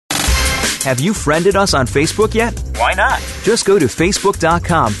Have you friended us on Facebook yet? Why not? Just go to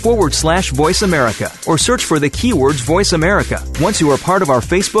facebook.com/Voice America or search for the keywords Voice America. Once you are part of our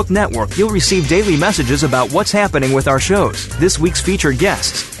Facebook network, you'll receive daily messages about what's happening with our shows, this week's featured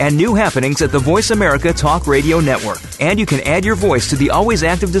guests, and new happenings at the Voice America Talk Radio Network. And you can add your voice to the always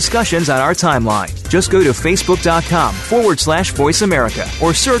active discussions on our timeline. Just go to facebook.com/Voice America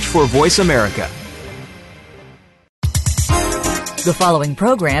or search for Voice America. The following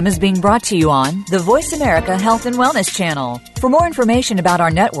program is being brought to you on the Voice America Health and Wellness Channel. For more information about our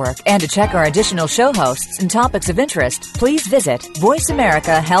network and to check our additional show hosts and topics of interest, please visit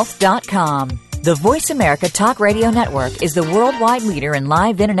voiceamericahealth.com. The Voice America Talk Radio Network is the worldwide leader in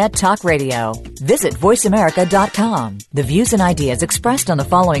live Internet talk radio. Visit voiceamerica.com. The views and ideas expressed on the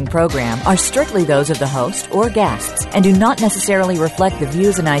following program are strictly those of the host or guests and do not necessarily reflect the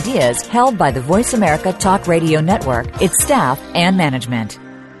views and ideas held by the Voice America Talk Radio Network, its staff, and management.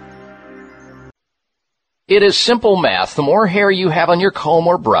 It is simple math. The more hair you have on your comb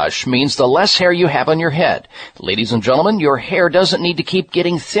or brush means the less hair you have on your head. Ladies and gentlemen, your hair doesn't need to keep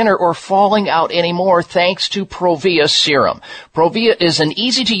getting thinner or falling out anymore thanks to Provia Serum. Provia is an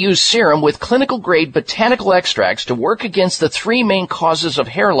easy-to-use serum with clinical-grade botanical extracts to work against the three main causes of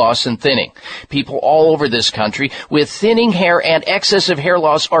hair loss and thinning. People all over this country with thinning hair and excessive hair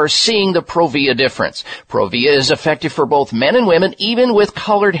loss are seeing the Provia difference. Provia is effective for both men and women, even with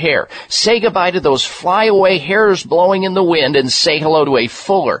colored hair. Say goodbye to those flyaway hairs blowing in the wind and say hello to a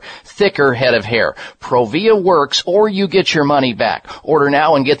fuller, thicker head of hair. Provia works or you get your money back. Order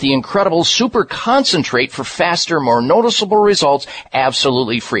now and get the incredible super concentrate for faster, more noticeable results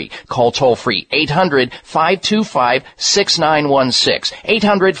absolutely free. Call toll-free 800-525-6916.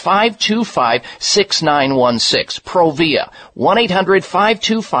 800-525-6916. Provia.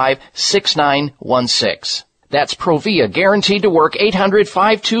 1-800-525-6916. That's Provia, guaranteed to work.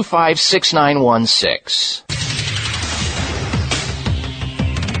 800-525-6916.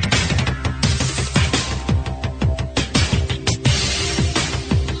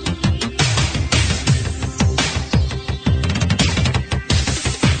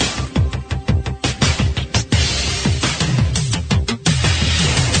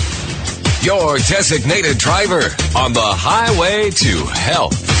 Your designated driver on the highway to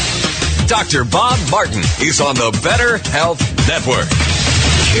health. Dr. Bob Martin is on the Better Health Network.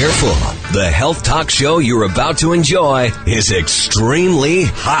 Careful. The health talk show you're about to enjoy is extremely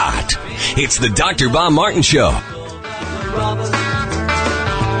hot. It's the Dr. Bob Martin Show.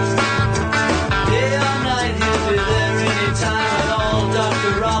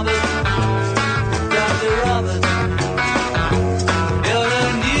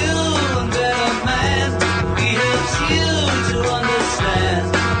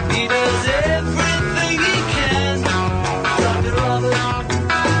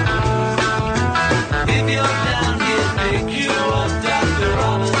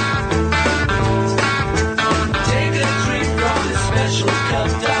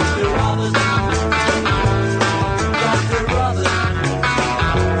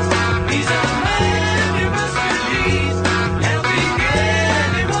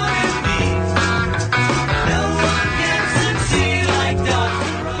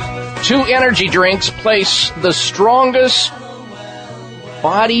 Two energy drinks place the strongest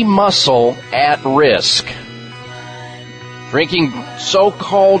body muscle at risk. Drinking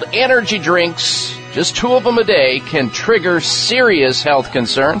so-called energy drinks, just 2 of them a day, can trigger serious health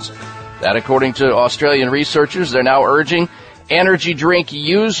concerns. That, according to Australian researchers, they're now urging energy drink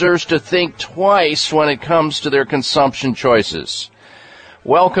users to think twice when it comes to their consumption choices.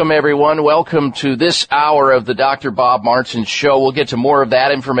 Welcome, everyone. Welcome to this hour of the Dr. Bob Martin Show. We'll get to more of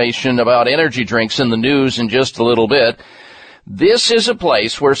that information about energy drinks in the news in just a little bit. This is a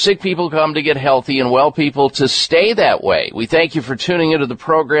place where sick people come to get healthy and well people to stay that way. We thank you for tuning into the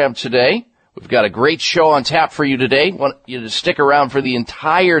program today. We've got a great show on tap for you today. I want you to stick around for the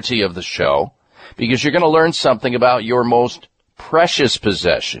entirety of the show because you're going to learn something about your most precious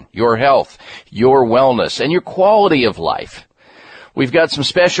possession, your health, your wellness, and your quality of life. We've got some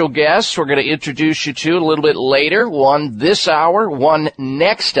special guests we're going to introduce you to a little bit later, one this hour, one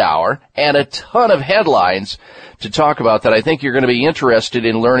next hour, and a ton of headlines to talk about that I think you're going to be interested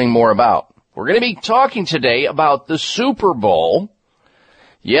in learning more about. We're going to be talking today about the Super Bowl.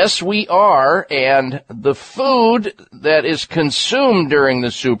 Yes, we are, and the food that is consumed during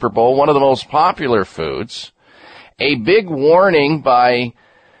the Super Bowl, one of the most popular foods, a big warning by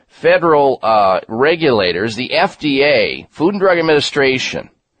federal regulators, the FDA, Food and Drug Administration,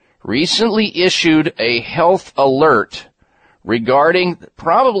 recently issued a health alert regarding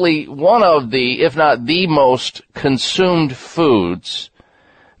probably one of the, if not the most consumed foods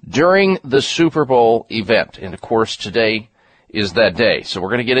during the Super Bowl event. And, of course, today is that day. So we're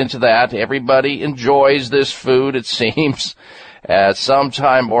going to get into that. Everybody enjoys this food, it seems, at some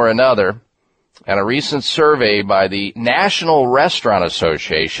time or another. And a recent survey by the National Restaurant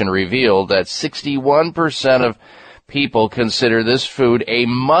Association revealed that 61% of people consider this food a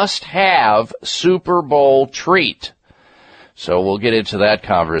must-have Super Bowl treat. So we'll get into that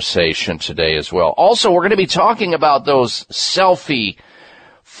conversation today as well. Also, we're going to be talking about those selfie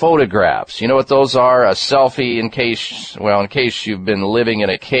photographs. You know what those are? A selfie, in case you've been living in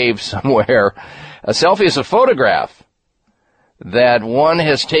a cave somewhere. A selfie is a photograph that one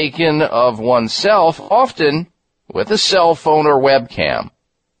has taken of oneself, often with a cell phone or webcam,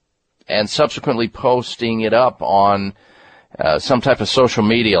 and subsequently posting it up on some type of social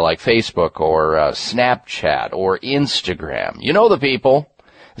media like Facebook or Snapchat or Instagram. You know the people,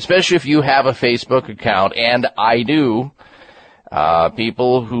 especially if you have a Facebook account, and I do,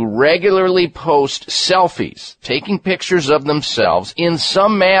 people who regularly post selfies, taking pictures of themselves in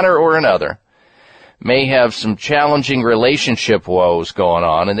some manner or another, may have some challenging relationship woes going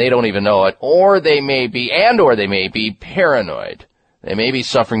on, and they don't even know it, or they may be paranoid. They may be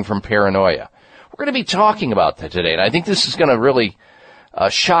suffering from paranoia. We're going to be talking about that today, and I think this is going to really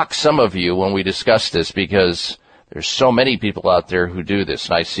shock some of you when we discuss this, because there's so many people out there who do this,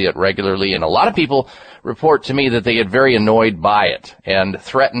 and I see it regularly, and a lot of people report to me that they get very annoyed by it and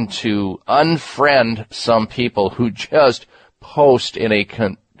threaten to unfriend some people who just post in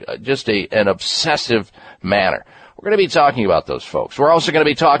an obsessive manner. We're going to be talking about those folks. We're also going to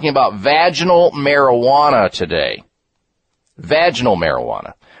be talking about vaginal marijuana today. Vaginal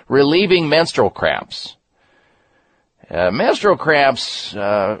marijuana, relieving menstrual cramps. Menstrual cramps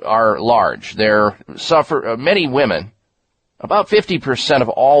are large. Many women, about 50% of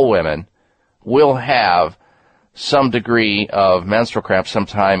all women, will have some degree of menstrual cramps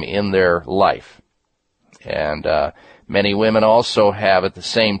sometime in their life. And many women also have at the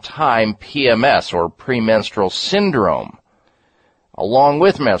same time PMS, or premenstrual syndrome, along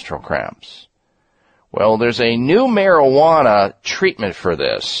with menstrual cramps. Well, there's a new marijuana treatment for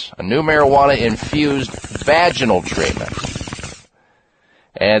this, a new marijuana-infused vaginal treatment.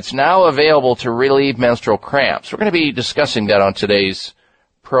 And it's now available to relieve menstrual cramps. We're going to be discussing that on today's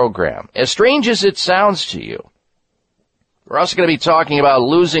program. As strange as it sounds to you, we're also going to be talking about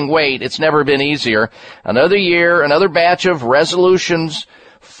losing weight. It's never been easier. Another year, another batch of resolutions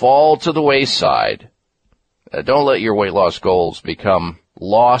fall to the wayside. Don't let your weight loss goals become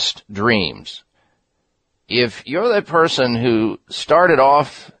lost dreams. If you're that person who started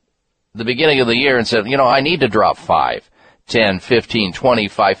off the beginning of the year and said, I need to drop 5, 10, 15,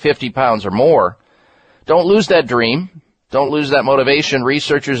 25, 50 pounds or more, don't lose that dream. Don't lose that motivation.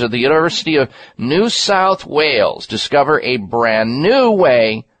 Researchers at the University of New South Wales discover a brand new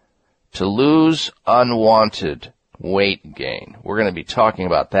way to lose unwanted weight gain. We're going to be talking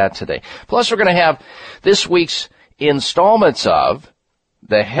about that today. Plus, we're going to have this week's installments of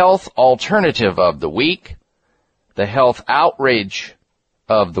the health alternative of the week, the health outrage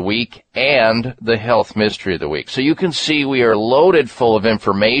of the week, and the health mystery of the week. So you can see we are loaded full of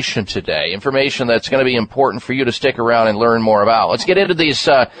information today, information that's going to be important for you to stick around and learn more about. Let's get into these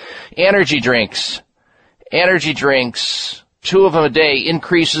energy drinks. Energy drinks, 2 of them a day,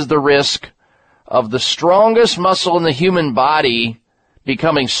 increases the risk of the strongest muscle in the human body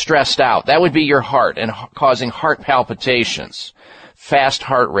becoming stressed out. That would be your heart, and causing heart palpitations, fast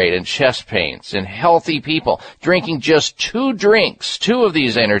heart rate, and chest pains. In healthy people, drinking just 2 of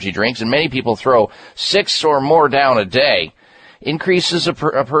these energy drinks, and many people throw 6 or more down a day, increases a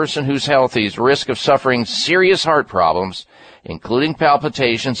person who's healthy's risk of suffering serious heart problems, including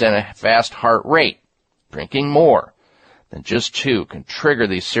palpitations and a fast heart rate. Drinking more than just 2 can trigger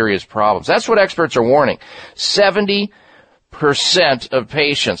these serious problems. That's what experts are warning. 70% of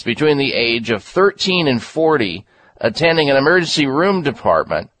patients between the age of 13 and 40 attending an emergency room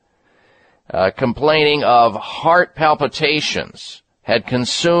department, complaining of heart palpitations, had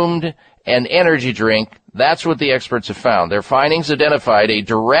consumed an energy drink. That's what the experts have found. Their findings identified a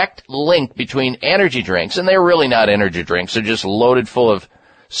direct link between energy drinks, and they're really not energy drinks. They're just loaded full of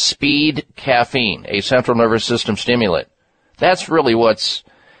speed caffeine, a central nervous system stimulant. That's really what's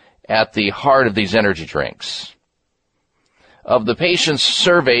at the heart of these energy drinks. Of the patients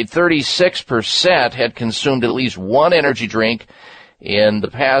surveyed, 36% had consumed at least 1 energy drink in the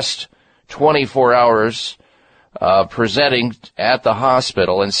past 24 hours, presenting at the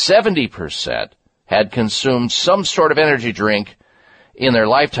hospital, and 70% had consumed some sort of energy drink in their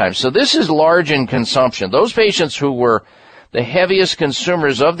lifetime. So this is large in consumption. Those patients who were the heaviest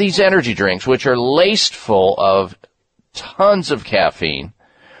consumers of these energy drinks, which are laced full of tons of caffeine,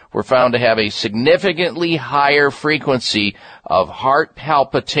 were found to have a significantly higher frequency of heart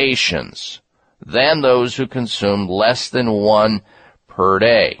palpitations than those who consumed less than one per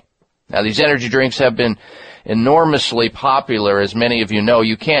day. Now, these energy drinks have been enormously popular, as many of you know.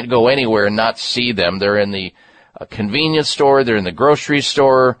 You can't go anywhere and not see them. They're in the convenience store, they're in the grocery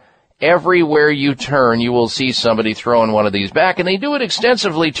store. Everywhere you turn, you will see somebody throwing one of these back, and they do it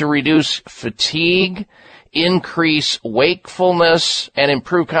extensively to reduce fatigue, increase wakefulness, and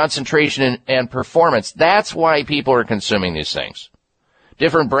improve concentration and performance. That's why people are consuming these things.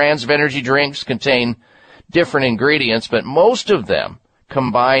 Different brands of energy drinks contain different ingredients, but most of them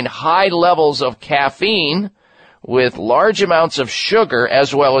combine high levels of caffeine with large amounts of sugar,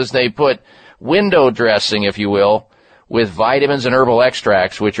 as well as they put window dressing, if you will, with vitamins and herbal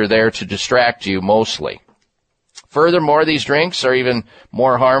extracts, which are there to distract you mostly. Furthermore, these drinks are even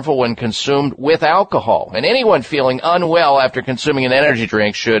more harmful when consumed with alcohol, and anyone feeling unwell after consuming an energy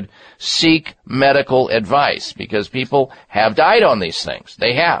drink should seek medical advice, because people have died on these things.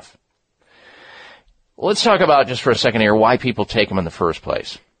 They have. Let's talk about, just for a second here, why people take them in the first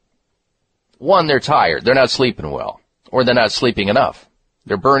place. One, they're tired. They're not sleeping well, or they're not sleeping enough.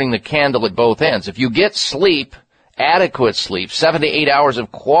 They're burning the candle at both ends. If you get sleep, adequate sleep, 7 to 8 hours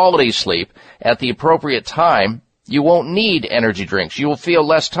of quality sleep at the appropriate time, you won't need energy drinks. You will feel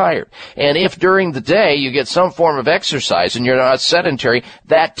less tired. And if during the day you get some form of exercise and you're not sedentary,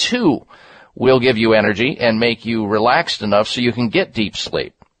 that too will give you energy and make you relaxed enough so you can get deep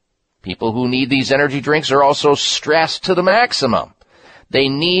sleep. People who need these energy drinks are also stressed to the maximum. They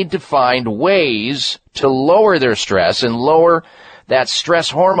need to find ways to lower their stress and lower that stress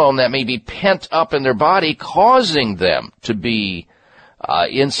hormone that may be pent up in their body, causing them to be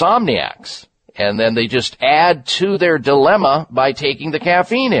insomniacs. And then they just add to their dilemma by taking the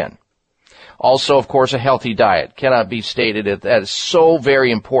caffeine in. Also, of course, a healthy diet cannot be stated. That is so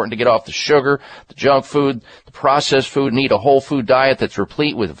very important to get off the sugar, the junk food, the processed food, and eat a whole food diet that's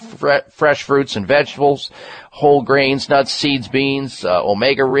replete with fresh fruits and vegetables, whole grains, nuts, seeds, beans,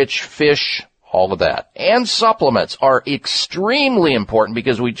 omega-rich fish, all of that. And supplements are extremely important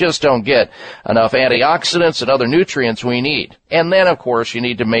because we just don't get enough antioxidants and other nutrients we need. And then, of course, you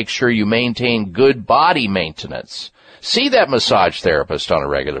need to make sure you maintain good body maintenance. See that massage therapist on a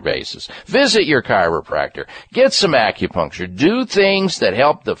regular basis. Visit your chiropractor. Get some acupuncture. Do things that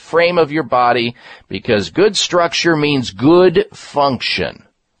help the frame of your body, because good structure means good function.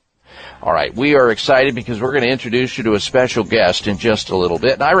 All right, we are excited because we're going to introduce you to a special guest in just a little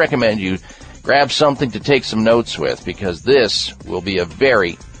bit. And I recommend you grab something to take some notes with, because this will be a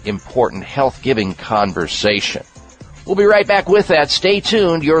very important health-giving conversation. We'll be right back with that. Stay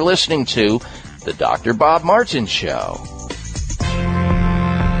tuned. You're listening to The Dr. Bob Martin Show.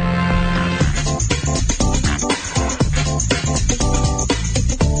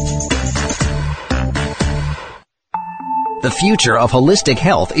 The future of holistic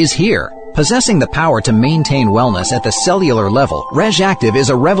health is here. Possessing the power to maintain wellness at the cellular level, RegActive is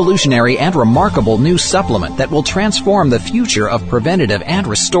a revolutionary and remarkable new supplement that will transform the future of preventative and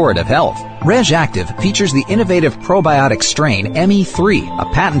restorative health. RegActive features the innovative probiotic strain ME3,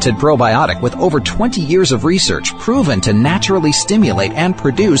 a patented probiotic with over 20 years of research proven to naturally stimulate and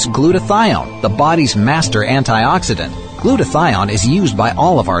produce glutathione, the body's master antioxidant. Glutathione is used by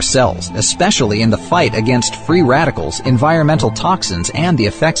all of our cells, especially in the fight against free radicals, environmental toxins, and the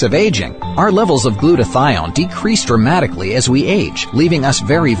effects of aging. Our levels of glutathione decrease dramatically as we age, leaving us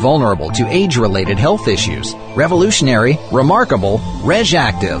very vulnerable to age-related health issues. Revolutionary, remarkable,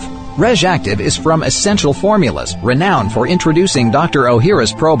 RegActive. RegActive is from Essential Formulas, renowned for introducing Dr.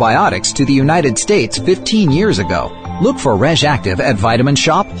 Ohhira's probiotics to the United States 15 years ago. Look for RegActive at Vitamin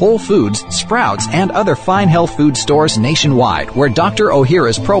Shop, Whole Foods, Sprouts, and other fine health food stores nationwide where Dr.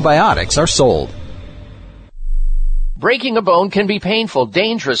 Ohhira's probiotics are sold. Breaking a bone can be painful,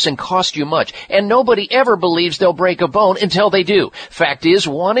 dangerous, and cost you much, and nobody ever believes they'll break a bone until they do. Fact is,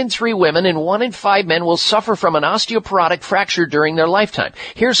 1 in 3 women and 1 in 5 men will suffer from an osteoporotic fracture during their lifetime.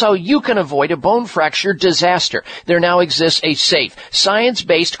 Here's how you can avoid a bone fracture disaster. There now exists a safe,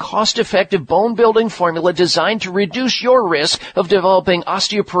 science-based, cost-effective bone-building formula designed to reduce your risk of developing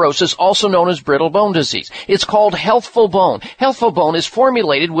osteoporosis, also known as brittle bone disease. It's called Healthful Bone. Healthful Bone is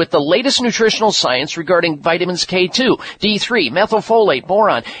formulated with the latest nutritional science regarding vitamins K2, D2, D3, methylfolate,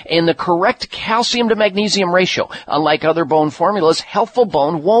 boron, and the correct calcium to magnesium ratio. Unlike other bone formulas, Healthful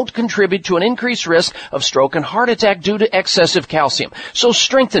Bone won't contribute to an increased risk of stroke and heart attack due to excessive calcium. So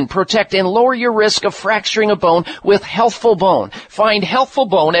strengthen, protect, and lower your risk of fracturing a bone with Healthful Bone. Find Healthful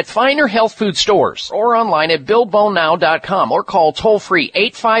Bone at finer health food stores or online at BuildBoneNow.com or call toll-free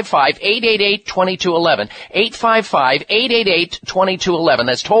 855-888-2211. 855-888-2211.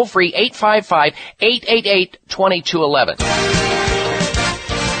 That's toll-free 855-888-2211.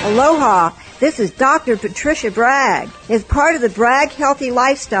 Aloha. This is Dr. Patricia Bragg. As part of the Bragg Healthy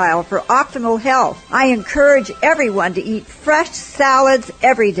Lifestyle for optimal health, I encourage everyone to eat fresh salads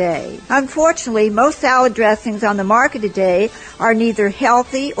every day. Unfortunately, most salad dressings on the market today are neither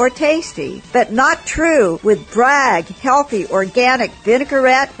healthy or tasty, but not true with Bragg Healthy Organic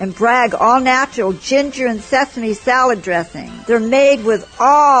Vinaigrette and Bragg All Natural Ginger and Sesame Salad Dressing. They're made with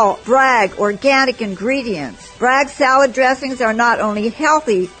all Bragg organic ingredients. Bragg salad dressings are not only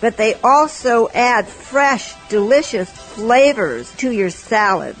healthy, but they also add fresh, delicious flavors to your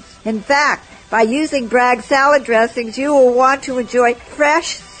salads. In fact, by using Bragg salad dressings, you will want to enjoy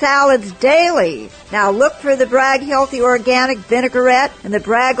fresh salads daily. Now look for the Bragg Healthy Organic Vinaigrette and the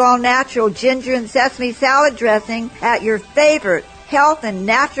Bragg All Natural Ginger and Sesame Salad Dressing at your favorite health and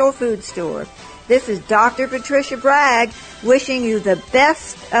natural food store. This is Dr. Patricia Bragg wishing you the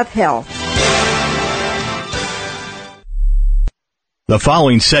best of health. The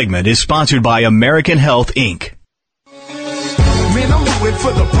following segment is sponsored by American Health, Inc. Man, I'm rooting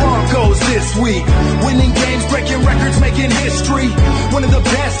for the Broncos this week. Winning games, breaking records, making history. One of the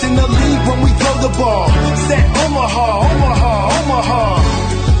best in the league when we throw the ball. Set Omaha, Omaha, Omaha.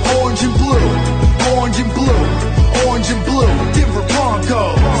 Orange and blue, orange and blue, orange and blue. Denver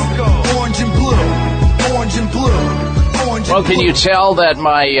Broncos. Orange and blue, orange and blue. Well, can you tell that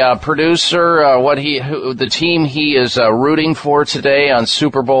my producer, the team he is rooting for today on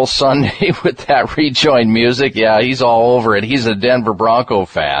Super Bowl Sunday with that rejoined music? Yeah, he's all over it. He's a Denver Bronco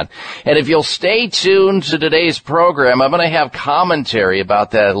fan. And if you'll stay tuned to today's program, I'm going to have commentary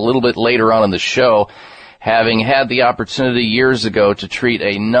about that a little bit later on in the show, having had the opportunity years ago to treat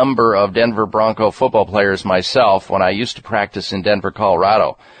a number of Denver Bronco football players myself when I used to practice in Denver,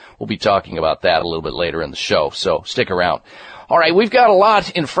 Colorado. We'll be talking about that a little bit later in the show, so stick around. All right, we've got a lot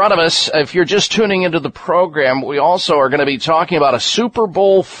in front of us. If you're just tuning into the program, we also are going to be talking about a Super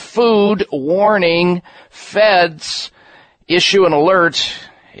Bowl food warning. Feds issue an alert.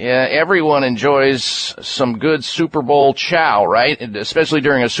 Yeah, everyone enjoys some good Super Bowl chow, right? And especially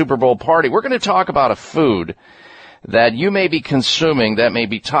during a Super Bowl party. We're going to talk about a food that you may be consuming that may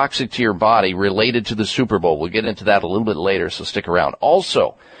be toxic to your body related to the Super Bowl. We'll get into that a little bit later, so stick around.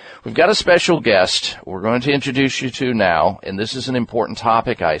 Also, we've got a special guest we're going to introduce you to now, and this is an important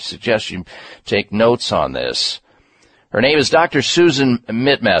topic. I suggest you take notes on this. Her name is Dr. Susan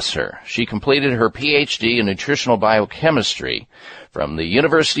Mittmesser. She completed her Ph.D. in nutritional biochemistry from the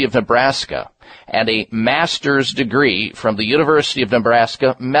University of Nebraska and a master's degree from the University of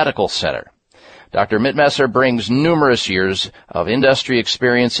Nebraska Medical Center. Dr. Mittmesser brings numerous years of industry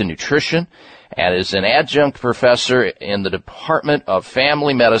experience in nutrition and is an adjunct professor in the Department of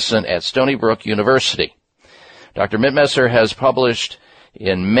Family Medicine at Stony Brook University. Dr. Mittmesser has published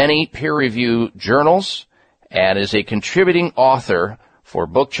in many peer-reviewed journals and is a contributing author for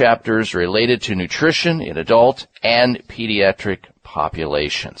book chapters related to nutrition in adult and pediatric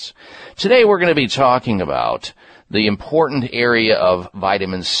populations. Today we're going to be talking about the important area of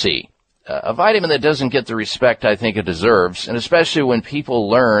vitamin C. A vitamin that doesn't get the respect I think it deserves, and especially when people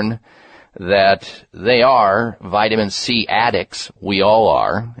learn that they are vitamin C addicts. We all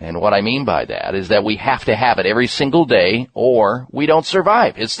are. And what I mean by that is that we have to have it every single day or we don't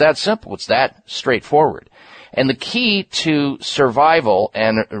survive. It's that simple. It's that straightforward. And the key to survival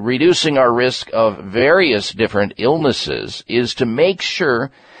and reducing our risk of various different illnesses is to make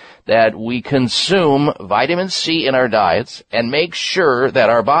sure that we consume vitamin C in our diets and make sure that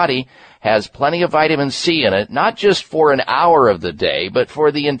our body has plenty of vitamin C in it, not just for an hour of the day, but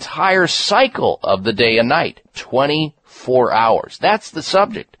for the entire cycle of the day and night, 24 hours. That's the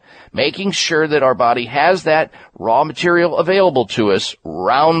subject. Making sure that our body has that raw material available to us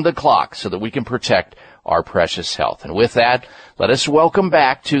round the clock so that we can protect our precious health. And with that, let us welcome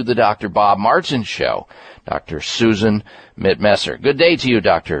back to the Dr. Bob Martin Show, Dr. Susan Mittmesser. Good day to you,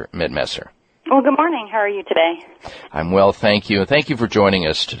 Dr. Mittmesser. Well, good morning. How are you today? I'm well, thank you. And thank you for joining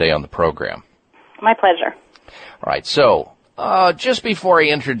us today on the program. My pleasure. All right, so just before I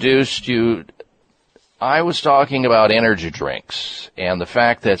introduced you, I was talking about energy drinks and the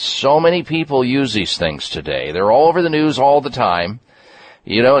fact that so many people use these things today. They're all over the news all the time.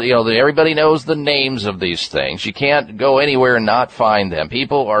 Everybody knows the names of these things. You can't go anywhere and not find them.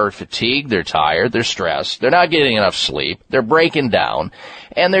 People are fatigued, they're tired, they're stressed, they're not getting enough sleep, they're breaking down,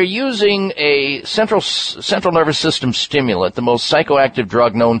 and they're using a central nervous system stimulant, the most psychoactive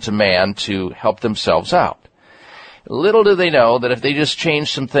drug known to man, to help themselves out. Little do they know that if they just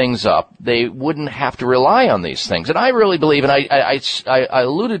change some things up, they wouldn't have to rely on these things. And I really believe, and I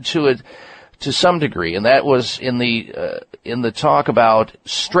alluded to it to some degree, and that was in the talk about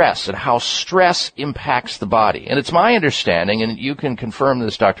stress and how stress impacts the body. And it's my understanding, and you can confirm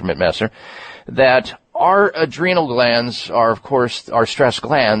this, Dr. Mittmesser, that our adrenal glands are, of course, our stress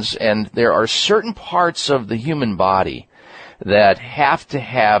glands, and there are certain parts of the human body that have to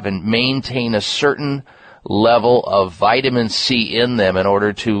have and maintain a certain level of vitamin C in them in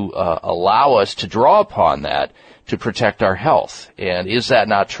order to allow us to draw upon that to protect our health. And is that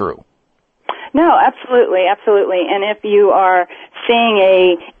not true? No, absolutely, absolutely. And if you are seeing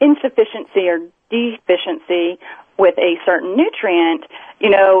a insufficiency or deficiency with a certain nutrient,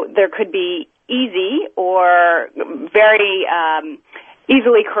 there could be easy or very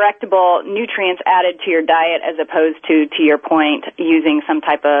easily correctable nutrients added to your diet as opposed to your point, using some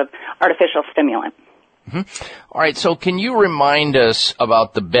type of artificial stimulant. Mm-hmm. All right, so can you remind us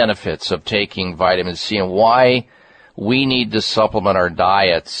about the benefits of taking vitamin C and why we need to supplement our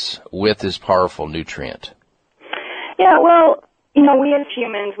diets with this powerful nutrient? Yeah, well, we as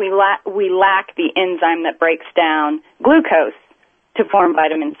humans, we lack the enzyme that breaks down glucose to form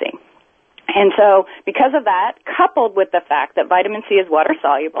vitamin C. And so because of that, coupled with the fact that vitamin C is water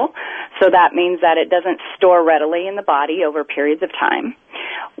soluble, so that means that it doesn't store readily in the body over periods of time,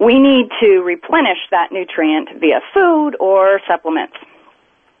 we need to replenish that nutrient via food or supplements.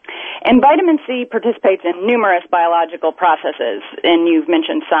 And vitamin C participates in numerous biological processes, and you've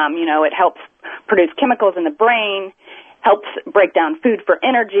mentioned some. It helps produce chemicals in the brain, helps break down food for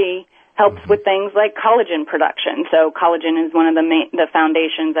energy, helps with things like collagen production. So collagen is one of the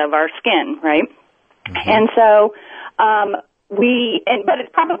foundations of our skin, right? Mm-hmm. And so but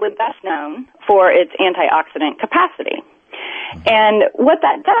it's probably best known for its antioxidant capacity. Mm-hmm. And what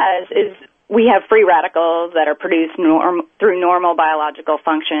that does is we have free radicals that are produced through normal biological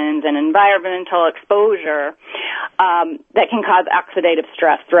functions and environmental exposure that can cause oxidative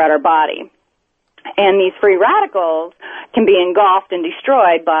stress throughout our body. And these free radicals can be engulfed and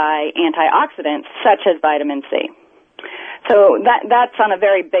destroyed by antioxidants such as vitamin C. So that's on a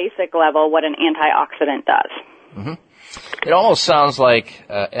very basic level what an antioxidant does. Mm-hmm. It almost sounds like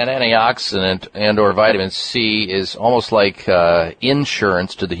an antioxidant and or vitamin C is almost like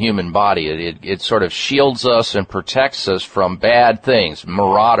insurance to the human body. It sort of shields us and protects us from bad things,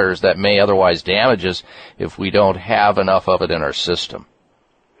 marauders that may otherwise damage us if we don't have enough of it in our system.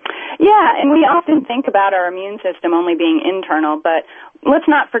 Yeah, and we often think about our immune system only being internal, but let's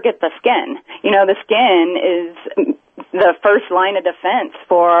not forget the skin. The skin is the first line of defense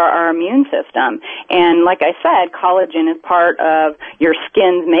for our immune system. And like I said, collagen is part of your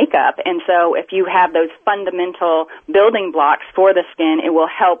skin's makeup. And so if you have those fundamental building blocks for the skin, it will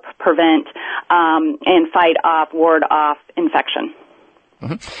help prevent and ward off infection.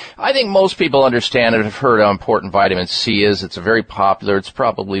 Mm-hmm. I think most people understand and have heard how important vitamin C is. It's very popular. It's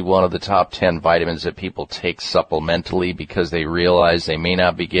probably one of the top 10 vitamins that people take supplementally because they realize they may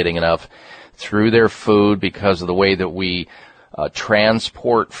not be getting enough through their food because of the way that we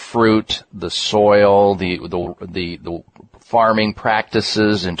transport fruit, the soil, the farming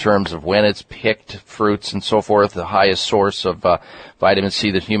practices in terms of when it's picked, fruits and so forth, the highest source of vitamin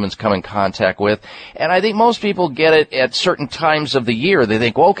C that humans come in contact with. And I think most people get it at certain times of the year. They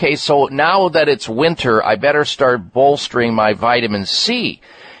think, well, okay, so now that it's winter, I better start bolstering my vitamin C.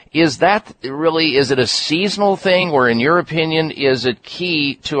 Is it a seasonal thing, or in your opinion, is it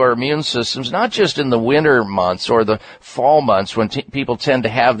key to our immune systems, not just in the winter months or the fall months when people tend to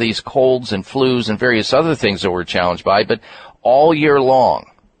have these colds and flus and various other things that we're challenged by, but all year long?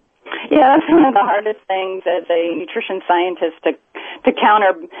 Yeah, that's one of the hardest things as a nutrition scientist to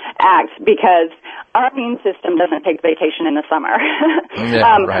counteract, because our immune system doesn't take vacation in the summer.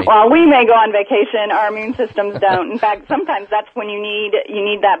 Yeah, right. While we may go on vacation, our immune systems don't. In fact, sometimes that's when you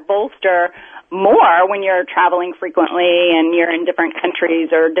need that bolster more when you're traveling frequently and you're in different countries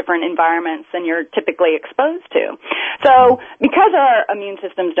or different environments than you're typically exposed to. So because our immune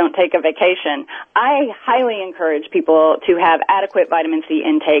systems don't take a vacation, I highly encourage people to have adequate vitamin C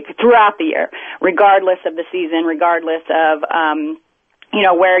intake throughout the year, regardless of the season, regardless of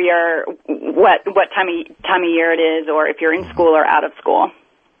what time of year it is, or if you're in school or out of school.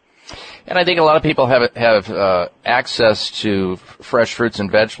 And I think a lot of people have access to fresh fruits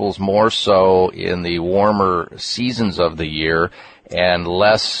and vegetables more so in the warmer seasons of the year. and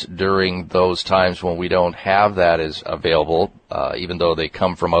less during those times when we don't have that as available, even though they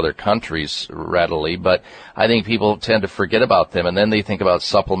come from other countries readily. But I think people tend to forget about them, and then they think about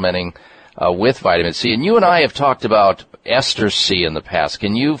supplementing with vitamin C. And you and I have talked about Ester C in the past.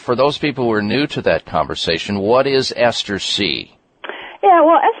 Can you, for those people who are new to that conversation, what is Ester C? Yeah,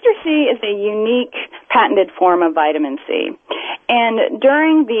 well, Ester C is a unique patented form of vitamin C. And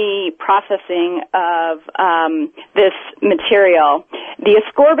during the processing of this material, the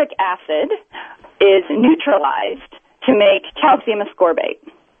ascorbic acid is neutralized to make calcium ascorbate,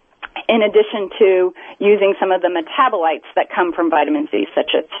 in addition to using some of the metabolites that come from vitamin C,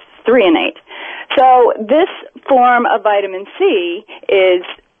 such as threonate. So this form of vitamin C is,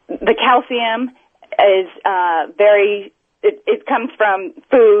 the calcium is it comes from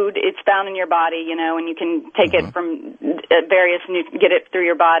food. It's found in your body, and you can take it from get it through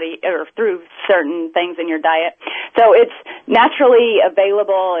your body or through certain things in your diet. So it's naturally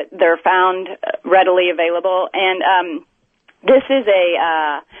available. They're found readily available. And this is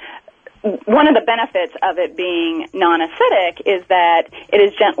one of the benefits of it being non-acidic is that it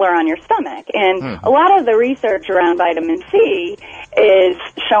is gentler on your stomach. And a lot of the research around vitamin C is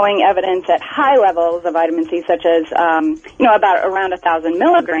showing evidence at high levels of vitamin C, such as, about around 1,000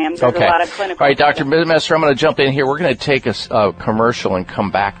 milligrams. There's a lot of clinical... All right, Dr. Messer, I'm going to jump in here. We're going to take a commercial and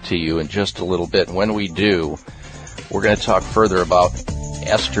come back to you in just a little bit. When we do, we're going to talk further about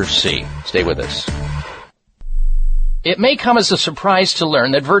Ester C. Stay with us. It may come as a surprise to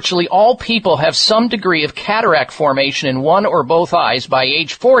learn that virtually all people have some degree of cataract formation in one or both eyes by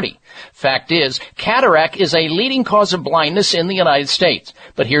age 40. Fact is, cataract is a leading cause of blindness in the United States.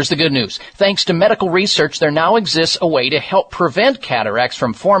 But here's the good news. Thanks to medical research, there now exists a way to help prevent cataracts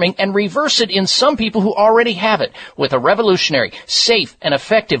from forming and reverse it in some people who already have it with a revolutionary, safe, and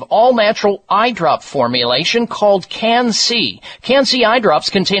effective all-natural eye drop formulation called Can-C. Can-C eye drops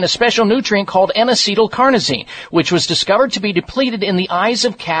contain a special nutrient called N-acetylcarnosine, which was discovered to be depleted in the eyes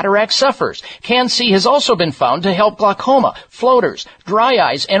of cataract sufferers. Can-C has also been found to help glaucoma, floaters, dry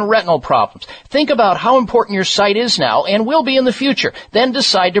eyes, and retinal problems. Think about how important your sight is now and will be in the future. Then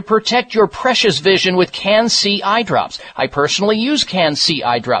decide to protect your precious vision with Can-C eye drops. I personally use Can-C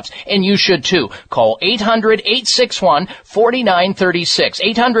eye drops, and you should too. Call 800-861-4936.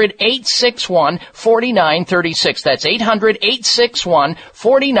 800-861-4936. That's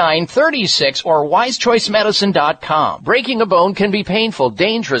 800-861-4936 or wisechoicemedicine.com. Breaking a bone can be painful,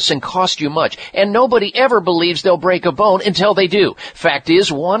 dangerous, and cost you much, and nobody ever believes they'll break a bone until they do. Fact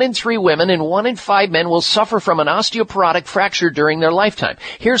is, 1 in 3 women and 1 in 5 men will suffer from an osteoporotic fracture during their lifetime.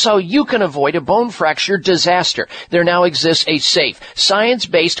 Here's how you can avoid a bone fracture disaster. There now exists a safe,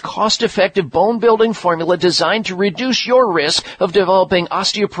 science-based, cost-effective bone-building formula designed to reduce your risk of developing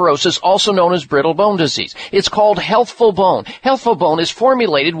osteoporosis, also known as brittle bone disease. It's called Healthful Bone. Healthful Bone is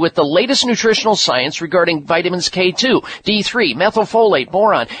formulated with the latest nutritional science regarding vitamins K2, D3, methylfolate,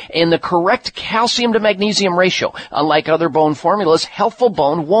 boron, and the correct calcium to magnesium ratio. Unlike other bone formulas, Healthful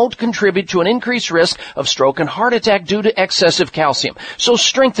Bone won't contribute to an increased risk of stroke and heart attack due to excessive calcium. So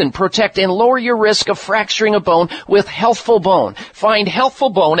strengthen, protect, and lower your risk of fracturing a bone with Healthful Bone. Find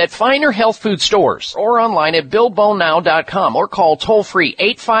Healthful Bone at finer health food stores or online at BuildBoneNow.com or call toll-free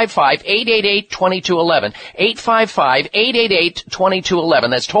 855-888-2211.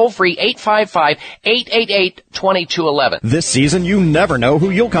 855-888-2211. That's toll-free 855-888-2211. This season, you never know who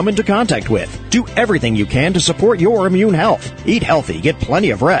you'll come into contact with. Do everything you can to support your immune health. Eat healthy, get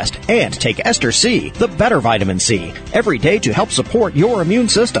plenty of rest, and take Ester C, the better vitamin C, every day to help support your immune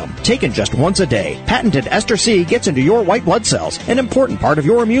system. Taken just once a day, patented Ester C gets into your white blood cells, an important part of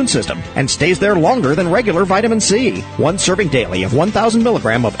your immune system, and stays there longer than regular vitamin C. 1 serving daily of 1,000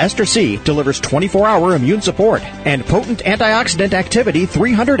 milligram of Ester C delivers 24-hour immune support and potent antioxidant activity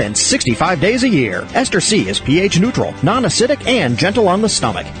 365 days a year. Ester C is pH neutral, non-acidic, and gentle on the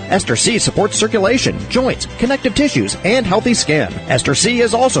stomach. Ester C supports circulation, joints, connective tissues, and healthy skin. Ester C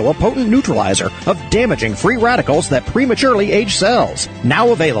is also a potent neutralizer of damaging free radicals that prematurely age cells.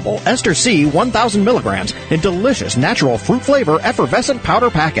 Now available, Ester C 1,000 milligrams in delicious natural fruit flavor effervescent powder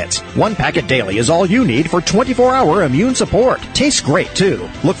packets. 1 packet daily is all you need for 24-hour immune support. Tastes great too.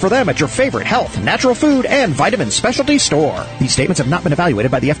 Look for them at your favorite health, natural food, and vitamin specialty store. These statements have not been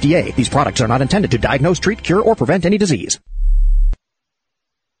evaluated by the FDA. These products are not intended to diagnose, treat, cure, or prevent any disease.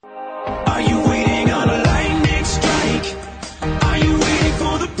 Are you waiting on a lightning strike? Are you waiting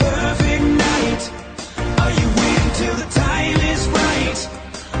for the perfect night? Are you waiting till the time is right?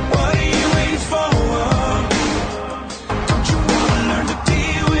 What are you waiting for? Don't you want to learn to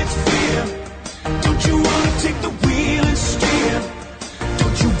deal with fear? Don't you want to take the wheel and steer?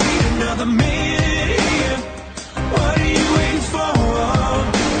 Don't you wait another minute here? What are you waiting for?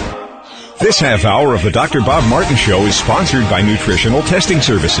 This half hour of the Dr. Bob Martin Show is sponsored by Nutritional Testing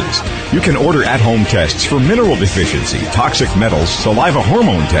Services. You can order at-home tests for mineral deficiency, toxic metals, saliva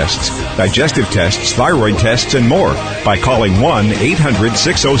hormone tests, digestive tests, thyroid tests, and more by calling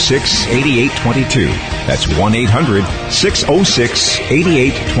 1-800-606-8822. That's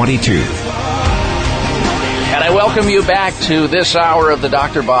 1-800-606-8822. And I welcome you back to this hour of the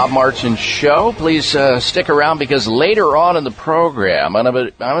Dr. Bob Martin Show. Please stick around because later on in the program, I'm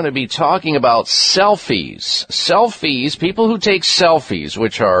going to be talking about selfies. Selfies, people who take selfies,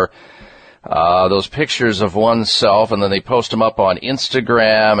 which are those pictures of oneself, and then they post them up on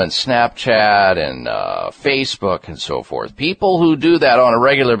Instagram and Snapchat and Facebook and so forth. People who do that on a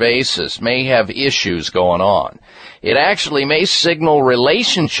regular basis may have issues going on. It actually may signal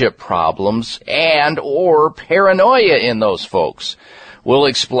relationship problems and or paranoia in those folks. We'll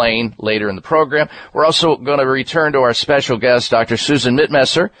explain later in the program. We're also going to return to our special guest, Dr. Susan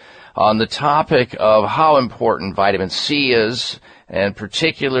Mittmesser, on the topic of how important vitamin C is, and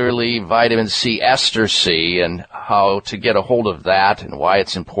particularly vitamin C, ester C, and how to get a hold of that and why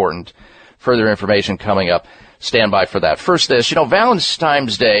it's important. Further information coming up. Stand by for that. First this,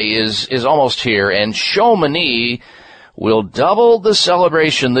 Valentine's Day is almost here, and Chamonix will double the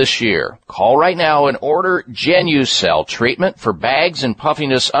celebration this year. Call right now and order Genucel treatment for bags and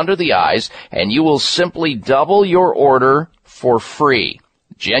puffiness under the eyes, and you will simply double your order for free.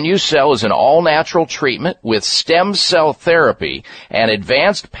 Genucel is an all-natural treatment with stem cell therapy and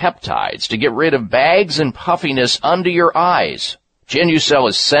advanced peptides to get rid of bags and puffiness under your eyes. Genucel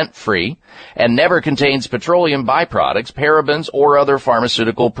is scent-free and never contains petroleum byproducts, parabens, or other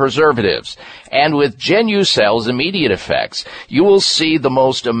pharmaceutical preservatives. And with Genucel's immediate effects, you will see the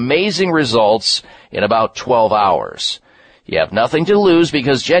most amazing results in about 12 hours. You have nothing to lose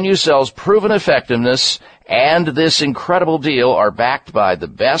because Genucel's proven effectiveness and this incredible deal are backed by the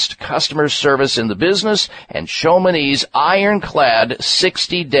best customer service in the business and Chamonix's ironclad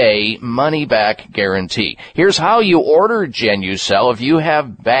 60-day money-back guarantee. Here's how you order Genucel if you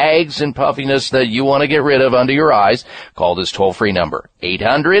have bags and puffiness that you want to get rid of under your eyes. Call this toll-free number,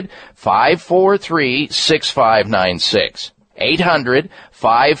 800-543-6596.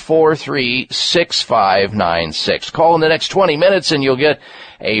 800-543-6596. Call in the next 20 minutes and you'll get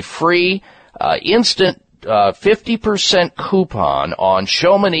a free instant 50% coupon on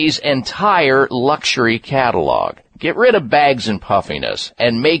Chamonix's entire luxury catalog. Get rid of bags and puffiness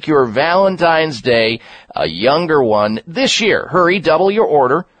and make your Valentine's Day a younger one this year. Hurry, double your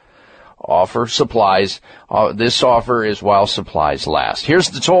order. Offer supplies. This offer is while supplies last. Here's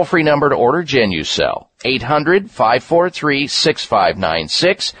the toll-free number to order Genucel.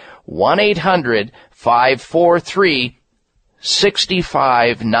 800-543-6596.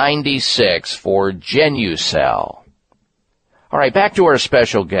 1-800-543-6596 for Genucel. All right, back to our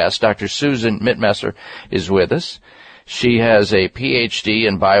special guest. Dr. Susan Mittmesser is with us. She has a PhD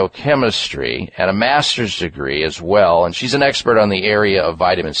in biochemistry and a master's degree as well, and she's an expert on the area of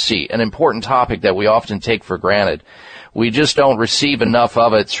vitamin C, an important topic that we often take for granted. We just don't receive enough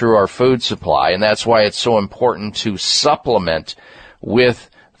of it through our food supply, and that's why it's so important to supplement with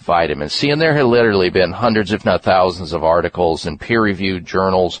vitamin C. And there have literally been hundreds, if not thousands, of articles in peer-reviewed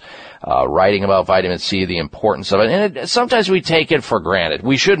journals writing about vitamin C, the importance of it. And sometimes we take it for granted.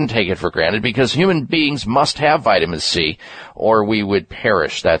 We shouldn't take it for granted because human beings must have vitamin C or we would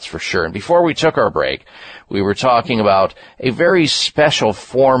perish, that's for sure. And before we took our break, we were talking about a very special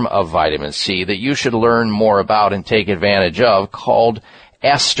form of vitamin C that you should learn more about and take advantage of called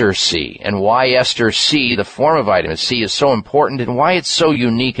ester C, and why ester C, the form of vitamin C, is so important and why it's so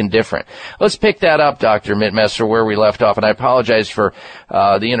unique and different. Let's pick that up, Dr. Mittmesser, where we left off, and I apologize for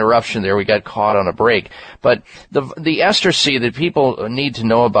the interruption there. We got caught on a break. But the ester C that people need to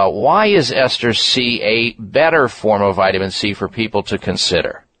know about, why is ester C a better form of vitamin C for people to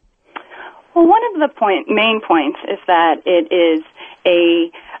consider? Well, one of the main points is that it is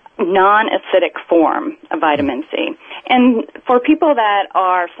a non-acidic form of vitamin C. And for people that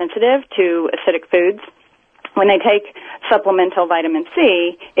are sensitive to acidic foods, when they take supplemental vitamin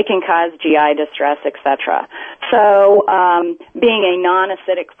C, it can cause GI distress, etc. So being a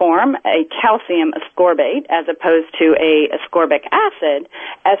non-acidic form, a calcium ascorbate, as opposed to a ascorbic acid,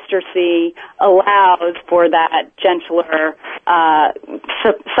 ester C allows for that gentler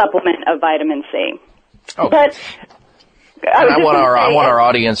supplement of vitamin C. Okay. But I want our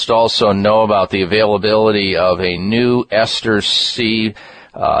audience to also know about the availability of a new ester C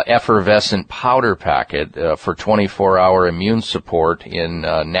effervescent powder packet for 24-hour immune support in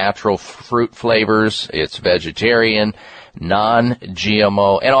natural fruit flavors. It's vegetarian,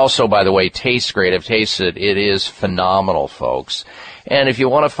 non-GMO, and also, by the way, tastes great. I've tasted it. It is phenomenal, folks. And if you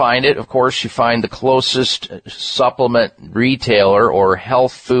want to find it, of course, you find the closest supplement retailer or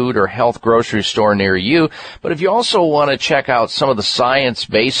health food or health grocery store near you. But if you also want to check out some of the science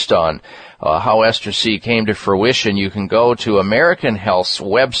based on how Ester C came to fruition, you can go to American Health's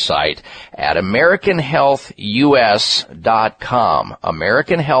website at AmericanHealthUS.com.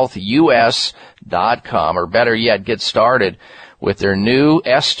 AmericanHealthUS.com, or better yet, get started with their new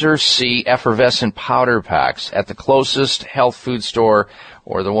Ester C effervescent powder packs at the closest health food store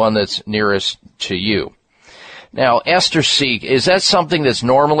or the one that's nearest to you. Now, Ester C, is that something that's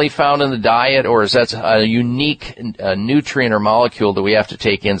normally found in the diet, or is that a unique nutrient or molecule that we have to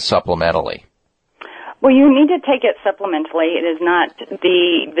take in supplementally? Well, you need to take it supplementally. It is not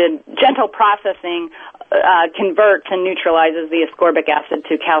the gentle processing converts and neutralizes the ascorbic acid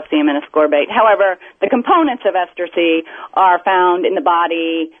to calcium and ascorbate. However, the components of Ester C are found in the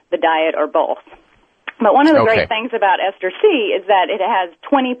body, the diet, or both. But one of the great things about Ester C is that it has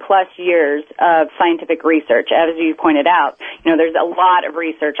 20-plus years of scientific research. As you pointed out, there's a lot of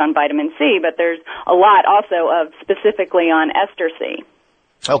research on vitamin C, but there's a lot also of specifically on Ester C.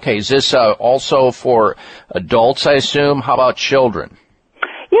 Okay, is this also for adults, I assume? How about children?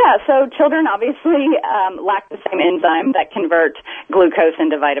 Yeah, so children obviously lack the same enzyme that convert glucose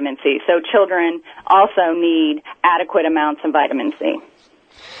into vitamin C. So children also need adequate amounts of vitamin C.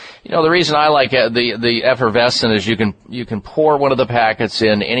 The reason I like the effervescent is you can pour one of the packets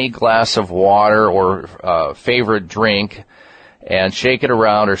in any glass of water or favorite drink and shake it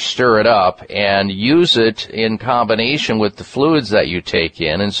around or stir it up and use it in combination with the fluids that you take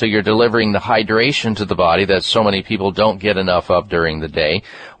in. And so you're delivering the hydration to the body that so many people don't get enough of during the day,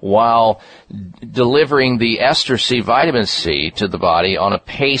 while delivering the Ester C, vitamin C, to the body on a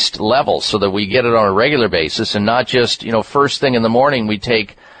paced level so that we get it on a regular basis and not just, first thing in the morning we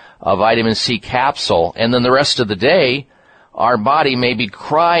take a vitamin C capsule and then the rest of the day our body may be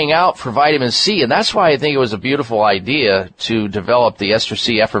crying out for vitamin C, and that's why I think it was a beautiful idea to develop the Ester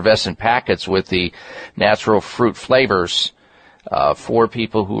C effervescent packets with the natural fruit flavors for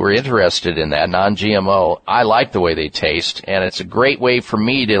people who are interested in that, non-GMO. I like the way they taste, and it's a great way for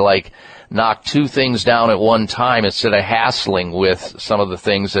me to, knock two things down at one time instead of hassling with some of the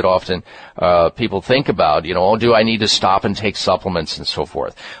things that often people think about. Do I need to stop and take supplements and so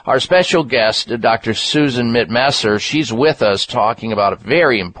forth? Our special guest, Dr. Susan Mitt-Messer, she's with us talking about a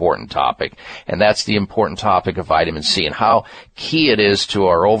very important topic, and that's the important topic of vitamin C and how key it is to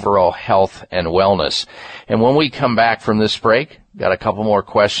our overall health and wellness. And when we come back from this break, got a couple more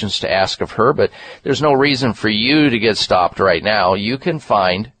questions to ask of her, but there's no reason for you to get stopped right now. You can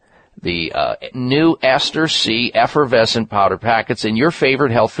find the new Ester C effervescent powder packets in your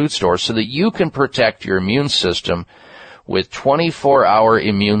favorite health food store so that you can protect your immune system with 24-hour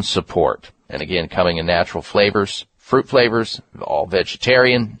immune support. And again, coming in natural flavors, fruit flavors, all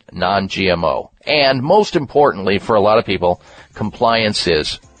vegetarian, non-GMO. And most importantly for a lot of people, compliance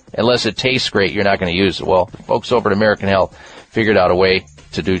is, unless it tastes great, you're not going to use it. Well, folks over at American Health figured out a way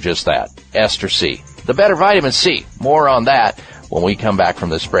to do just that. Ester C, the better vitamin C. More on that when we come back from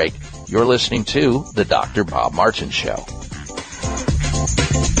this break. You're listening to The Dr. Bob Martin Show.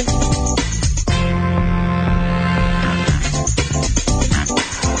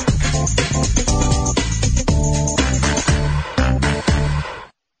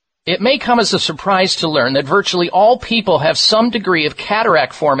 It may come as a surprise to learn that virtually all people have some degree of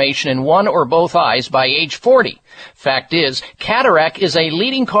cataract formation in one or both eyes by age 40. Fact is, cataract is a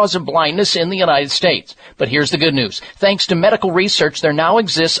leading cause of blindness in the United States. But here's the good news. Thanks to medical research, there now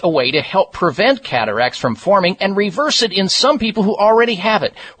exists a way to help prevent cataracts from forming and reverse it in some people who already have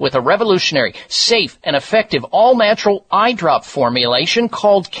it with a revolutionary, safe, and effective all-natural eye drop formulation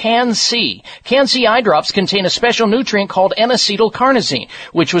called Can-C. Can-C eye drops contain a special nutrient called N-acetylcarnosine,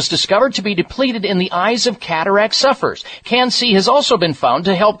 which was discovered to be depleted in the eyes of cataract sufferers. Can-C has also been found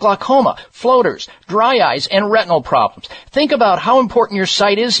to help glaucoma, floaters, dry eyes, and retinal problems. Think about how important your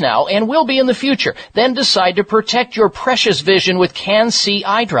sight is now and will be in the future. Then decide to protect your precious vision with Can-C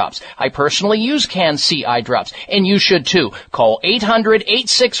eye drops. I personally use Can-C eye drops, and you should too. Call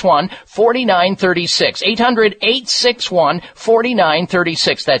 800-861-4936.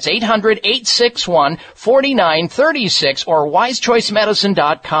 800-861-4936. That's 800-861-4936 or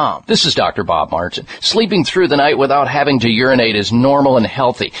wisechoicemedicine.com. This is Dr. Bob Martin. Sleeping through the night without having to urinate is normal and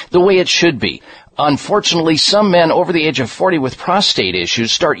healthy, the way it should be. Unfortunately, some men over the age of 40 with prostate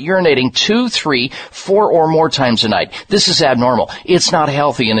issues start urinating 2, 3, 4 or more times a night. This is abnormal. It's not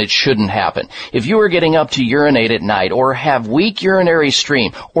healthy and it shouldn't happen. If you are getting up to urinate at night or have weak urinary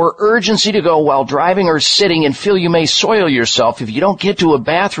stream or urgency to go while driving or sitting and feel you may soil yourself if you don't get to a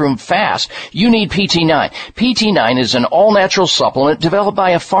bathroom fast, you need PT9. PT9 is an all-natural supplement developed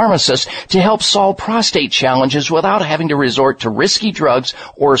by a pharmacist to help solve prostate challenges without having to resort to risky drugs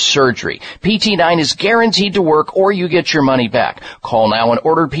or surgery. PT9 is guaranteed to work or you get your money back. Call now and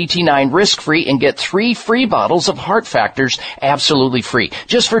order PT9 risk-free and get 3 free bottles of Heart Factors absolutely free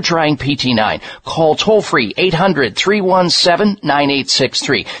just for trying PT9. Call toll-free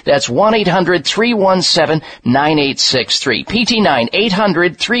 800-317-9863. That's 1-800-317-9863. PT9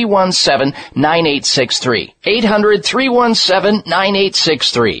 800-317-9863.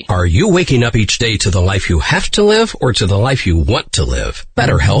 800-317-9863. Are you waking up each day to the life you have to live or to the life you want to live?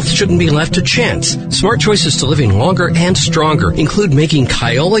 Better health shouldn't be left to chance. Smart choices to living longer and stronger include making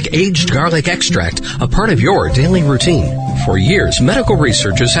Kyolic aged garlic extract a part of your daily routine. For years, medical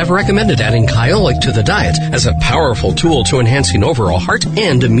researchers have recommended adding Kyolic to the diet as a powerful tool to enhancing overall heart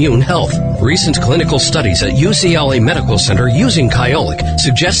and immune health. Recent clinical studies at UCLA Medical Center using Kyolic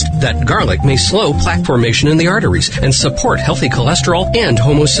suggest that garlic may slow plaque formation in the arteries and support healthy cholesterol and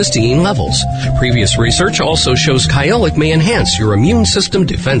homocysteine levels. Previous research also shows Kyolic may enhance your immune system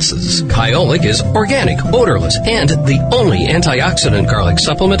defenses. Kyolic is organic, odorless, and the only antioxidant garlic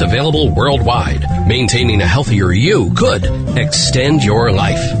supplement available worldwide. Maintaining a healthier you could extend your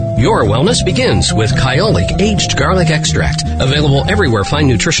life. Your wellness begins with Kyolic aged garlic extract. Available everywhere fine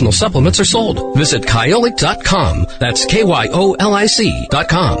nutritional supplements are sold. Visit Kyolic.com. That's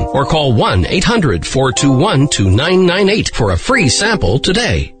KYOLIC.com. Or call 1-800-421-2998 for a free sample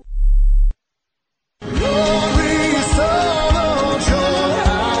today.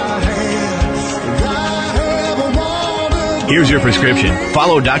 Here's your prescription.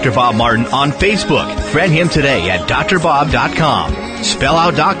 Follow Dr. Bob Martin on Facebook. Friend him today at drbob.com. Spell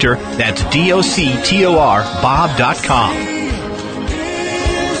out doctor, that's DOCTOR, Bob.com.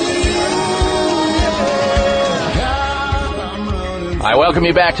 I welcome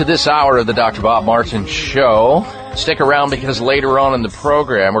you back to this hour of the Dr. Bob Martin Show. Stick around because later on in the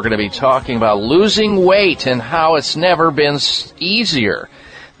program we're going to be talking about losing weight and how it's never been easier.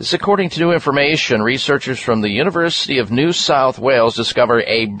 This, according to new information, researchers from the University of New South Wales discover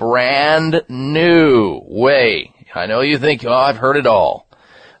a brand new way. I know you think, I've heard it all.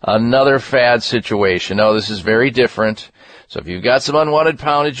 Another fad situation. No, this is very different. So if you've got some unwanted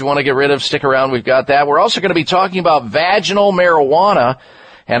poundage you want to get rid of, stick around. We've got that. We're also going to be talking about vaginal marijuana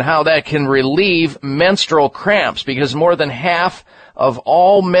and how that can relieve menstrual cramps, because more than half of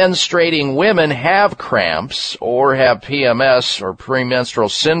all menstruating women have cramps or have PMS or premenstrual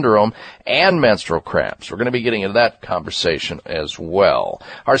syndrome and menstrual cramps. We're going to be getting into that conversation as well.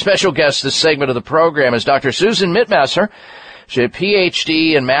 Our special guest this segment of the program is Dr. Susan Mittmesser. She has a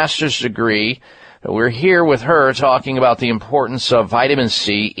PhD and master's degree. We're here with her talking about the importance of vitamin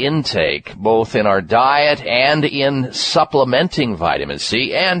C intake, both in our diet and in supplementing vitamin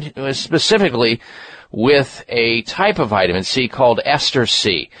C, and specifically with a type of vitamin C called Ester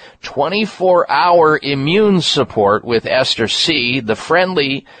C. 24-hour immune support with Ester C, the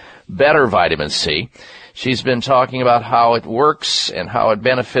friendly, better vitamin C. She's been talking about how it works and how it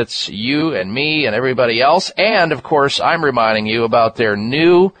benefits you and me and everybody else. And, of course, I'm reminding you about their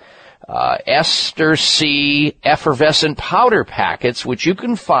new Ester C effervescent powder packets, which you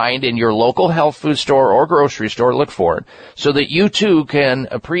can find in your local health food store or grocery store. Look for it so that you too can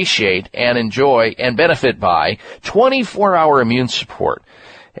appreciate and enjoy and benefit by 24-hour immune support.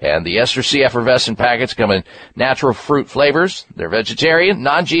 And the Ester C effervescent packets come in natural fruit flavors. They're vegetarian,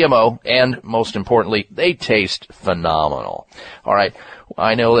 non-GMO, and most importantly, they taste phenomenal. All right.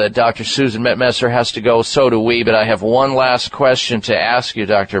 I know that Dr. Susan Mittmesser has to go, so do we, but I have one last question to ask you,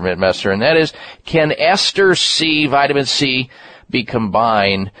 Dr. Mittmesser, and that is, can Ester C, vitamin C, be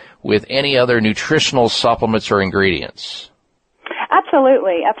combined with any other nutritional supplements or ingredients?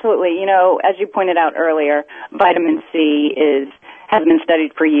 Absolutely, absolutely. You know, as you pointed out earlier, vitamin C has been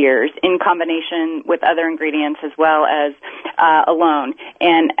studied for years in combination with other ingredients as well as alone.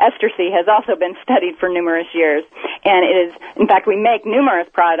 And Ester C has also been studied for numerous years. And it is, in fact, we make numerous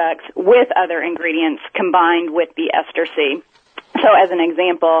products with other ingredients combined with the Ester C. So as an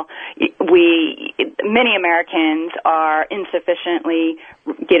example, many Americans are insufficiently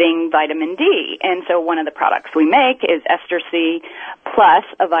getting vitamin D. And so one of the products we make is Ester C plus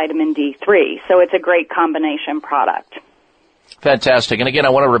a vitamin D3. So it's a great combination product. Fantastic. And again, I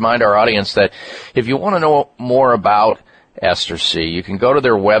want to remind our audience that if you want to know more about Ester C. You can go to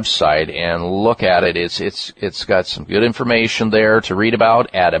their website and look at it. It's got some good information there to read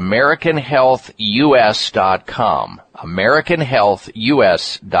about at AmericanHealthUS.com.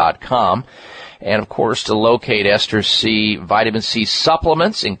 AmericanHealthUS.com. And, of course, to locate Ester C vitamin C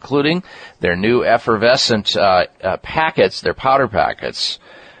supplements, including their new effervescent packets, their powder packets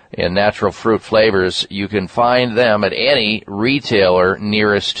in natural fruit flavors, you can find them at any retailer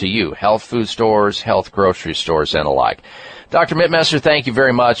nearest to you, health food stores, health grocery stores, and the like. Dr. Mittmesser, thank you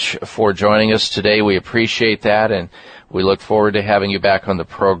very much for joining us today. We appreciate that, and we look forward to having you back on the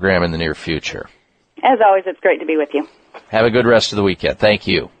program in the near future. As always, it's great to be with you. Have a good rest of the weekend. Thank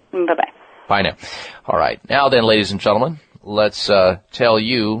you. Bye-bye. Bye now. All right. Now then, ladies and gentlemen, let's tell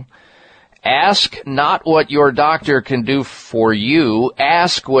you, ask not what your doctor can do for you,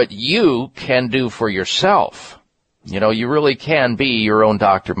 ask what you can do for yourself. You know, you really can be your own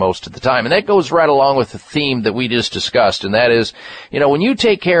doctor most of the time. And that goes right along with the theme that we just discussed, and that is, you know, when you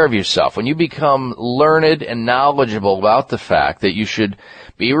take care of yourself, when you become learned and knowledgeable about the fact that you should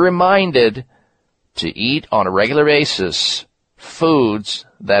be reminded to eat on a regular basis foods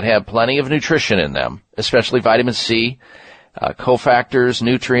that have plenty of nutrition in them, especially vitamin C, cofactors,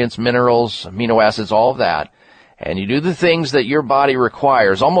 nutrients, minerals, amino acids, all of that, and you do the things that your body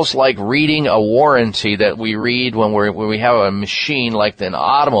requires, almost like reading a warranty that we read when we have a machine like an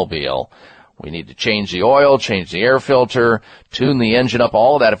automobile. We need to change the oil, change the air filter, tune the engine up,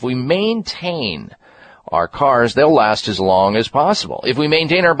 all of that. If we maintain our cars, they'll last as long as possible. If we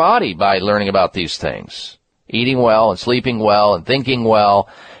maintain our body by learning about these things, eating well and sleeping well and thinking well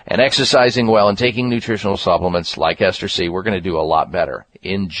and exercising well and taking nutritional supplements like Ester C, we're going to do a lot better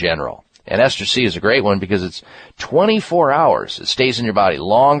in general. And Ester C is a great one because it's 24 hours. It stays in your body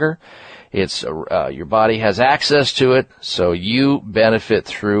longer. It's your body has access to it, so you benefit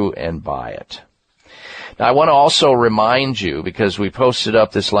through and by it. Now, I want to also remind you, because we posted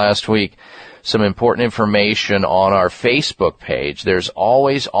up this last week some important information on our Facebook page. There's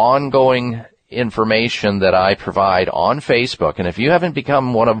always ongoing information that I provide on Facebook. And if you haven't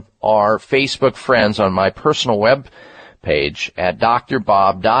become one of our Facebook friends on my personal web page at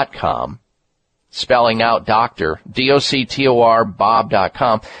drbob.com, spelling out doctor, D-O-C-T-O-R,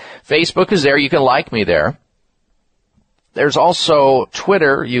 bob.com. Facebook is there. You can like me there. There's also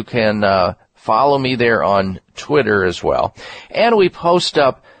Twitter. You can follow me there on Twitter as well. And we post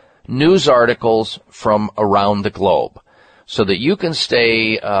up news articles from around the globe so that you can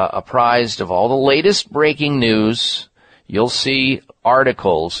stay apprised of all the latest breaking news. You'll see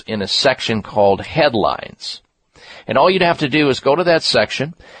articles in a section called Headlines. And all you'd have to do is go to that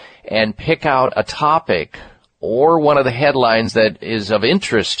section and pick out a topic or one of the headlines that is of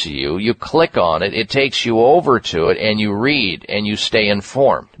interest to you. You click on it, it takes you over to it, and you read and you stay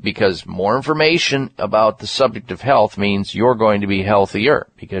informed, because more information about the subject of health means you're going to be healthier,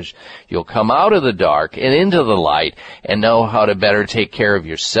 because you'll come out of the dark and into the light and know how to better take care of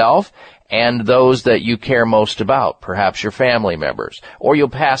yourself and those that you care most about, perhaps your family members, or you'll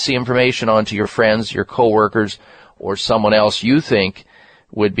pass the information on to your friends, your coworkers, or someone else you think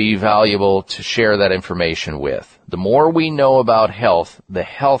would be valuable to share that information with. The more we know about health, the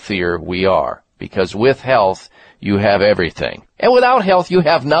healthier we are, because with health, you have everything. And without health, you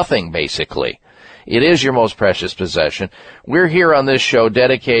have nothing, basically. It is your most precious possession. We're here on this show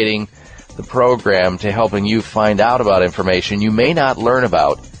dedicating the program to helping you find out about information you may not learn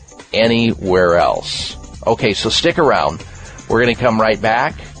about anywhere else. Okay, so stick around. We're going to come right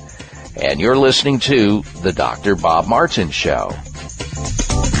back, and you're listening to The Dr. Bob Martin Show.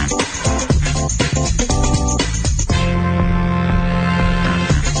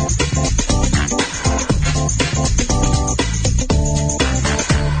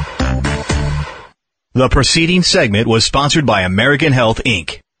 The preceding segment was sponsored by American Health,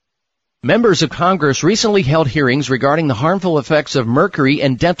 Inc. Members of Congress recently held hearings regarding the harmful effects of mercury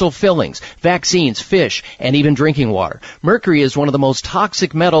in dental fillings, vaccines, fish, and even drinking water. Mercury is one of the most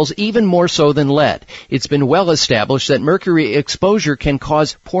toxic metals, even more so than lead. It's been well established that mercury exposure can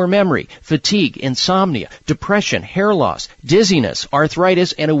cause poor memory, fatigue, insomnia, depression, hair loss, dizziness,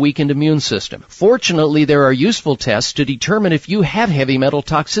 arthritis, and a weakened immune system. Fortunately, there are useful tests to determine if you have heavy metal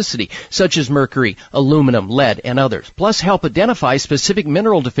toxicity, such as mercury, aluminum, lead, and others. Plus, help identify specific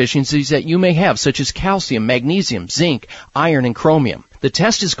mineral deficiencies that you may have, such as calcium, magnesium, zinc, iron, and chromium. The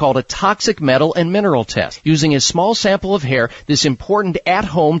test is called a toxic metal and mineral test. Using a small sample of hair, this important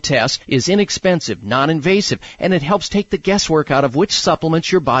at-home test is inexpensive, non-invasive, and it helps take the guesswork out of which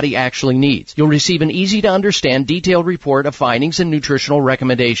supplements your body actually needs. You'll receive an easy-to-understand, detailed report of findings and nutritional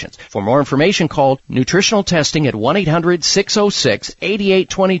recommendations. For more information, call Nutritional Testing at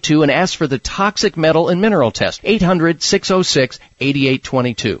 1-800-606-8822 and ask for the toxic metal and mineral test.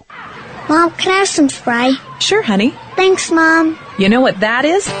 800-606-8822. Mom, can I have some Spry? Sure, honey. Thanks, Mom. You know what that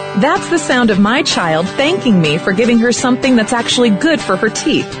is? That's the sound of my child thanking me for giving her something that's actually good for her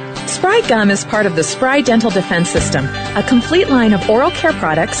teeth. Spry Gum is part of the Spry Dental Defense System, a complete line of oral care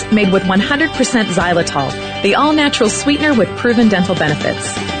products made with 100% xylitol, the all-natural sweetener with proven dental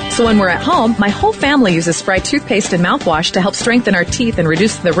benefits. So when we're at home, my whole family uses Spry toothpaste and mouthwash to help strengthen our teeth and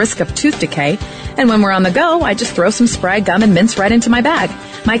reduce the risk of tooth decay. And when we're on the go, I just throw some Spry Gum and mints right into my bag.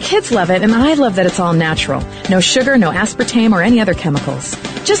 My kids love it, and I love that it's all natural. No sugar, no aspartame, or any other chemicals.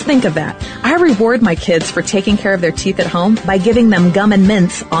 Just think of that. I reward my kids for taking care of their teeth at home by giving them gum and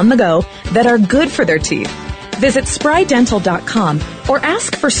mints on the go that are good for their teeth. Visit sprydental.com or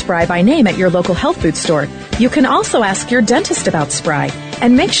ask for Spry by name at your local health food store. You can also ask your dentist about Spry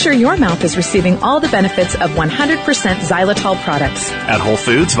and make sure your mouth is receiving all the benefits of 100% xylitol products. At Whole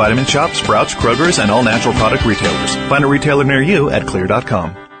Foods, Vitamin Shoppe, Sprouts, Kroger's, and all natural product retailers. Find a retailer near you at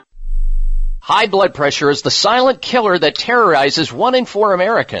clear.com. High blood pressure is the silent killer that terrorizes 1 in 4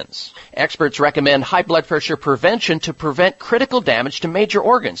 Americans. Experts recommend high blood pressure prevention to prevent critical damage to major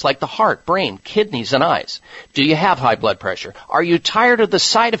organs like the heart, brain, kidneys, and eyes. Do you have high blood pressure? Are you tired of the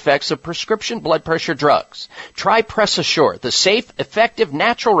side effects of prescription blood pressure drugs? Try Press Assure, the safe, effective,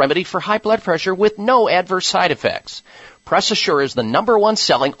 natural remedy for high blood pressure with no adverse side effects. Press Assure is the #1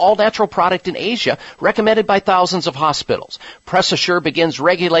 selling all-natural product in Asia, recommended by thousands of hospitals. Press Assure begins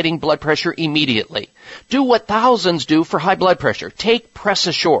regulating blood pressure immediately. Do what thousands do for high blood pressure. Take Press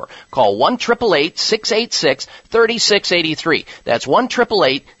Assure. Call 1-888-686-3683. That's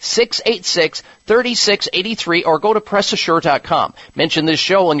 1-888-686-3683, or go to PressAssure.com. Mention this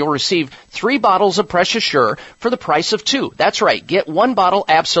show and you'll receive 3 bottles of Press Assure for the price of 2. That's right. Get 1 bottle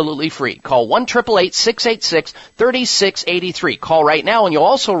absolutely free. Call 1-888-686-3683. Call right now and you'll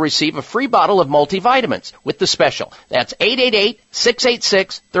also receive a free bottle of multivitamins with the special. That's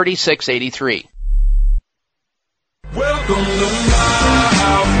 888-686-3683. Welcome to my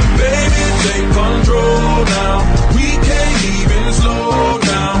house, baby, take control now. We can't even slow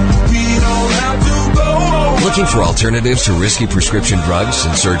down. We don't have to go. Looking for alternatives to risky prescription drugs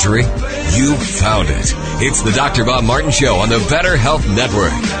and surgery? You found it. It's the Dr. Bob Martin Show on the Better Health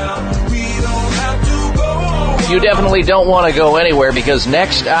Network. You definitely don't want to go anywhere, because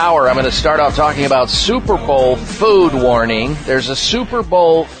next hour I'm going to start off talking about Super Bowl food warning. There's a Super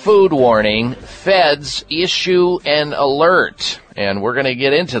Bowl food warning. Feds issue an alert, and we're going to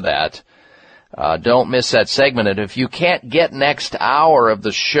get into that. Don't miss that segment. And if you can't get next hour of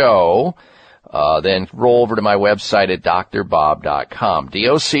the show, then roll over to my website at drbob.com,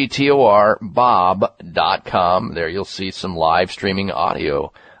 DOCTOR Bob.com. There you'll see some live streaming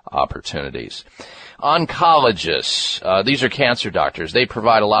audio opportunities. Oncologists, these are cancer doctors. They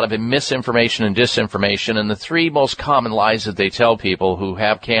provide a lot of misinformation and disinformation, and the 3 most common lies that they tell people who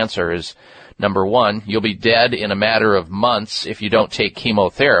have cancer is, number 1, you'll be dead in a matter of months if you don't take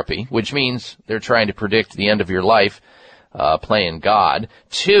chemotherapy, which means they're trying to predict the end of your life, playing God.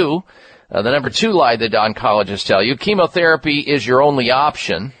 2, the number 2 lie that oncologists tell you, chemotherapy is your only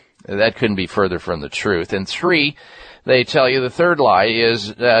option. That couldn't be further from the truth. And 3, they tell you, the 3rd lie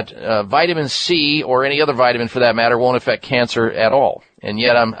is that vitamin C, or any other vitamin for that matter, won't affect cancer at all. And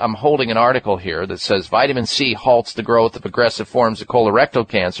yet I'm holding an article here that says vitamin C halts the growth of aggressive forms of colorectal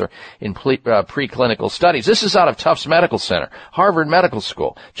cancer in preclinical studies. This is out of Tufts Medical Center, Harvard Medical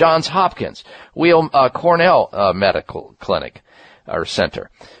School, Johns Hopkins, Cornell Medical Clinic or Center.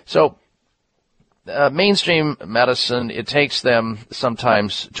 So mainstream medicine, it takes them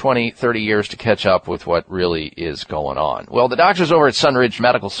sometimes 20, 30 years to catch up with what really is going on. Well, the doctors over at Sunridge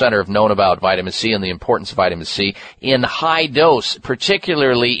Medical Center have known about vitamin C and the importance of vitamin C in high dose,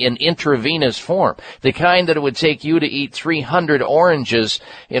 particularly in intravenous form, the kind that it would take you to eat 300 oranges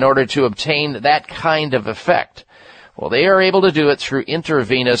in order to obtain that kind of effect. Well, they are able to do it through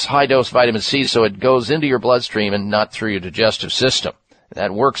intravenous high-dose vitamin C, so it goes into your bloodstream and not through your digestive system.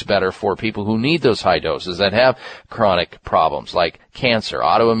 That works better for people who need those high doses, that have chronic problems like cancer,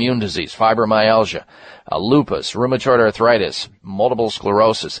 autoimmune disease, fibromyalgia, lupus, rheumatoid arthritis, multiple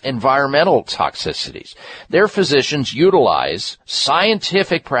sclerosis, environmental toxicities. Their physicians utilize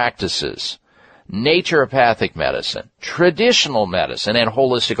scientific practices, naturopathic medicine, traditional medicine, and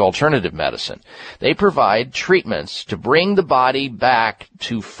holistic alternative medicine. They provide treatments to bring the body back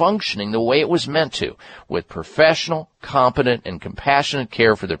to functioning the way it was meant to, with professional, competent, and compassionate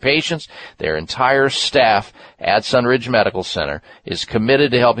care for their patients. Their entire staff at Sunridge Medical Center is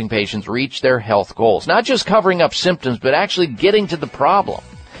committed to helping patients reach their health goals, not just covering up symptoms, but actually getting to the problem.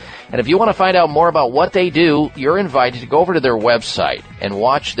 And if you want to find out more about what they do, you're invited to go over to their website and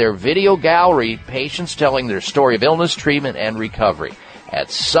watch their video gallery, patients telling their story of illness, treatment, and recovery at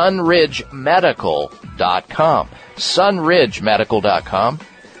sunridgemedical.com. sunridgemedical.com,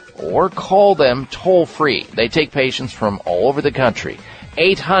 or call them toll free. They take patients from all over the country.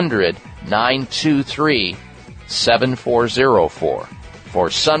 800-923-7404 for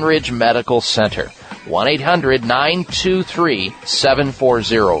Sunridge Medical Center.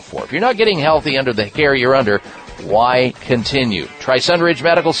 1-800-923-7404. If you're not getting healthy under the care you're under, why continue? Try Sunridge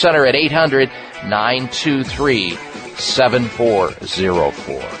Medical Center at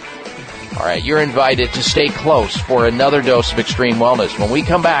 800-923-7404. All right, you're invited to stay close for another dose of extreme wellness. When we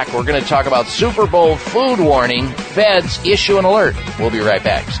come back, we're going to talk about Super Bowl food warning, feds issue an alert. We'll be right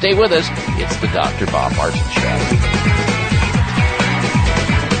back. Stay with us. It's the Dr. Bob Martin Show.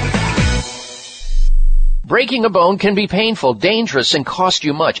 Breaking a bone can be painful, dangerous, and cost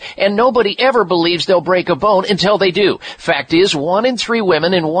you much, and nobody ever believes they'll break a bone until they do. Fact is, 1 in 3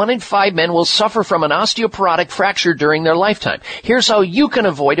 women and 1 in 5 men will suffer from an osteoporotic fracture during their lifetime. Here's how you can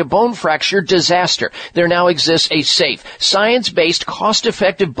avoid a bone fracture disaster. There now exists a safe, science-based,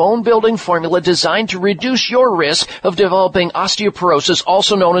 cost-effective bone-building formula designed to reduce your risk of developing osteoporosis,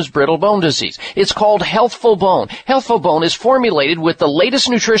 also known as brittle bone disease. It's called Healthful Bone. Healthful Bone is formulated with the latest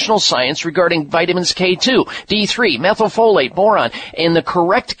nutritional science regarding vitamins K2, D3, methylfolate, boron, and the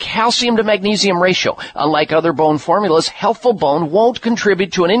correct calcium to magnesium ratio. Unlike other bone formulas, Healthful Bone won't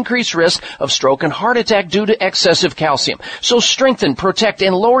contribute to an increased risk of stroke and heart attack due to excessive calcium. So strengthen, protect,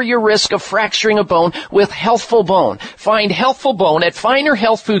 and lower your risk of fracturing a bone with Healthful Bone. Find Healthful Bone at finer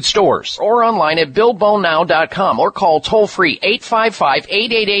health food stores or online at buildbonenow.com or call toll-free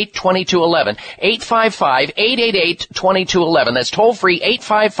 855-888-2211. 855-888-2211. That's toll-free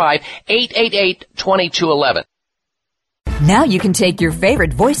 855-888-2211. Now you can take your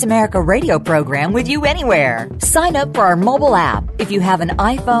favorite Voice America radio program with you anywhere. Sign up for our mobile app if you have an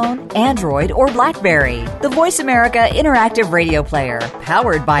iPhone, Android, or BlackBerry. The Voice America Interactive Radio Player,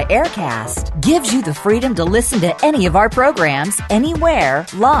 powered by Aircast, gives you the freedom to listen to any of our programs, anywhere,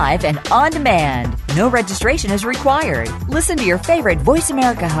 live and on demand. No registration is required. Listen to your favorite Voice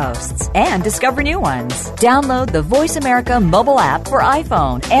America hosts and discover new ones. Download the Voice America mobile app for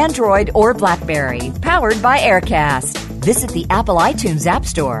iPhone, Android, or BlackBerry, powered by Aircast. Visit the Apple iTunes App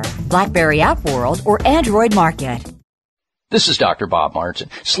Store, BlackBerry App World, or Android Market. This is Dr. Bob Martin.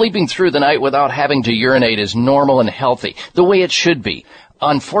 Sleeping through the night without having to urinate is normal and healthy, the way it should be.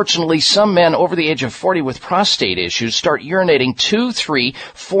 Unfortunately, some men over the age of 40 with prostate issues start urinating 2, 3,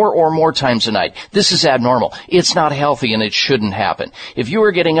 4 or more times a night. This is abnormal. It's not healthy and it shouldn't happen. If you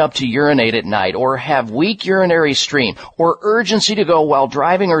are getting up to urinate at night or have weak urinary stream or urgency to go while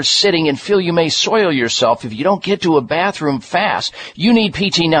driving or sitting and feel you may soil yourself if you don't get to a bathroom fast, you need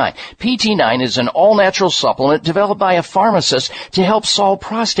PT9. PT9 is an all-natural supplement developed by a pharmacist to help solve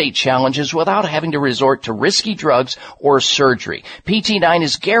prostate challenges without having to resort to risky drugs or surgery. PT9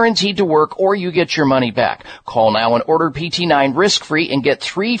 is guaranteed to work or you get your money back. Call now and order PT9 risk-free and get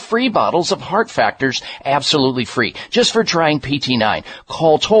 3 free bottles of Heart Factors absolutely free just for trying PT9.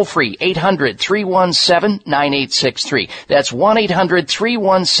 Call toll-free 800-317-9863. That's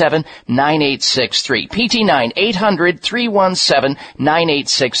 1-800-317-9863. PT9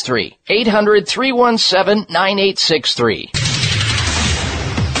 800-317-9863. 800-317-9863.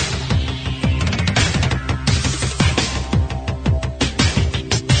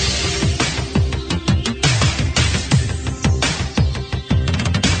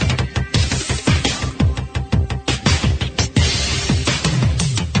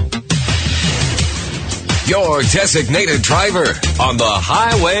 Your designated driver on the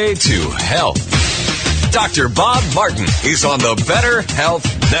highway to health. Dr. Bob Martin is on the Better Health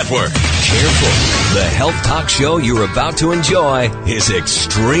Network. Careful. The health talk show you're about to enjoy is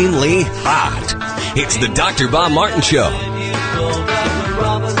extremely hot. It's the Dr. Bob Martin Show.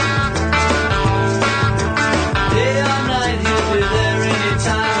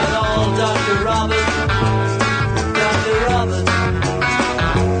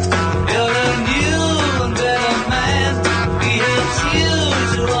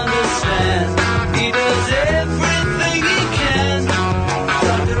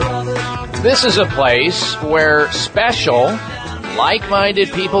 This is a place where special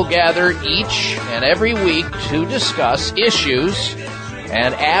Like-minded people gather each and every week to discuss issues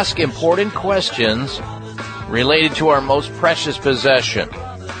and ask important questions related to our most precious possession.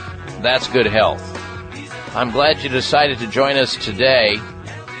 That's good health. I'm glad you decided to join us today.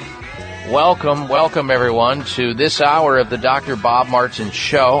 Welcome everyone to this hour of the Dr. Bob Martin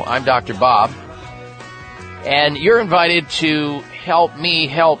Show. I'm Dr. Bob, and you're invited to help me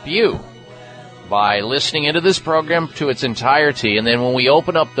help you by listening into this program to its entirety, and then when we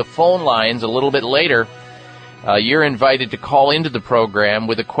open up the phone lines a little bit later, you're invited to call into the program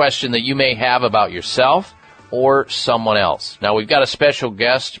with a question that you may have about yourself or someone else. Now, we've got a special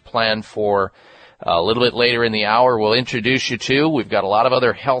guest planned for a little bit later in the hour. We'll introduce you to. We've got a lot of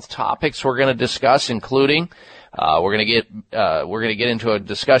other health topics we're going to discuss, including we're going to get into a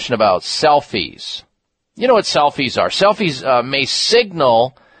discussion about selfies. You know what selfies are? Selfies may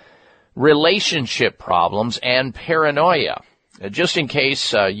signal relationship problems and paranoia. Just in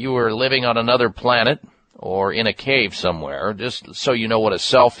case you were living on another planet or in a cave somewhere, just so you know what a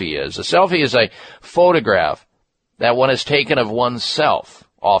selfie is. A selfie is a photograph that one has taken of oneself,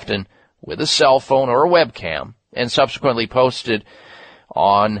 often with a cell phone or a webcam, and subsequently posted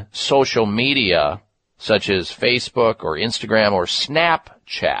on social media such as Facebook or Instagram or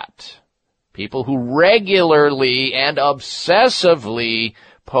Snapchat. People who regularly and obsessively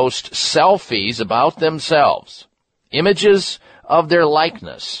post selfies about themselves, images of their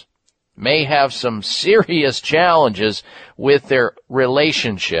likeness, may have some serious challenges with their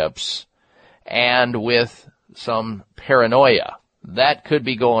relationships and with some paranoia. That could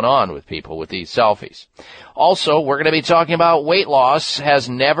be going on with people with these selfies. Also, we're going to be talking about weight loss has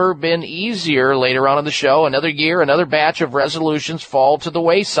never been easier later on in the show. Another year, another batch of resolutions fall to the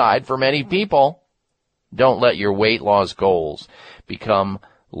wayside for many people. Don't let your weight loss goals become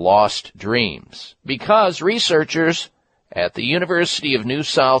lost dreams, because researchers at the University of New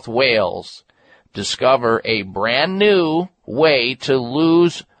South Wales discover a brand new way to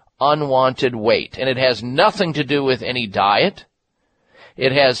lose unwanted weight. And it has nothing to do with any diet.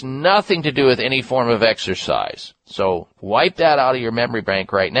 It has nothing to do with any form of exercise. So wipe that out of your memory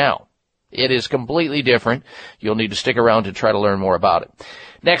bank right now. It is completely different. You'll need to stick around to try to learn more about it.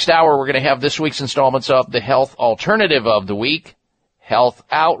 Next hour, we're going to have this week's installments of the Health Alternative of the Week, Health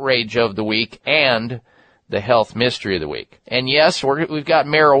Outrage of the Week, and the Health Mystery of the Week. And yes, we've got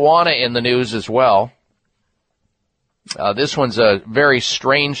marijuana in the news as well. This one's a very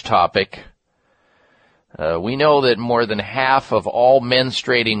strange topic. We know that more than half of all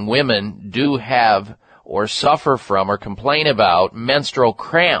menstruating women do have or suffer from or complain about menstrual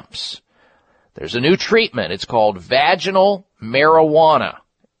cramps. There's a new treatment. It's called vaginal marijuana.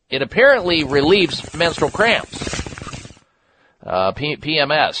 It apparently relieves menstrual cramps,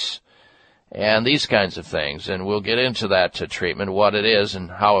 PMS, and these kinds of things. And we'll get into that treatment, what it is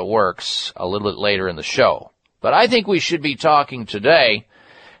and how it works a little bit later in the show. But I think we should be talking today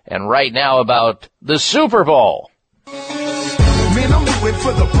and right now about the Super Bowl. Man, I'm rooting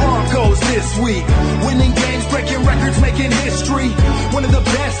for the Broncos this week. Winning games, breaking records, making history. One of the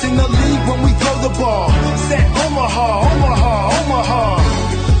best in the league when we throw the ball. Set Omaha, Omaha, Omaha.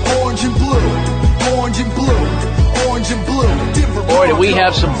 Orange and blue, orange and blue, orange and blue. Denver Boy, do we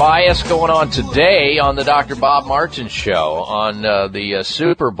have some bias going on today on the Dr. Bob Martin Show on the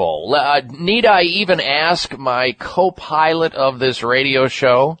Super Bowl. Need I even ask my co-pilot of this radio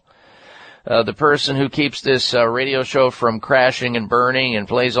show, the person who keeps this radio show from crashing and burning and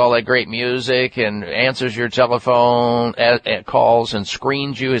plays all that great music and answers your telephone calls and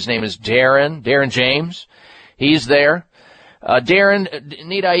screens you? His name is Darren James. He's there. Darren,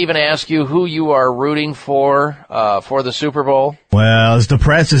 need I even ask you who you are rooting for the Super Bowl? Well, as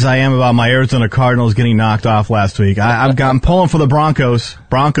depressed as I am about my Arizona Cardinals getting knocked off last week, I'm pulling for the Broncos.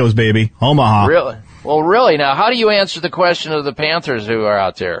 Broncos, baby. Omaha. Really? Well, really? Now, how do you answer the question of the Panthers who are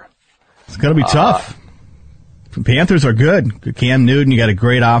out there? It's going to be tough. Panthers are good. Cam Newton, you got a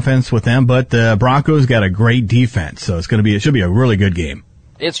great offense with them, but the Broncos got a great defense, so it should be a really good game.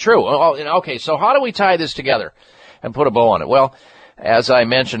 It's true. Okay, so how do we tie this together and put a bow on it? Well, as I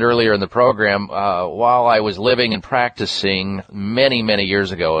mentioned earlier in the program, while I was living and practicing many, many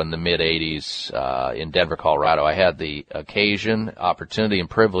years ago in the mid-'80s in Denver, Colorado, I had the opportunity, and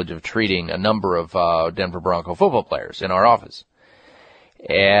privilege of treating a number of Denver Bronco football players in our office.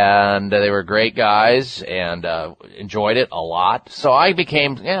 And they were great guys and enjoyed it a lot. So I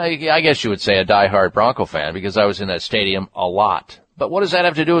became, I guess you would say, a diehard Bronco fan because I was in that stadium a lot. But what does that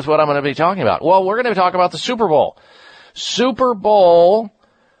have to do with what I'm going to be talking about? Well, we're going to talk about the Super Bowl. Super Bowl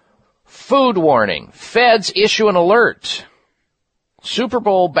food warning. Feds issue an alert. Super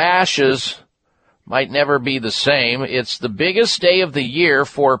Bowl bashes might never be the same. It's the biggest day of the year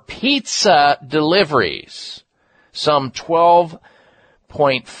for pizza deliveries. Some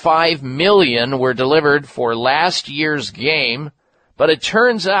 12.5 million were delivered for last year's game. But it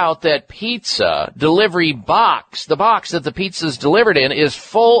turns out that pizza delivery box, the box that the pizza is delivered in, is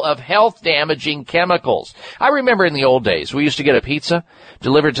full of health-damaging chemicals. I remember in the old days, we used to get a pizza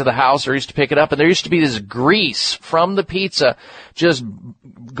delivered to the house, or used to pick it up, and there used to be this grease from the pizza just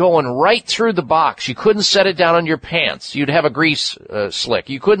going right through the box. You couldn't set it down on your pants. You'd have a grease slick.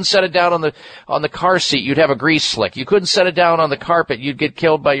 You couldn't set it down on the car seat. You'd have a grease slick. You couldn't set it down on the carpet. You'd get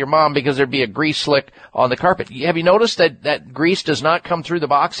killed by your mom because there'd be a grease slick on the carpet. Have you noticed that grease does not come through the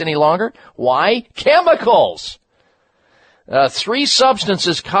box any longer? Why? Chemicals! 3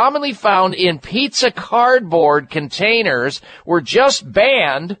 substances commonly found in pizza cardboard containers were just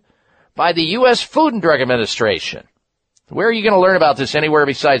banned by the U.S. Food and Drug Administration. Where are you going to learn about this anywhere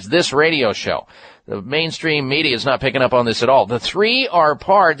besides this radio show? The mainstream media is not picking up on this at all. These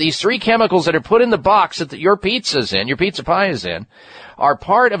 3 chemicals that are put in the box that your pizza pie is in, are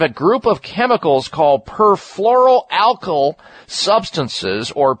part of a group of chemicals called perfluoroalkyl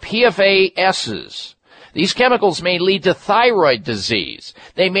substances, or PFASs. These chemicals may lead to thyroid disease.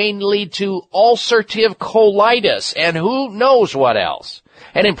 They may lead to ulcerative colitis, and who knows what else.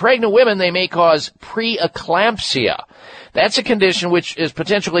 And in pregnant women, they may cause preeclampsia. That's a condition which is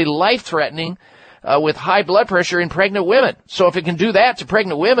potentially life-threatening with high blood pressure in pregnant women. So if it can do that to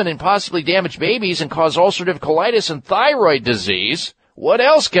pregnant women and possibly damage babies and cause ulcerative colitis and thyroid disease, what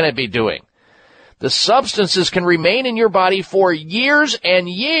else can it be doing? The substances can remain in your body for years and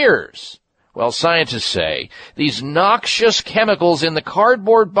years. Well, scientists say these noxious chemicals in the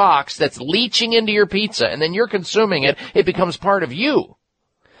cardboard box that's leaching into your pizza, and then you're consuming it, it becomes part of you.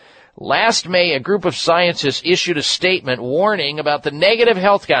 Last May, a group of scientists issued a statement warning about the negative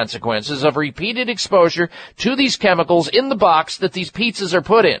health consequences of repeated exposure to these chemicals in the box that these pizzas are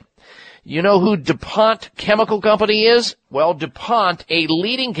put in. You know who DuPont Chemical Company is? Well, DuPont, a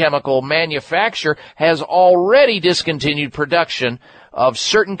leading chemical manufacturer, has already discontinued production of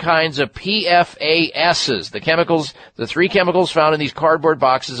certain kinds of PFASs, the 3 chemicals found in these cardboard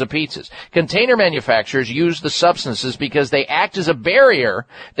boxes of pizzas. Container manufacturers use the substances because they act as a barrier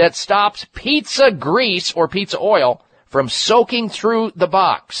that stops pizza grease or pizza oil from soaking through the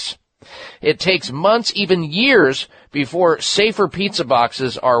box. It takes months, even years, before safer pizza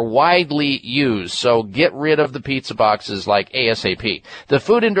boxes are widely used, so get rid of the pizza boxes like ASAP. The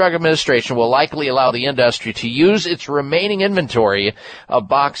Food and Drug Administration will likely allow the industry to use its remaining inventory of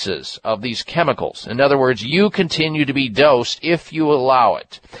boxes of these chemicals. In other words, you continue to be dosed if you allow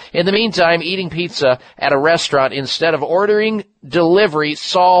it. In the meantime, eating pizza at a restaurant instead of ordering delivery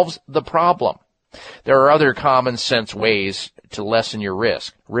solves the problem. There are other common sense ways to lessen your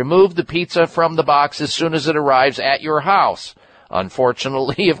risk. Remove the pizza from the box as soon as it arrives at your house.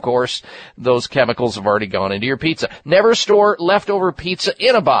 Unfortunately, of course, those chemicals have already gone into your pizza. Never store leftover pizza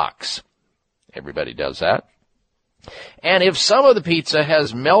in a box. Everybody does that. And if some of the pizza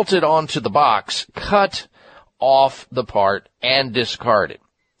has melted onto the box, cut off the part and discard it.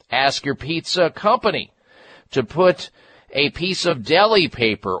 Ask your pizza company to put a piece of deli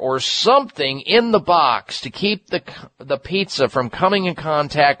paper or something in the box to keep the pizza from coming in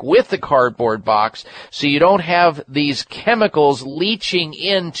contact with the cardboard box so you don't have these chemicals leaching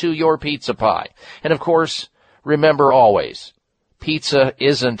into your pizza pie. And of course, remember always, pizza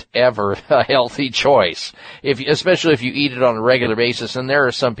isn't ever a healthy choice, especially if you eat it on a regular basis. And there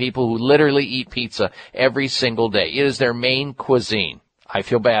are some people who literally eat pizza every single day. It is their main cuisine. I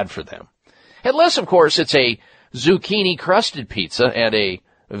feel bad for them. Unless, of course, it's a zucchini-crusted pizza and a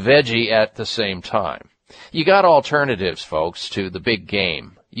veggie at the same time. You got alternatives, folks, to the big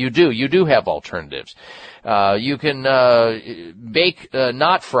game. You do have alternatives. You can bake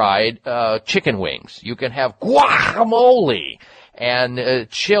not fried chicken wings. You can have guacamole and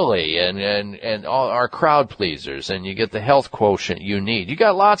chili and all our crowd pleasers, and you get the health quotient you need. You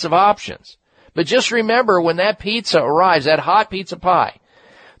got lots of options. But just remember, when that pizza arrives, that hot pizza pie,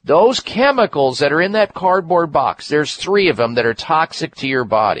 those chemicals that are in that cardboard box, there's 3 of them that are toxic to your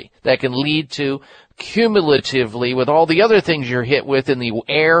body that can lead to, cumulatively, with all the other things you're hit with in the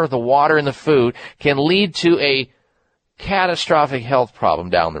air, the water, and the food, can lead to a catastrophic health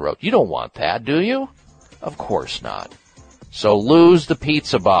problem down the road. You don't want that, do you? Of course not. So lose the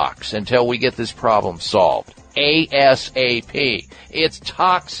pizza box until we get this problem solved. ASAP. It's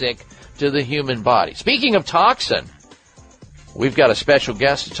toxic to the human body. Speaking of toxin, we've got a special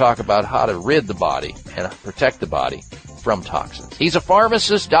guest to talk about how to rid the body and protect the body from toxins. He's a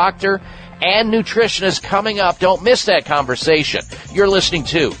pharmacist, doctor, and nutritionist coming up. Don't miss that conversation. You're listening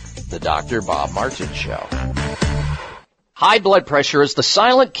to The Dr. Bob Martin Show. High blood pressure is the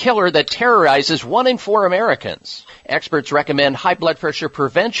silent killer that terrorizes 1 in 4 Americans. Experts recommend high blood pressure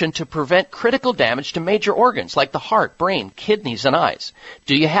prevention to prevent critical damage to major organs like the heart, brain, kidneys, and eyes.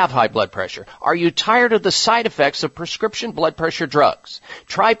 Do you have high blood pressure? Are you tired of the side effects of prescription blood pressure drugs?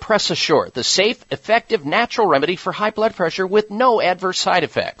 Try Press Assure, the safe, effective, natural remedy for high blood pressure with no adverse side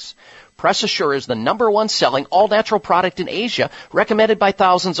effects. Press Assure is the #1 selling all-natural product in Asia, recommended by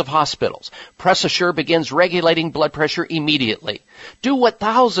thousands of hospitals. Press Assure begins regulating blood pressure immediately. Do what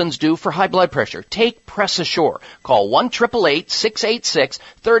thousands do for high blood pressure. Take Press Assure. Call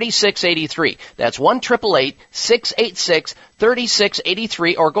 1-888-686-3683. That's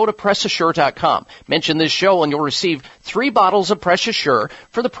 1-888-686-3683, or go to PressAssure.com. Mention this show and you'll receive 3 bottles of Press Assure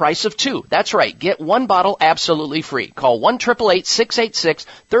for the price of 2. That's right. Get 1 bottle absolutely free. Call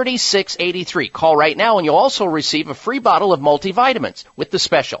 1-888-686-3683. Call right now and you'll also receive a free bottle of multivitamins with the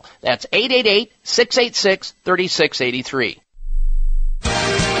special. That's 888-686-3683.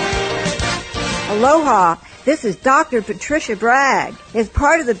 Aloha. This is Dr. Patricia Bragg. As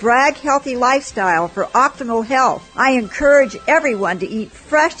part of the Bragg Healthy Lifestyle for optimal health, I encourage everyone to eat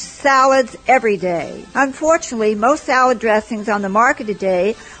fresh salads every day. Unfortunately, most salad dressings on the market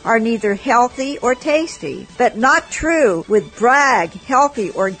today are neither healthy or tasty, but not true with Bragg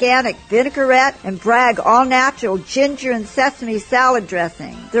Healthy Organic Vinaigrette and Bragg All Natural Ginger and Sesame Salad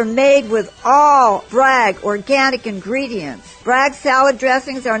Dressing. They're made with all Bragg organic ingredients. Bragg salad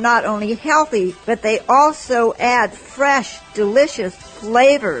dressings are not only healthy, but they also add fresh, delicious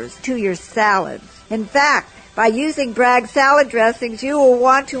flavors to your salads. In fact, by using Bragg salad dressings, you will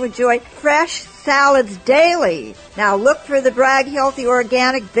want to enjoy fresh salads daily. Now look for the Bragg Healthy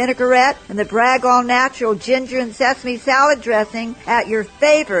Organic Vinaigrette and the Bragg All Natural Ginger and Sesame Salad Dressing at your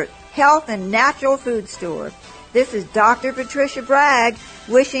favorite health and natural food store. This is Dr. Patricia Bragg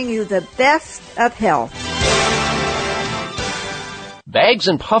wishing you the best of health. Bags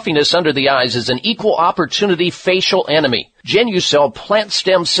and puffiness under the eyes is an equal opportunity facial enemy. Genucell Plant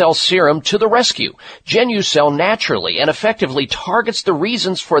Stem Cell Serum to the rescue. Genucell naturally and effectively targets the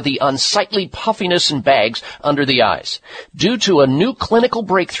reasons for the unsightly puffiness and bags under the eyes. Due to a new clinical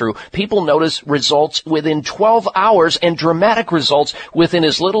breakthrough, people notice results within 12 hours and dramatic results within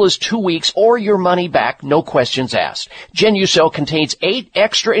as little as 2 weeks, or your money back, no questions asked. Genucell contains 8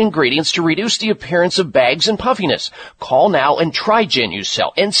 extra ingredients to reduce the appearance of bags and puffiness. Call now and try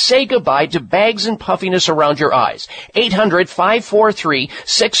Genucell and say goodbye to bags and puffiness around your eyes.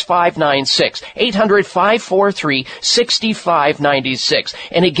 800-543-6596. 800-543-6596.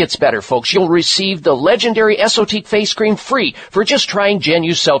 And it gets better, folks. You'll receive the legendary Esotique face cream free for just trying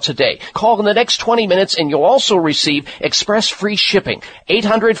Genucell today. Call in the next 20 minutes and you'll also receive express free shipping.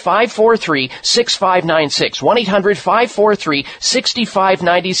 800-543-6596.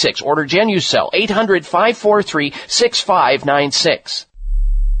 1-800-543-6596. Order Genucell. 800-543-6596.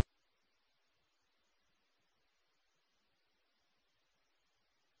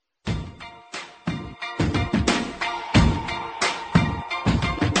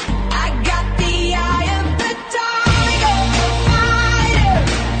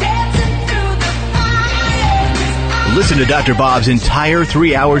 Listen to Dr. Bob's entire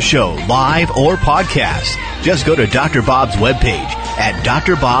 3-hour show, live or podcast. Just go to Dr. Bob's webpage at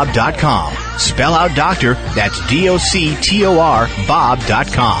drbob.com. Spell out doctor, that's DOCTOR,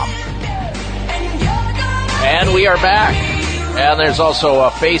 Bob.com. And we are back. And there's also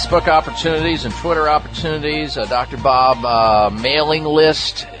Facebook opportunities and Twitter opportunities. Dr. Bob mailing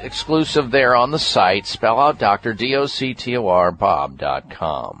list exclusive there on the site. Spell out doctor, DOCTOR,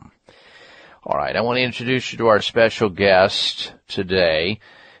 Bob.com. All right, I want to introduce you to our special guest today.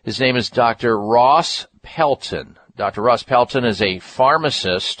 His name is Dr. Ross Pelton. Dr. Ross Pelton is a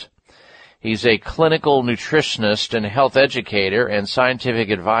pharmacist. He's a clinical nutritionist and health educator and scientific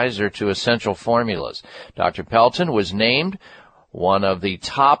advisor to Essential Formulas. Dr. Pelton was named one of the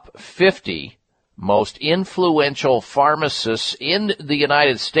top 50 most influential pharmacists in the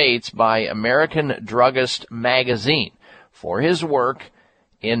United States by American Druggist Magazine for his work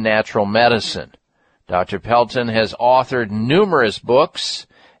in natural medicine. Dr. Pelton has authored numerous books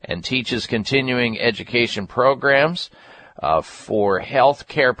and teaches continuing education programs for health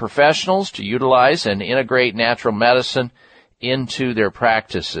care professionals to utilize and integrate natural medicine into their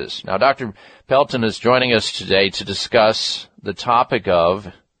practices. Now, Dr. Pelton is joining us today to discuss the topic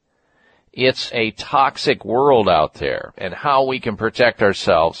of it's a toxic world out there and how we can protect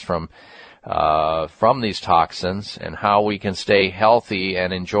ourselves from these toxins and how we can stay healthy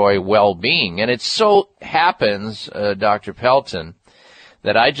and enjoy well-being. And it so happens, Dr. Pelton,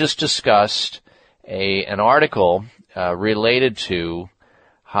 that I just discussed an article related to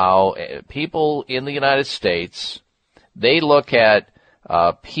how people in the United States, they look at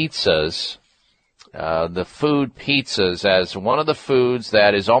pizzas, the food pizzas, as one of the foods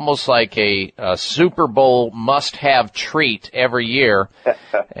that is almost like a Super Bowl must-have treat every year.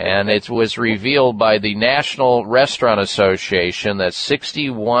 And it was revealed by the National Restaurant Association that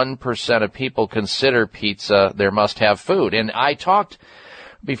 61% of people consider pizza their must-have food. And I talked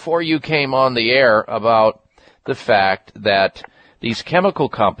before you came on the air about the fact that these chemical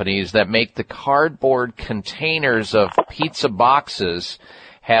companies that make the cardboard containers of pizza boxes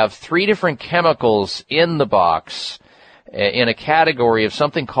have 3 different chemicals in the box in a category of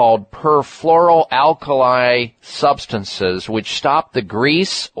something called perfluoroalkyl substances, which stop the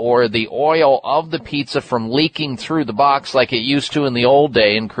grease or the oil of the pizza from leaking through the box like it used to in the old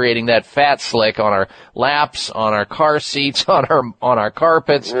day and creating that fat slick on our laps, on our car seats, on our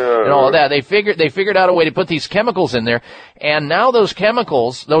carpets, and all of that. They figured out a way to put these chemicals in there, and now those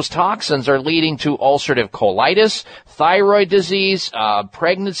chemicals, those toxins, are leading to ulcerative colitis, thyroid disease,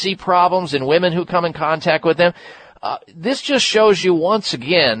 pregnancy problems in women who come in contact with them. This just shows you once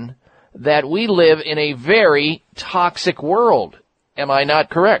again that we live in a very toxic world. Am I not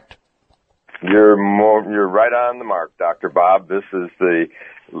correct? You're right on the mark, Dr. Bob. This is the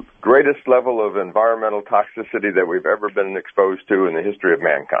greatest level of environmental toxicity that we've ever been exposed to in the history of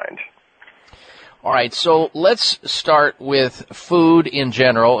mankind. All right, so let's start with food in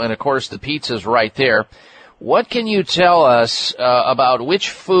general, and of course the pizza's right there. What can you tell us about which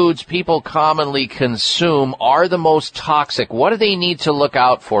foods people commonly consume are the most toxic? What do they need to look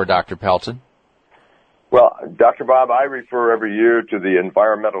out for, Dr. Pelton? Well, Dr. Bob, I refer every year to the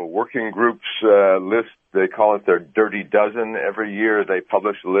Environmental Working Group's list. They call it their Dirty Dozen. Every year they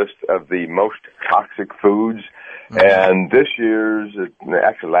publish a list of the most toxic foods. And this year's,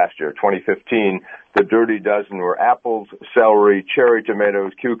 actually last year, 2015, the Dirty Dozen were apples, celery, cherry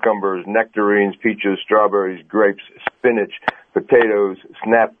tomatoes, cucumbers, nectarines, peaches, strawberries, grapes, spinach, potatoes,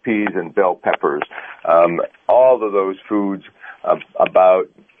 snap peas, and bell peppers. All of those foods, about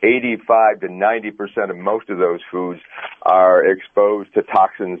 85 to 90% of most of those foods are exposed to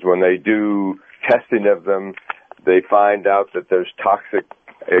toxins. When they do testing of them, they find out that there's toxic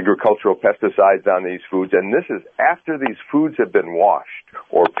agricultural pesticides on these foods, and this is after these foods have been washed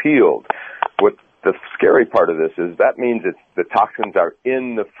or peeled. What the scary part of this is that means the toxins are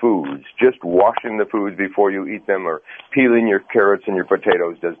in the foods. Just washing the foods before you eat them or peeling your carrots and your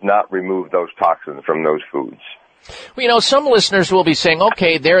potatoes does not remove those toxins from those foods. Well, you know, some listeners will be saying,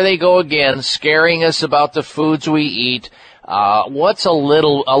 okay, there they go again, scaring us about the foods we eat. What's a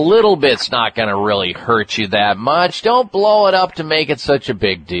little bit's not going to really hurt you that much. Don't blow it up to make it such a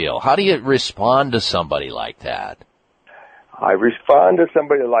big deal. How do you respond to somebody like that? I respond to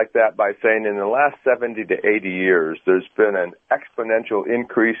somebody like that by saying in the last 70 to 80 years, there's been an exponential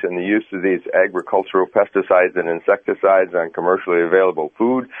increase in the use of these agricultural pesticides and insecticides on commercially available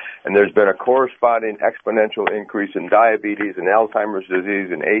food, and there's been a corresponding exponential increase in diabetes and Alzheimer's disease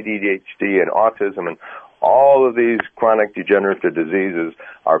and ADHD and autism, and all of these chronic degenerative diseases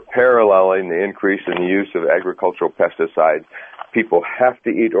are paralleling the increase in the use of agricultural pesticides. People have to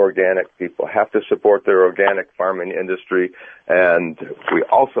eat organic. People have to support their organic farming industry. And we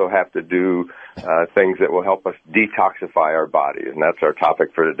also have to do things that will help us detoxify our body. And that's our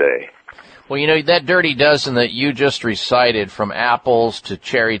topic for today. Well, you know, that Dirty Dozen that you just recited, from apples to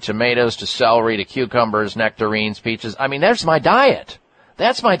cherry tomatoes to celery to cucumbers, nectarines, peaches, I mean, that's my diet.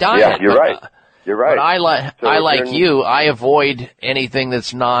 That's my diet. Yeah, you're right. You're right. But I like you, I avoid anything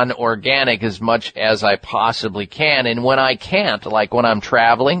that's non-organic as much as I possibly can. And when I can't, like when I'm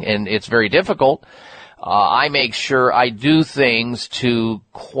traveling, and it's very difficult, I make sure I do things to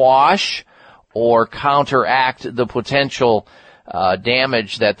quash or counteract the potential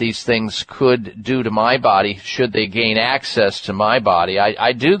damage that these things could do to my body should they gain access to my body.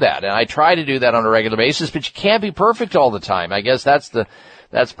 I do that, and I try to do that on a regular basis, but you can't be perfect all the time. I guess that's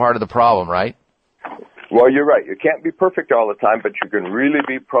part of the problem, right? Well, you're right. You can't be perfect all the time, but you can really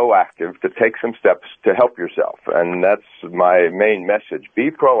be proactive to take some steps to help yourself. And that's my main message.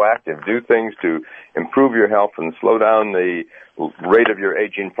 Be proactive. Do things to improve your health and slow down the rate of your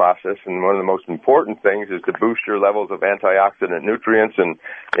aging process. And one of the most important things is to boost your levels of antioxidant nutrients and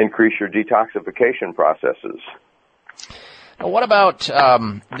increase your detoxification processes. Now, what about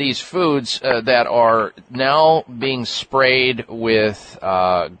these foods that are now being sprayed with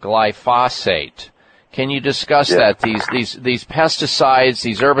glyphosate? Can you discuss that? These pesticides,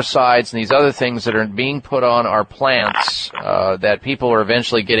 these herbicides, and these other things that are being put on our plants that people are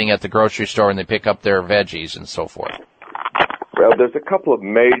eventually getting at the grocery store when they pick up their veggies and so forth. Well, there's a couple of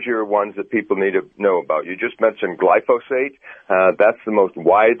major ones that people need to know about. You just mentioned glyphosate. That's the most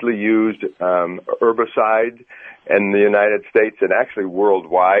widely used herbicide in the United States and actually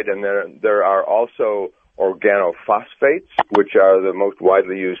worldwide. And there are also organophosphates, which are the most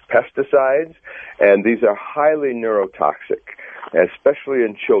widely used pesticides. And these are highly neurotoxic, especially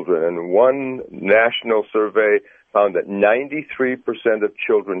in children. And one national survey found that 93% of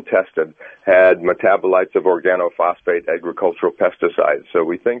children tested had metabolites of organophosphate agricultural pesticides. So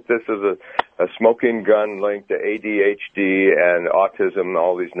we think this is a smoking gun linked to ADHD and autism,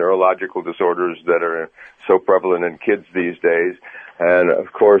 all these neurological disorders that are so prevalent in kids these days. And,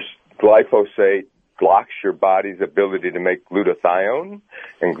 of course, glyphosate blocks your body's ability to make glutathione,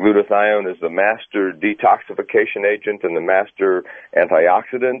 and glutathione is the master detoxification agent and the master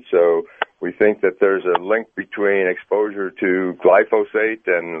antioxidant. So we think that there's a link between exposure to glyphosate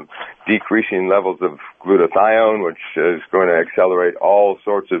and decreasing levels of glutathione, which is going to accelerate all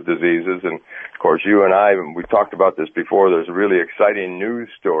sorts of diseases. And, of course, you and I, we talked about this before, there's a really exciting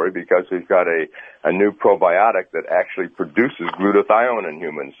news story because we've got a new probiotic that actually produces glutathione in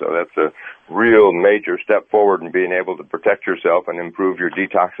humans. So that's a real major step forward in being able to protect yourself and improve your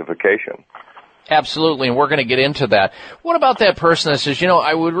detoxification. Absolutely, and we're going to get into that. What about that person that says,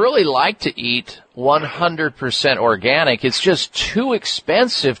 I would really like to eat 100% organic. It's just too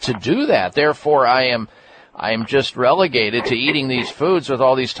expensive to do that. Therefore, I am just relegated to eating these foods with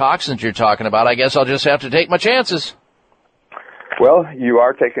all these toxins you're talking about. I guess I'll just have to take my chances. Well, you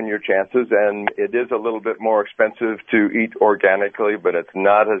are taking your chances, and it is a little bit more expensive to eat organically, but it's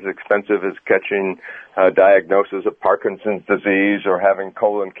not as expensive as catching a diagnosis of Parkinson's disease or having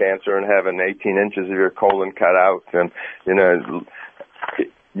colon cancer and having 18 inches of your colon cut out. And,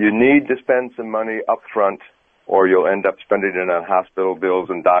 you need to spend some money up front, or you'll end up spending it on hospital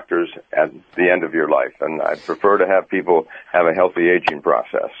bills and doctors at the end of your life. And I'd prefer to have people have a healthy aging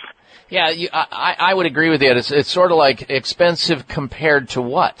process. Yeah, I would agree with you. It's sort of like expensive compared to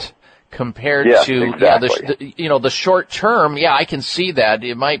what? Compared to exactly. The short term. Yeah, I can see that.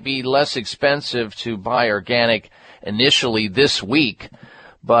 It might be less expensive to buy organic initially this week.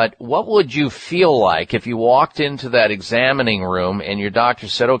 But what would you feel like if you walked into that examining room and your doctor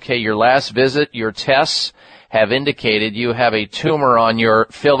said, okay, your last visit, your tests have indicated you have a tumor on your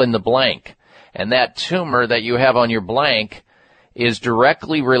fill in the blank. And that tumor that you have on your blank is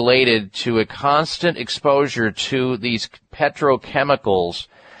directly related to a constant exposure to these petrochemicals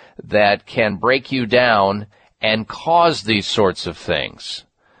that can break you down and cause these sorts of things.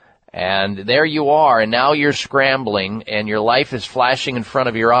 And there you are, and now you're scrambling, and your life is flashing in front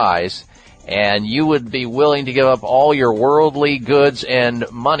of your eyes, and you would be willing to give up all your worldly goods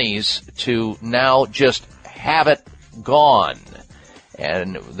and monies to now just have it gone.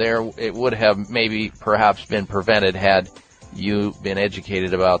 And it would have maybe perhaps been prevented had you been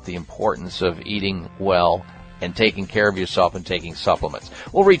educated about the importance of eating well and taking care of yourself and taking supplements.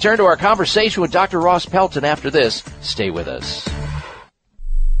 We'll return to our conversation with Dr. Ross Pelton after this. Stay with us.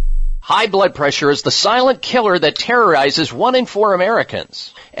 High blood pressure is the silent killer that terrorizes 1 in 4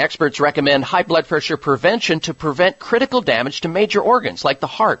 Americans. Experts recommend high blood pressure prevention to prevent critical damage to major organs like the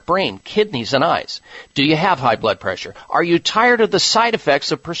heart, brain, kidneys, and eyes. Do you have high blood pressure? Are you tired of the side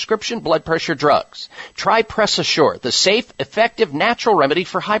effects of prescription blood pressure drugs? Try Press Assure, the safe, effective, natural remedy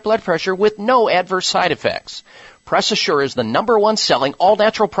for high blood pressure with no adverse side effects. Press Assure is the #1 selling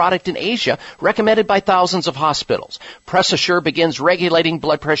all-natural product in Asia, recommended by thousands of hospitals. Press Assure begins regulating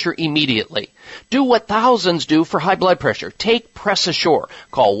blood pressure immediately. Do what thousands do for high blood pressure. Take Press Assure.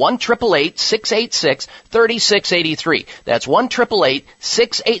 Call 1-888-686-3683. That's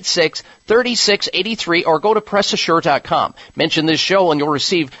 1-888-686-3683, or go to PressAssure.com. Mention this show and you'll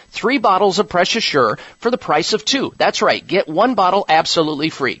receive 3 bottles of Press Assure for the price of 2. That's right. Get 1 bottle absolutely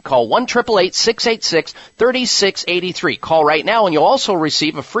free. Call 1-888-686-3683. Call right now and you'll also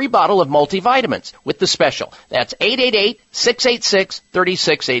receive a free bottle of multivitamins with the special. That's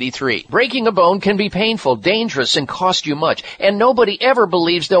 888-686-3683. Breaking a bone can be painful, dangerous, and cost you much. And nobody ever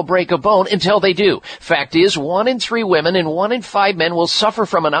believes they'll break a bone until they do. Fact is, 1 in 3 women and 1 in 5 men will suffer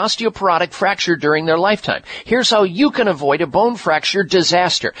from an osteoporotic fracture during their lifetime. Here's how you can avoid a bone fracture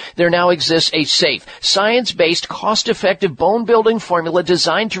disaster. There now exists a safe, science-based, cost-effective bone-building formula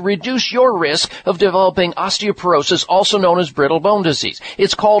designed to reduce your risk of developing osteoporosis osteoporosis, also known as brittle bone disease.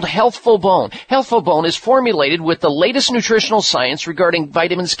 It's called Healthful Bone. Healthful Bone is formulated with the latest nutritional science regarding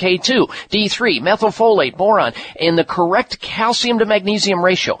vitamins K2, D3, methylfolate, boron, and the correct calcium to magnesium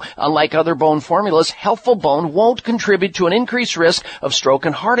ratio. Unlike other bone formulas, Healthful Bone won't contribute to an increased risk of stroke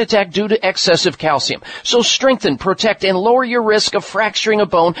and heart attack due to excessive calcium. So strengthen, protect, and lower your risk of fracturing a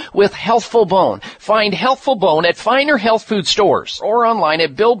bone with Healthful Bone. Find Healthful Bone at finer health food stores or online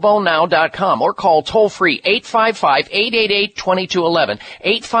at BuildBoneNow.com or call toll-free 855-888-2211.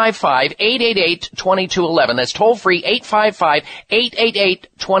 855-888-2211. That's toll-free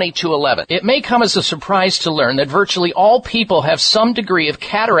 855-888-2211. It may come as a surprise to learn that virtually all people have some degree of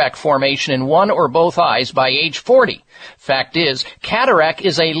cataract formation in one or both eyes by age 40. Fact is, cataract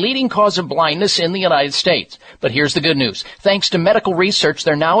is a leading cause of blindness in the United States. But here's the good news. Thanks to medical research,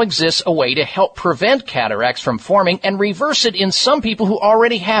 there now exists a way to help prevent cataracts from forming and reverse it in some people who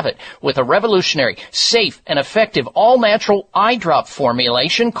already have it with a revolutionary, safe, and effective all-natural eye drop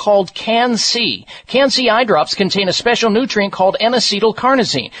formulation called Can-C. Can-C eye drops contain a special nutrient called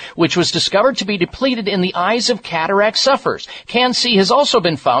N-acetylcarnosine, which was discovered to be depleted in the eyes of cataract sufferers. Can-C has also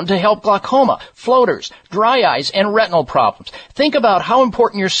been found to help glaucoma, floaters, dry eyes, and retinal problems. Think about how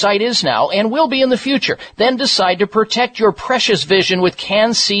important your sight is now and will be in the future. Then decide to protect your precious vision with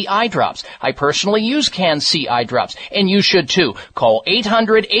Can-C eye drops. I personally use Can-C eye drops, and you should too. Call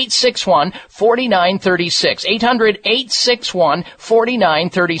 800-861-4936.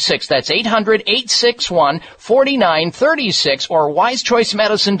 800-861-4936. That's 800-861-4936 or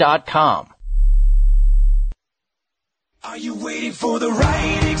wisechoicemedicine.com. Are you waiting for the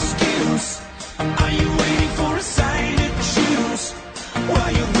right excuse? Are you waiting for a sign to choose?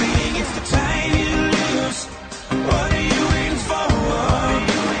 While you're waiting, it's the time you lose. What are you waiting for?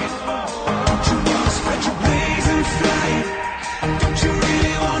 Don't you want to spread your wings and fly? Don't you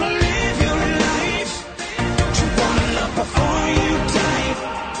really want to live your life? Don't you want to love before you die?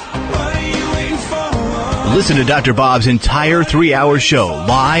 What are you waiting for? Listen to Dr. Bob's entire 3-hour show,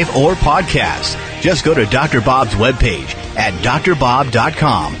 live or podcast. Just go to Dr. Bob's webpage at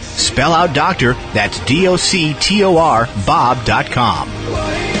drbob.com. Spell out doctor, that's DOCTOR, Bob.com.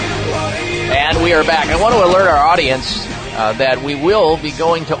 And we are back. I want to alert our audience that we will be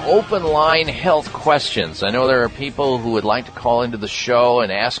going to open line health questions. I know there are people who would like to call into the show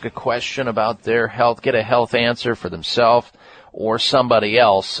and ask a question about their health, get a health answer for themselves or somebody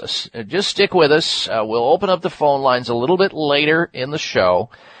else. Just stick with us. We'll open up the phone lines a little bit later in the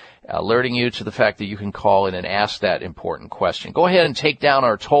show, alerting you to the fact that you can call in and ask that important question. Go ahead and take down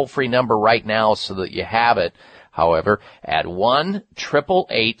our toll-free number right now so that you have it, however, at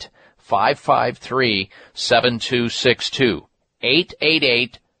 1-888-553-7262.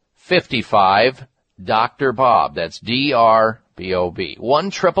 888-55-DR-BOB. That's D-R-B-O-B.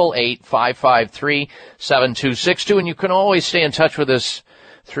 1-888-553-7262. And you can always stay in touch with us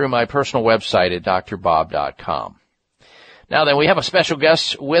through my personal website at drbob.com. Now then, we have a special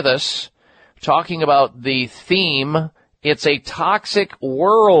guest with us talking about the theme, it's a toxic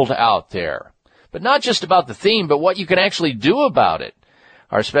world out there. But not just about the theme, but what you can actually do about it.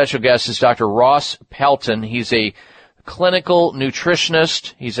 Our special guest is Dr. Ross Pelton. He's a clinical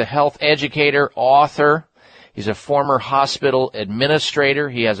nutritionist. He's a health educator, author. He's a former hospital administrator.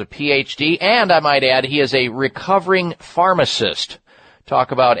 He has a PhD. And I might add, he is a recovering pharmacist.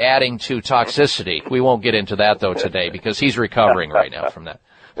 Talk about adding to toxicity. We won't get into that, though, today, because he's recovering right now from that.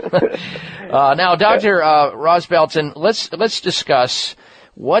 Now, Dr. Ross Pelton, let's discuss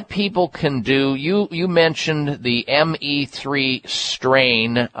what people can do. You mentioned the ME3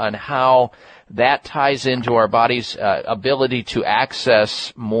 strain and how that ties into our body's ability to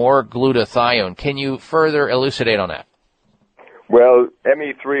access more glutathione. Can you further elucidate on that? Well,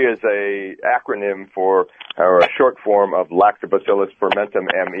 ME3 is a acronym for, or a short form of Lactobacillus fermentum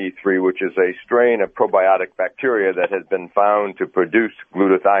ME3, which is a strain of probiotic bacteria that has been found to produce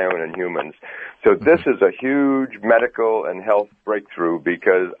glutathione in humans. So this is a huge medical and health breakthrough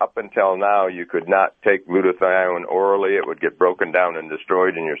because up until now you could not take glutathione orally. It would get broken down and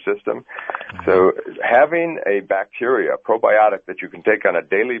destroyed in your system. So having a bacteria, a probiotic that you can take on a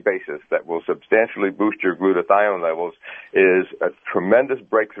daily basis that will substantially boost your glutathione levels is a tremendous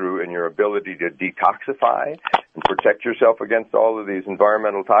breakthrough in your ability to detoxify and protect yourself against all of these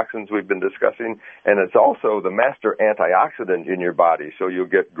environmental toxins we've been discussing. And it's also the master antioxidant in your body. So you'll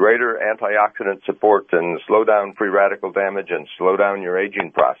get greater antioxidant support and slow down free radical damage and slow down your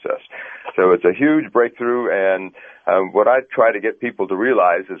aging process. So it's a huge breakthrough. And what I try to get people to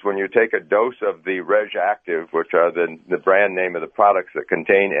realize is when you take a dose of the Reg Active, which are the brand name of the products that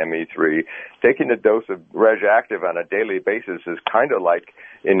contain ME3, taking a dose of Reg Active on a daily basis is kind of like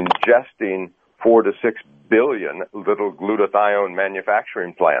ingesting 4 to 6 billion little glutathione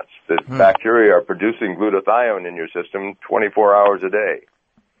manufacturing plants. The bacteria are producing glutathione in your system 24 hours a day.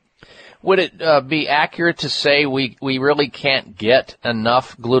 Would it be accurate to say we really can't get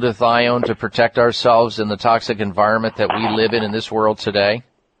enough glutathione to protect ourselves in the toxic environment that we live in this world today?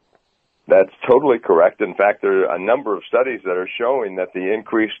 That's totally correct. In fact, there are a number of studies that are showing that the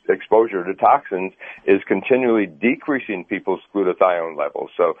increased exposure to toxins is continually decreasing people's glutathione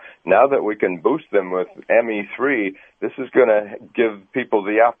levels. So now that we can boost them with ME3, this is going to give people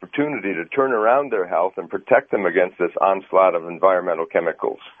the opportunity to turn around their health and protect them against this onslaught of environmental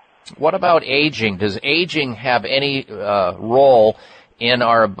chemicals. What about aging? Does aging have any role in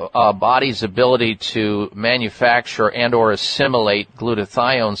our body's ability to manufacture and or assimilate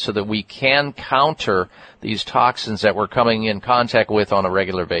glutathione so that we can counter these toxins that we're coming in contact with on a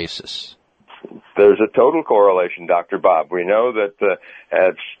regular basis? There's a total correlation, Dr. Bob. We know that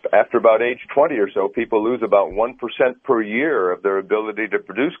after about age 20 or so, people lose about 1% per year of their ability to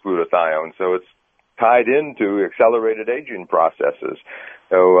produce glutathione. So it's tied into accelerated aging processes.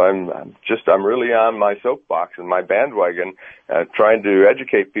 So I'm really on my soapbox and my bandwagon, trying to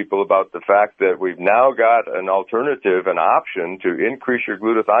educate people about the fact that we've now got an alternative, an option to increase your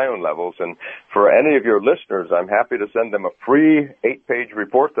glutathione levels. And for any of your listeners, I'm happy to send them a free 8-page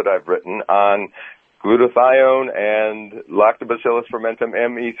report that I've written on glutathione and Lactobacillus fermentum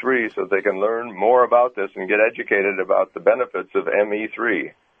ME3 so they can learn more about this and get educated about the benefits of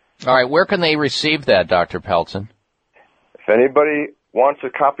ME3. All right, where can they receive that, Dr. Pelton? If anybody wants a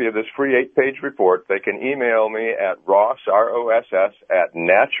copy of this free 8-page report, they can email me at Ross, R-O-S-S, at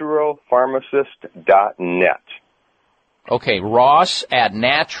naturalpharmacist.net. Okay, Ross at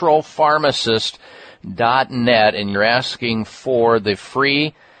naturalpharmacist.net, and you're asking for the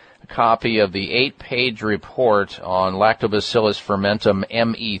free copy of the 8-page report on Lactobacillus fermentum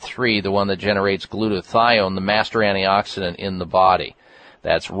ME3, the one that generates glutathione, the master antioxidant in the body.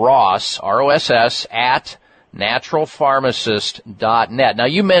 That's Ross, R-O-S-S, at naturalpharmacist.net. Now,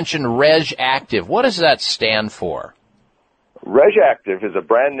 you mentioned RegActive. What does that stand for? RegActive is a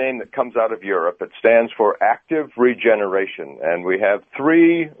brand name that comes out of Europe. It stands for Active Regeneration, and we have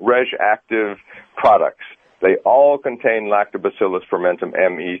 3 RegActive products. They all contain Lactobacillus fermentum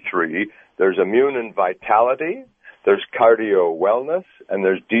ME3. There's Immune and Vitality, there's Cardio Wellness, and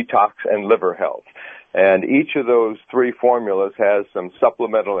there's Detox and Liver Health. And each of those 3 formulas has some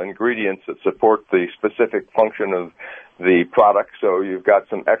supplemental ingredients that support the specific function of the product. So you've got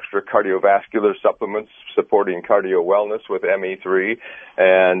some extra cardiovascular supplements supporting cardio wellness with ME3,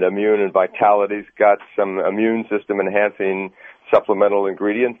 and Immune and Vitality's got some immune system enhancing supplemental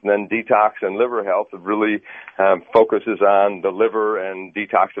ingredients, and then Detox and Liver Health really focuses on the liver and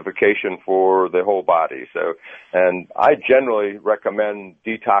detoxification for the whole body. So, and I generally recommend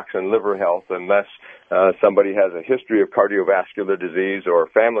Detox and Liver Health unless somebody has a history of cardiovascular disease or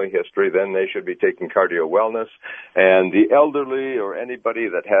family history, then they should be taking Cardio Wellness. And the elderly or anybody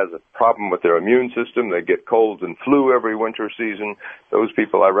that has a problem with their immune system, they get colds and flu every winter season, those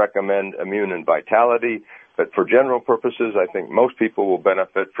people I recommend Immune and Vitality. But for general purposes, I think most people will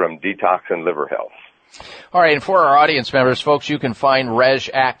benefit from Detox and Liver Health. All right, and for our audience members, folks, you can find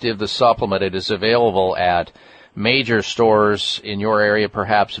RegActive, the supplement. It is available at major stores in your area,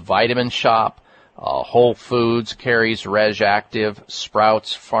 perhaps Vitamin Shop, Whole Foods carries RegActive,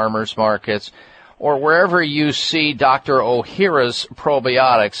 Sprouts, Farmers Markets, or wherever you see Dr. Ohhira's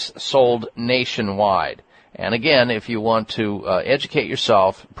probiotics sold nationwide. And again, if you want to educate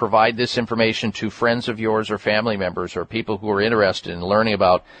yourself, provide this information to friends of yours or family members or people who are interested in learning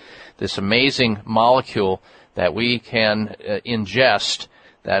about this amazing molecule that we can ingest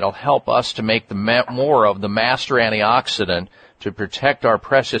that'll help us to make more of the master antioxidant to protect our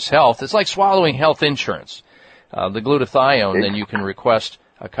precious health. It's like swallowing health insurance. The glutathione, then you can request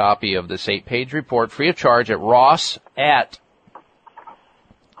a copy of this 8-page report free of charge at Ross at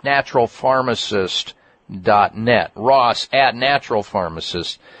naturalpharmacist.net. Ross at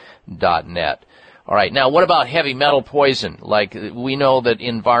naturalpharmacist.net. All right. Now, what about heavy metal poison? Like, we know that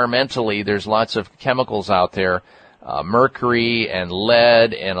environmentally there's lots of chemicals out there, mercury and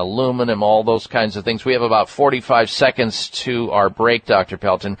lead and aluminum, all those kinds of things. We have about 45 seconds to our break, Dr.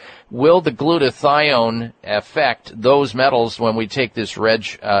 Pelton. Will the glutathione affect those metals when we take this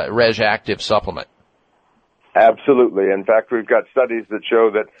RegActive supplement? Absolutely. In fact, we've got studies that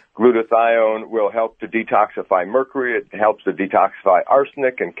show that glutathione will help to detoxify mercury. It helps to detoxify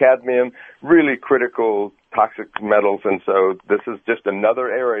arsenic and cadmium, really critical toxic metals. And so this is just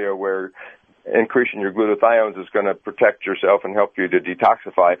another area where increasing your glutathiones is going to protect yourself and help you to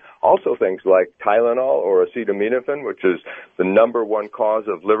detoxify. Also things like Tylenol or acetaminophen, which is the number one cause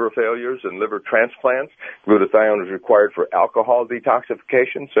of liver failures and liver transplants. Glutathione is required for alcohol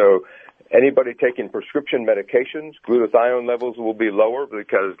detoxification. So anybody taking prescription medications, glutathione levels will be lower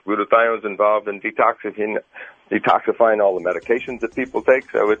because glutathione is involved in detoxifying all the medications that people take.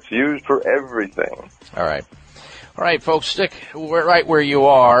 So it's used for everything. All right, folks, stick right where you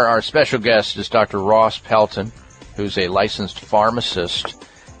are. Our special guest is Dr. Ross Pelton, who's a licensed pharmacist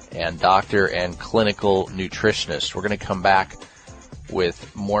and doctor and clinical nutritionist. We're going to come back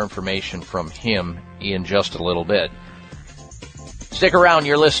with more information from him in just a little bit. Stick around.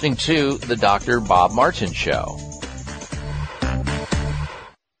 You're listening to the Dr. Bob Martin Show.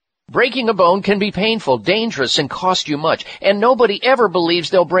 Breaking a bone can be painful, dangerous, and cost you much, and nobody ever believes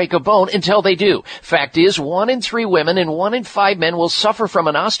they'll break a bone until they do. Fact is, 1 in 3 women and 1 in 5 men will suffer from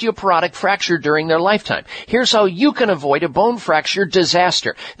an osteoporotic fracture during their lifetime. Here's how you can avoid a bone fracture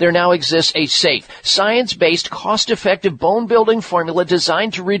disaster. There now exists a safe, science-based, cost-effective bone-building formula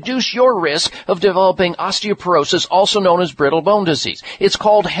designed to reduce your risk of developing osteoporosis, also known as brittle bone disease. It's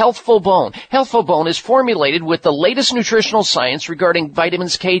called Healthful Bone. Healthful Bone is formulated with the latest nutritional science regarding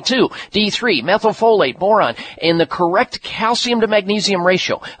vitamins K2, D3, methylfolate, boron, and the correct calcium to magnesium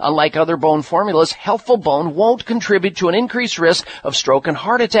ratio. Unlike other bone formulas, Healthful Bone won't contribute to an increased risk of stroke and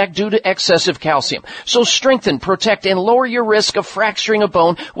heart attack due to excessive calcium. So strengthen, protect, and lower your risk of fracturing a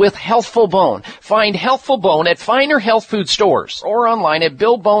bone with Healthful Bone. Find Healthful Bone at finer health food stores or online at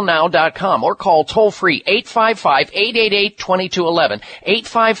BuildBoneNow.com or call toll-free 855-888-2211.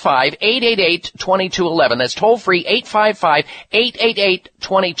 855-888-2211. That's toll-free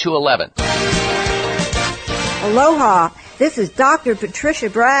 855-888-2211. Aloha. This is Dr. Patricia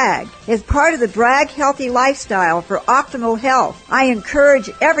Bragg. As part of the Bragg Healthy Lifestyle for optimal health, I encourage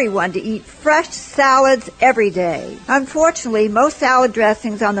everyone to eat fresh salads every day. Unfortunately, most salad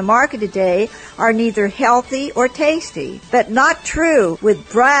dressings on the market today are neither healthy or tasty, but not true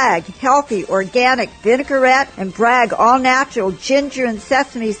with Bragg Healthy Organic Vinaigrette and Bragg All Natural Ginger and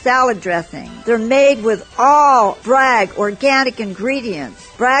Sesame Salad Dressing. They're made with all Bragg organic ingredients.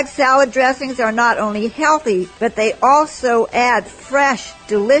 Bragg salad dressings are not only healthy, but they also add fresh,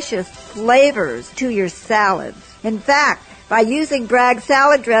 delicious flavors to your salads. In fact, by using Bragg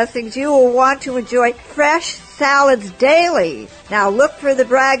salad dressings, you will want to enjoy fresh salads daily. Now look for the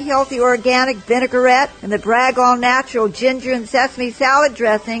Bragg Healthy Organic Vinaigrette and the Bragg All Natural Ginger and Sesame Salad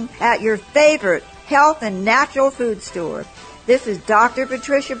Dressing at your favorite health and natural food store. This is Dr.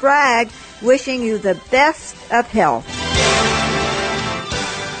 Patricia Bragg wishing you the best of health.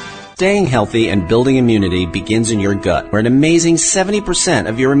 Staying healthy and building immunity begins in your gut, where an amazing 70%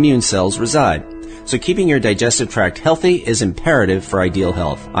 of your immune cells reside. So keeping your digestive tract healthy is imperative for ideal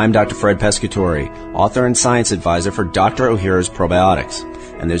health. I'm Dr. Fred Pescatore, author and science advisor for Dr. Ohhira's Probiotics.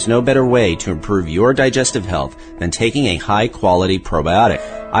 And there's no better way to improve your digestive health than taking a high-quality probiotic.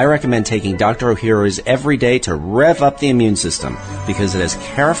 I recommend taking Dr. Ohhira's every day to rev up the immune system because it has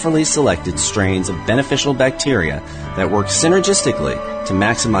carefully selected strains of beneficial bacteria that work synergistically to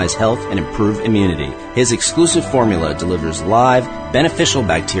maximize health and improve immunity. His exclusive formula delivers live, beneficial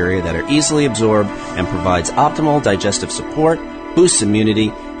bacteria that are easily absorbed and provides optimal digestive support, boosts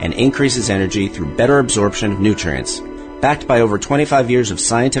immunity, and increases energy through better absorption of nutrients. Backed by over 25 years of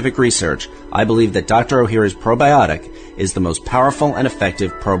scientific research, I believe that Dr. Ohhira's probiotic is the most powerful and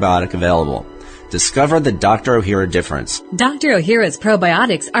effective probiotic available. Discover the Dr. Ohhira difference. Dr. Ohhira's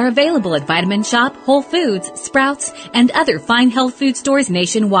probiotics are available at Vitamin Shop, Whole Foods, Sprouts, and other fine health food stores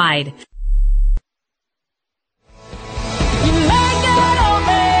nationwide.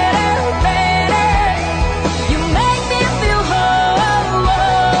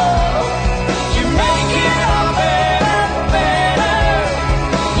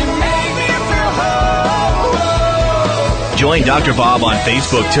 Join Dr. Bob on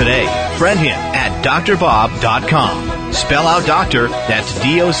Facebook today. Friend him at drbob.com. Spell out doctor, that's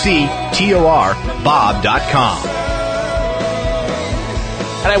D-O-C-T-O-R, Bob.com.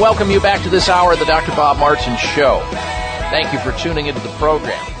 And I welcome you back to this hour of the Dr. Bob Martin Show. Thank you for tuning into the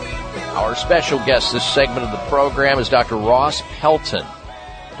program. Our special guest this segment of the program is Dr. Ross Pelton.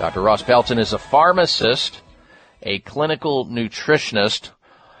 Dr. Ross Pelton is a pharmacist, a clinical nutritionist.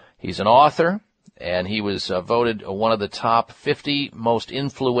 He's an author, and he was voted one of the top 50 most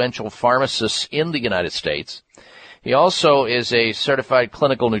influential pharmacists in the United States. He also is a certified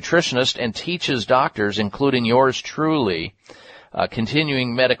clinical nutritionist and teaches doctors, including yours truly,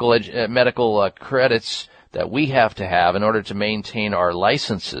 continuing medical credits that we have to have in order to maintain our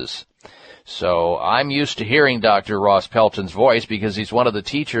licenses. So I'm used to hearing Dr. Ross Pelton's voice because he's one of the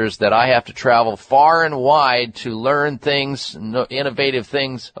teachers that I have to travel far and wide to learn things, innovative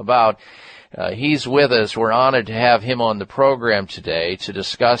things about. He's with us. We're honored to have him on the program today to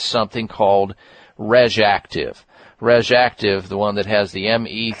discuss something called RegActive. RegActive, the one that has the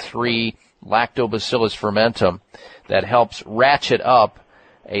ME3 Lactobacillus fermentum that helps ratchet up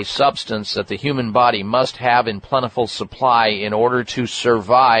a substance that the human body must have in plentiful supply in order to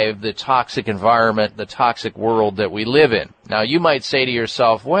survive the toxic environment, the toxic world that we live in. Now, you might say to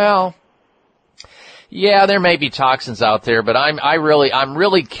yourself, well, yeah, there may be toxins out there, but I'm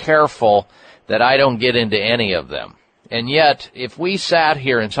really careful that I don't get into any of them. And yet, if we sat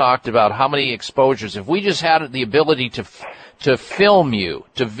here and talked about how many exposures, if we just had the ability to film you,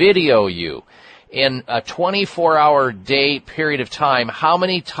 to video you, in a 24-hour day period of time, how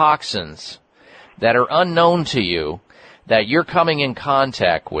many toxins that are unknown to you that you're coming in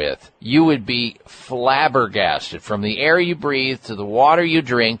contact with, you would be flabbergasted. From the air you breathe, to the water you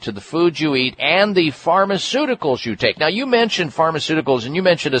drink, to the food you eat, and the pharmaceuticals you take. Now, you mentioned pharmaceuticals, and you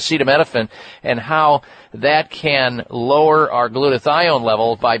mentioned acetaminophen, and how that can lower our glutathione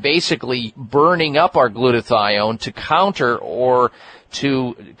level by basically burning up our glutathione to counter or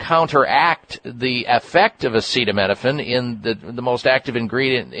to counteract the effect of acetaminophen in the most active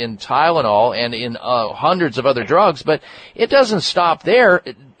ingredient in Tylenol and in hundreds of other drugs. But it doesn't stop there,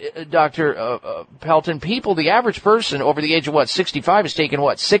 Dr. Pelton. People, the average person over the age of 65 is taking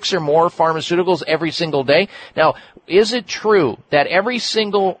 6 or more pharmaceuticals every single day. Now, is it true that every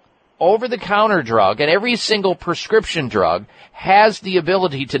single over-the-counter drug and every single prescription drug has the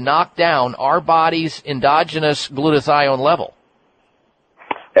ability to knock down our body's endogenous glutathione level?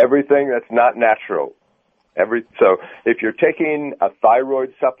 Everything that's not natural. So if you're taking a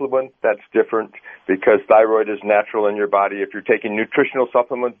thyroid supplement, that's different because thyroid is natural in your body. If you're taking nutritional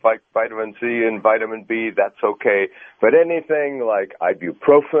supplements like vitamin C and vitamin B, that's okay. But anything like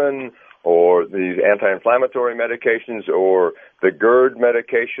ibuprofen or these anti-inflammatory medications or the GERD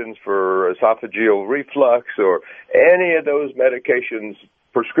medications for esophageal reflux or any of those medications,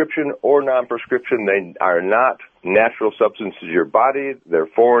 prescription or non-prescription, they are not natural substances of your body. They're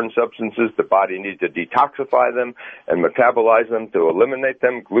foreign substances. The body needs to detoxify them and metabolize them to eliminate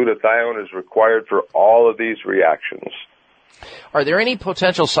them. Glutathione is required for all of these reactions. Are there any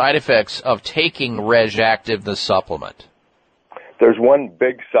potential side effects of taking RegActive, the supplement? There's one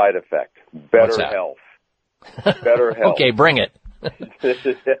big side effect. Better health. Better health. Okay, bring it.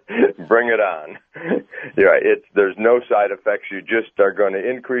 Bring it on. Yeah, there's no side effects. You just are going to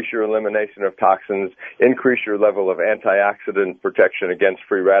increase your elimination of toxins, increase your level of antioxidant protection against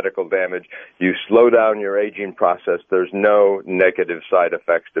free radical damage. You slow down your aging process. There's no negative side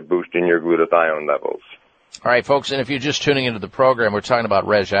effects to boosting your glutathione levels. All right, folks, and if you're just tuning into the program, we're talking about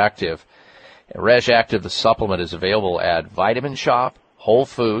RegActive. RegActive, the supplement, is available at Vitamin Shop, Whole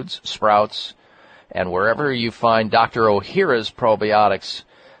Foods, Sprouts, and wherever you find Dr. Ohhira's probiotics.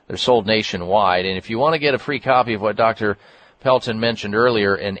 They're sold nationwide. And if you want to get a free copy of what Dr. Pelton mentioned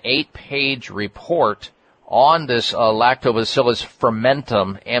earlier, an 8-page report on this Lactobacillus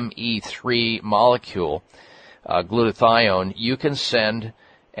fermentum ME3 molecule, glutathione, you can send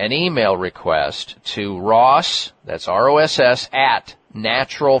an email request to Ross, that's ROSS, at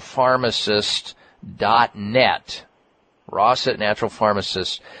naturalpharmacist.net. Ross at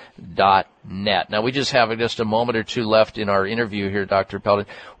naturalpharmacist.net. Now, we just have just a moment or two left in our interview here, Dr. Pelton.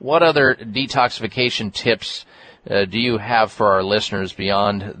 What other detoxification tips do you have for our listeners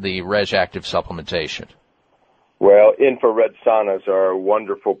beyond the RegActive supplementation? Well, infrared saunas are a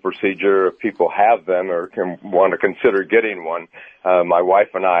wonderful procedure if people have them or can want to consider getting one. My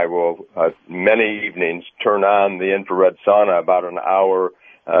wife and I will, many evenings, turn on the infrared sauna about an hour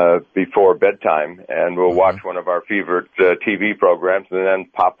before bedtime, and we'll watch one of our favorite TV programs and then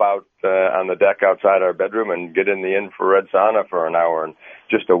pop out on the deck outside our bedroom and get in the infrared sauna for an hour. And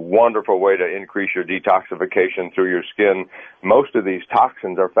just a wonderful way to increase your detoxification through your skin. Most of these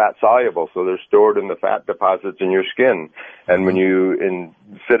toxins are fat soluble, so they're stored in the fat deposits in your skin. And when you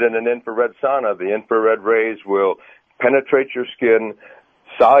sit in an infrared sauna, the infrared rays will penetrate your skin,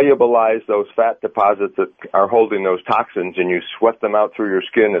 solubilize those fat deposits that are holding those toxins, and you sweat them out through your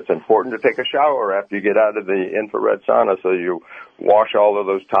skin. It's important to take a shower after you get out of the infrared sauna so you wash all of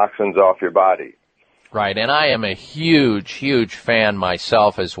those toxins off your body. Right, and I am a huge, huge fan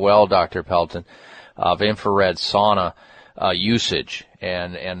myself as well, Dr. Pelton, of infrared sauna usage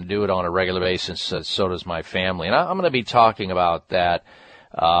and do it on a regular basis. So does my family. And I'm going to be talking about that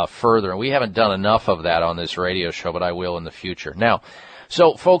further. And we haven't done enough of that on this radio show, but I will in the future. Now,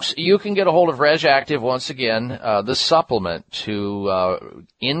 So, folks, you can get a hold of RegActive once again, the supplement to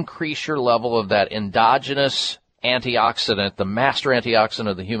increase your level of that endogenous antioxidant, the master antioxidant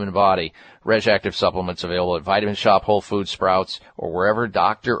of the human body. RegActive supplements available at Vitamin Shop, Whole Foods, Sprouts, or wherever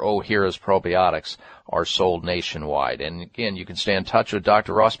Dr. Ohhira's probiotics are sold nationwide. And again, you can stay in touch with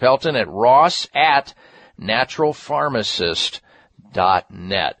Dr. Ross Pelton at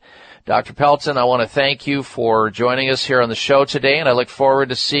ross@naturalpharmacist.net. Dr. Pelton, I want to thank you for joining us here on the show today, and I look forward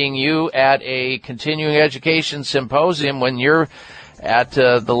to seeing you at a continuing education symposium when you're at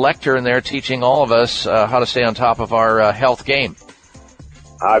the lectern there teaching all of us how to stay on top of our health game.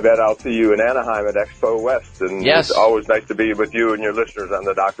 I bet I'll see you in Anaheim at Expo West, and yes. It's always nice to be with you and your listeners on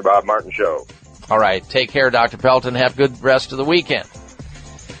the Dr. Bob Martin Show. All right. Take care, Dr. Pelton. Have a good rest of the weekend.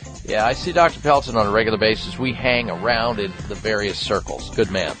 Yeah, I see Dr. Pelton on a regular basis. We hang around in the various circles. Good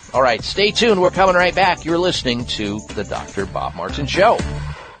man. All right, stay tuned. We're coming right back. You're listening to the Dr. Bob Martin Show.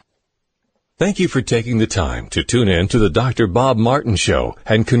 Thank you for taking the time to tune in to the Dr. Bob Martin Show,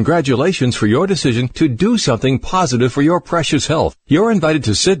 and congratulations for your decision to do something positive for your precious health. You're invited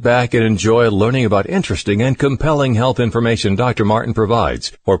to sit back and enjoy learning about interesting and compelling health information Dr. Martin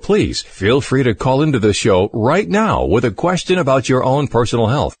provides. Or please feel free to call into the show right now with a question about your own personal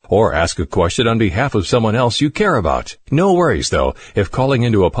health, or ask a question on behalf of someone else you care about. No worries though, if calling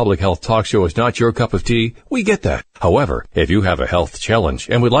into a public health talk show is not your cup of tea, we get that. However, if you have a health challenge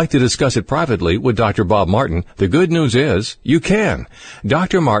and would like to discuss it privately with Dr. Bob Martin, the good news is you can.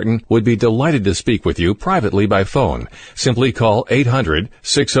 Dr. Martin would be delighted to speak with you privately by phone. Simply call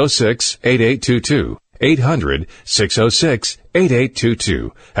 800-606-8822.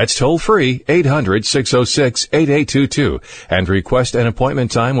 800-606-8822. That's toll free, 800-606-8822, and request an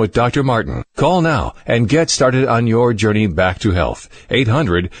appointment time with Dr. Martin. Call now and get started on your journey back to health.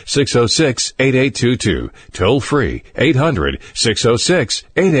 800-606-8822. Toll free,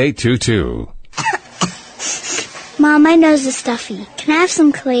 800-606-8822. Mom, my nose is stuffy. Can I have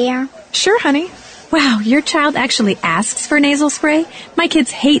some Clear? Sure, honey. Wow, your child actually asks for nasal spray? My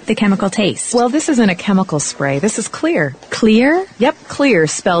kids hate the chemical taste. Well, this isn't a chemical spray. This is Clear. Clear? Yep, Clear,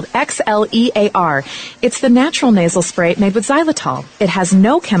 spelled Xlear. It's the natural nasal spray made with xylitol. It has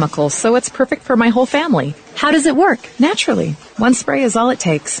no chemicals, so it's perfect for my whole family. How does it work? Naturally. One spray is all it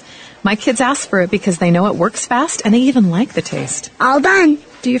takes. My kids ask for it because they know it works fast, and they even like the taste. All done.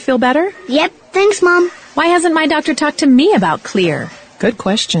 Do you feel better? Yep, thanks, Mom. Why hasn't my doctor talked to me about Clear? Good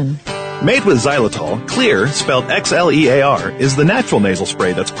question. Made with xylitol, Clear, spelled Xlear, is the natural nasal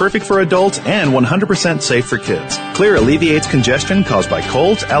spray that's perfect for adults and 100% safe for kids. Clear alleviates congestion caused by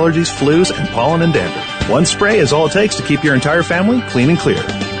colds, allergies, flus, and pollen and dander. One spray is all it takes to keep your entire family clean and clear.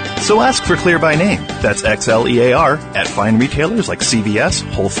 So ask for Clear by name. That's Xlear at fine retailers like CVS,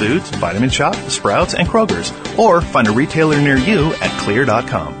 Whole Foods, Vitamin Shop, Sprouts, and Kroger's. Or find a retailer near you at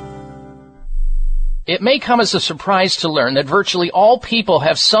Clear.com. It may come as a surprise to learn that virtually all people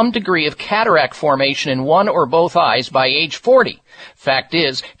have some degree of cataract formation in one or both eyes by age 40. Fact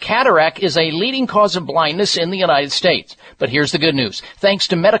is, cataract is a leading cause of blindness in the United States. But here's the good news. Thanks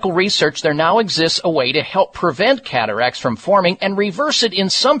to medical research, there now exists a way to help prevent cataracts from forming and reverse it in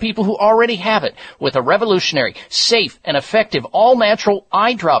some people who already have it with a revolutionary, safe, and effective all-natural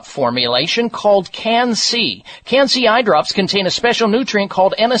eye drop formulation called Can-C. Can-C eye drops contain a special nutrient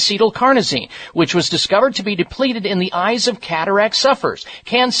called N-acetylcarnosine, which was discovered to be depleted in the eyes of cataract sufferers.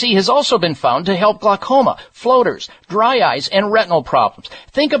 Can-C has also been found to help glaucoma, floaters, dry eyes, and retinal problems.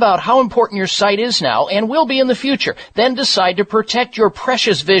 Think about how important your sight is now and will be in the future. Then decide to protect your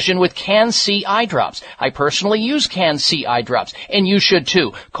precious vision with Can-C eye drops. I personally use Can-C eye drops, and you should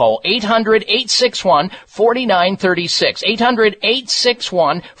too. Call 800-861-4936.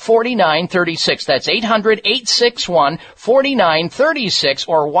 800-861-4936. That's 800-861-4936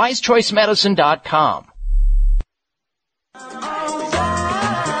 or wisechoicemedicine.com.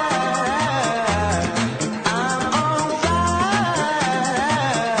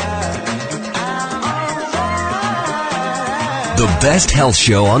 The best health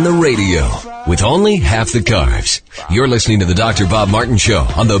show on the radio with only half the carbs. You're listening to the Dr. Bob Martin Show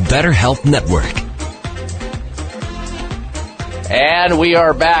on the Better Health Network. And we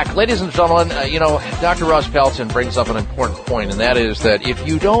are back. Ladies and gentlemen, Dr. Ross Pelton brings up an important point, and that is that if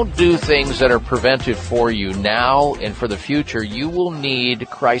you don't do things that are preventive for you now and for the future, you will need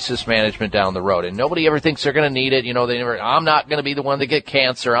crisis management down the road. And nobody ever thinks they're going to need it. I'm not going to be the one to get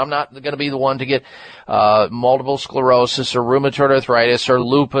cancer. I'm not going to be the one to get multiple sclerosis or rheumatoid arthritis or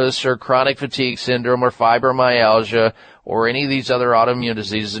lupus or chronic fatigue syndrome or fibromyalgia or any of these other autoimmune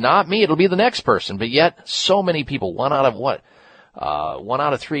diseases. Not me. It'll be the next person. But yet, so many people, one out of 1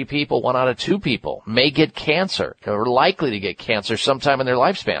 out of 3 people, 1 out of 2 people may get cancer, or likely to get cancer sometime in their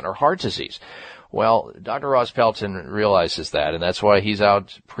lifespan, or heart disease. Well, Dr. Ross Pelton realizes that, and that's why he's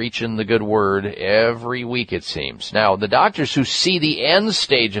out preaching the good word every week, it seems. Now, the doctors who see the end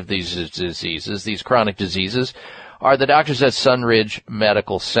stage of these diseases, these chronic diseases, are the doctors at Sunridge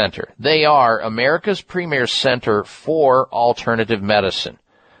Medical Center. They are America's premier center for alternative medicine.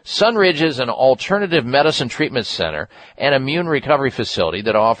 Sunridge is an alternative medicine treatment center and immune recovery facility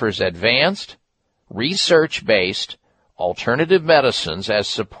that offers advanced, research-based alternative medicines as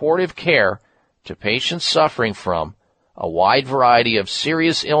supportive care to patients suffering from a wide variety of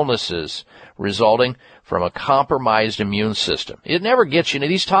serious illnesses resulting from a compromised immune system. It never gets you,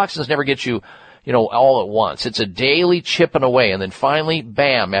 these toxins never get you, all at once. It's a daily chipping away, and then finally,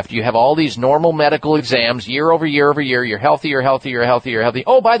 bam, after you have all these normal medical exams year over year over year, you're healthy.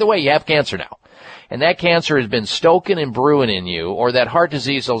 Oh, by the way, you have cancer now. And that cancer has been stoking and brewing in you, or that heart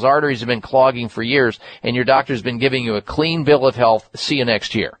disease, those arteries have been clogging for years, and your doctor's been giving you a clean bill of health. See you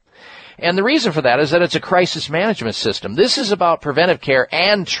next year. And the reason for that is that it's a crisis management system. This is about preventive care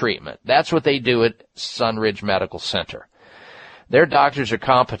and treatment. That's what they do at Sunridge Medical Center. Their doctors are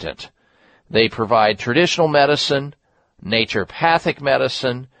competent. They provide traditional medicine, naturopathic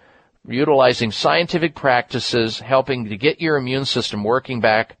medicine, utilizing scientific practices, helping to get your immune system working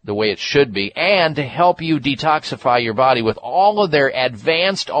back the way it should be, and to help you detoxify your body with all of their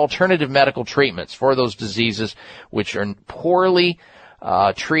advanced alternative medical treatments for those diseases which are poorly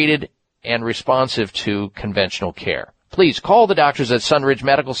treated and responsive to conventional care. Please call the doctors at Sunridge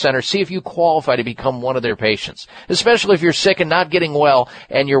Medical Center. See if you qualify to become one of their patients, especially if you're sick and not getting well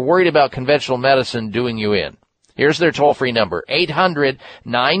and you're worried about conventional medicine doing you in. Here's their toll-free number,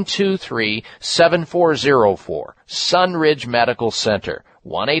 800-923-7404, Sunridge Medical Center,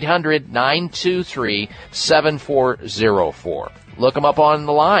 1-800-923-7404. Look them up on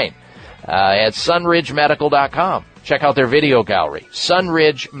the line at sunridgemedical.com. Check out their video gallery,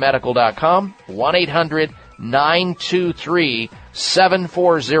 sunridgemedical.com,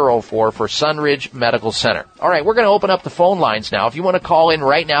 1-800-923-7404 for Sunridge Medical Center. All right, we're going to open up the phone lines now. If you want to call in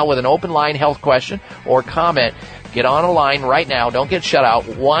right now with an open line health question or comment, get on a line right now. Don't get shut out.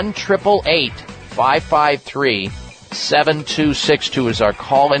 1-888-553-7262 is our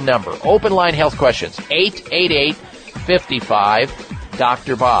call-in number. Open line health questions,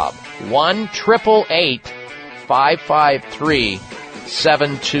 888-55-Dr. Bob.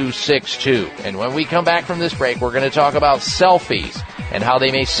 1-888-553-7262. And when we come back from this break, we're going to talk about selfies and how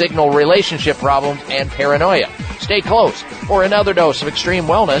they may signal relationship problems and paranoia. Stay close for another dose of extreme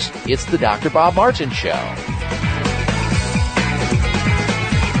wellness. It's the Dr. Bob Martin Show.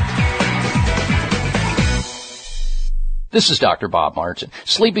 This is Dr. Bob Martin.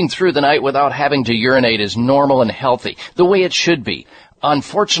 Sleeping through the night without having to urinate is normal and healthy, the way it should be.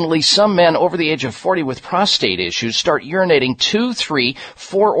 Unfortunately, some men over the age of 40 with prostate issues start urinating 2, 3,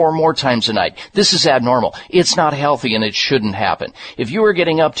 4 or more times a night. This is abnormal. It's not healthy and it shouldn't happen. If you are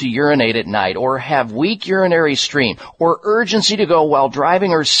getting up to urinate at night or have weak urinary stream or urgency to go while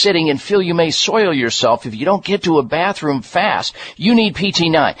driving or sitting and feel you may soil yourself if you don't get to a bathroom fast, you need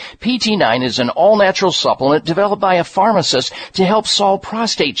PT9. PT9 is an all-natural supplement developed by a pharmacist to help solve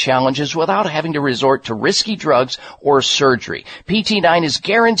prostate challenges without having to resort to risky drugs or surgery. PT9 is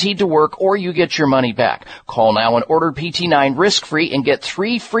guaranteed to work or you get your money back. Call now and order PT9 risk-free and get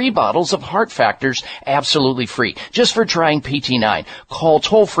 3 free bottles of Heart Factors absolutely free just for trying PT9. Call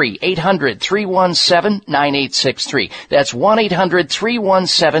toll-free 800-317-9863. That's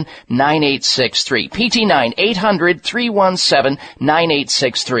 1-800-317-9863. PT9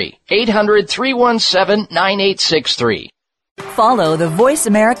 800-317-9863. 800-317-9863. Follow the Voice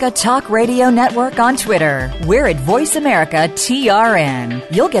America Talk Radio Network on Twitter. We're at Voice America TRN.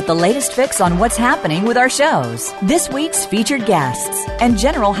 You'll get the latest fix on what's happening with our shows, this week's featured guests, and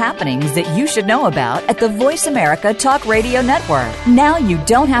general happenings that you should know about at the Voice America Talk Radio Network. Now you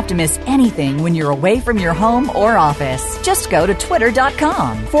don't have to miss anything when you're away from your home or office. Just go to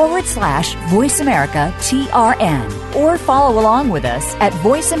twitter.com/Voice America TRN or follow along with us at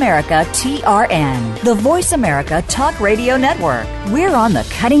Voice America TRN, the Voice America Talk Radio Network. We're on the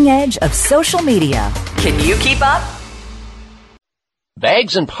cutting edge of social media. Can you keep up?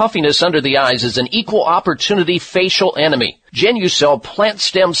 Bags and puffiness under the eyes is an equal opportunity facial enemy. Genucell Plant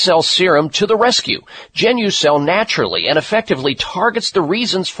Stem Cell Serum to the rescue. Genucell naturally and effectively targets the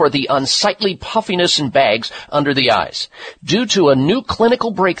reasons for the unsightly puffiness and bags under the eyes. Due to a new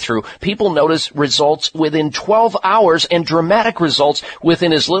clinical breakthrough, people notice results within 12 hours and dramatic results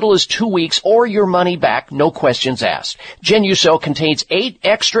within as little as 2 weeks or your money back, no questions asked. Genucell contains 8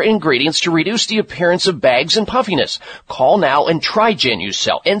 extra ingredients to reduce the appearance of bags and puffiness. Call now and try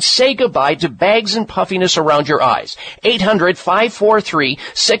Genucell and say goodbye to bags and puffiness around your eyes.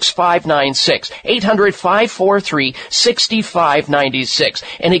 800-543-6596. 800-543-6596.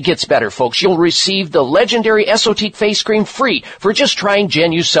 And it gets better, folks. You'll receive the legendary Esotique face cream free for just trying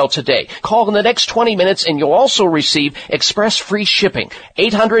Genucell today. Call in the next 20 minutes and you'll also receive express free shipping.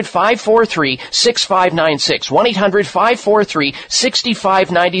 800-543-6596.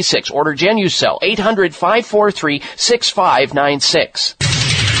 1-800-543-6596. Order Genucell. 800-543-6596.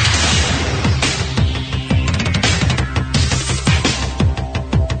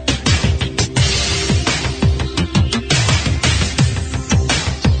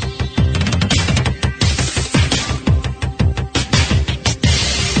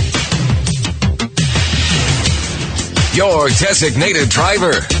 Your designated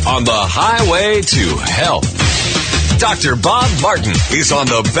driver on the highway to health. Dr. Bob Martin is on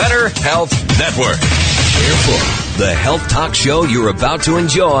the Better Health Network. Careful. The health talk show you're about to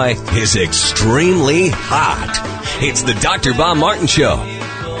enjoy is extremely hot. It's the Dr. Bob Martin Show.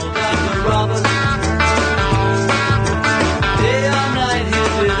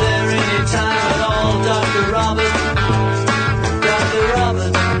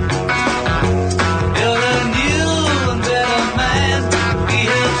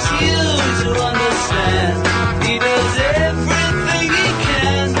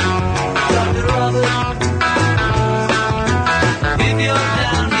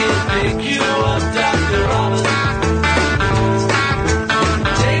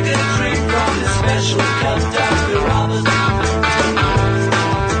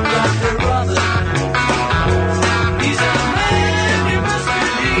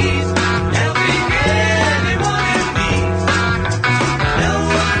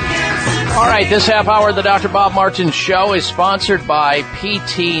 This half hour of the Dr. Bob Martin Show is sponsored by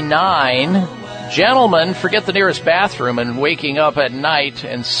PT9. Gentlemen, forget the nearest bathroom and waking up at night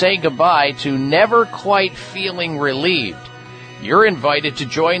and say goodbye to never quite feeling relieved. You're invited to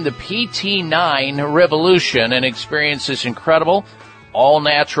join the PT9 revolution and experience this incredible,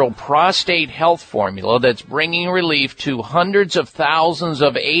 all-natural prostate health formula that's bringing relief to hundreds of thousands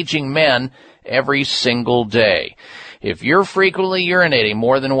of aging men every single day. If you're frequently urinating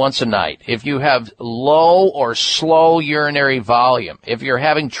more than once a night, if you have low or slow urinary volume, if you're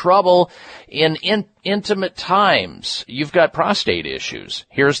having trouble in intimate times, you've got prostate issues.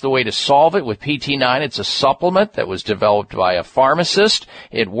 Here's the way to solve it with PT9. It's a supplement that was developed by a pharmacist.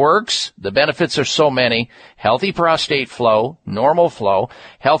 It works. The benefits are so many. Healthy prostate flow, normal flow,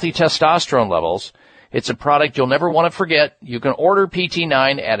 healthy testosterone levels. It's a product you'll never want to forget. You can order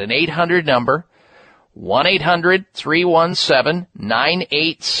PT9 at an 800 number.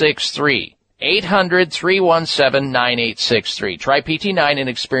 1-800-317-9863. 800-317-9863. Try PT9 and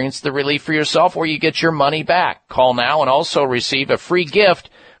experience the relief for yourself, or you get your money back. Call now and also receive a free gift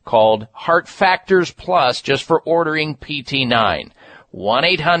called Heart Factors Plus just for ordering PT9.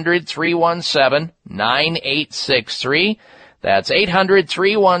 1-800-317-9863. That's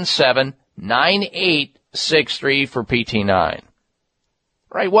 800-317-9863 for PT9.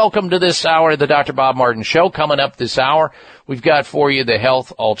 All right, welcome to this hour of the Dr. Bob Martin Show. Coming up this hour, we've got for you the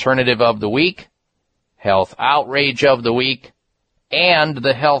health alternative of the week, health outrage of the week, and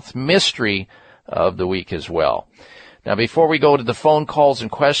the health mystery of the week as well. Now, before we go to the phone calls and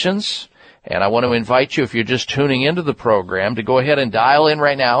questions, and I want to invite you, if you're just tuning into the program, to go ahead and dial in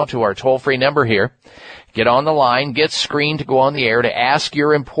right now to our toll-free number here. Get on the line, get screened to go on the air to ask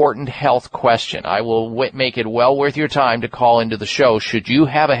your important health question. I will make it well worth your time to call into the show should you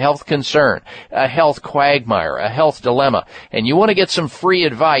have a health concern, a health quagmire, a health dilemma, and you want to get some free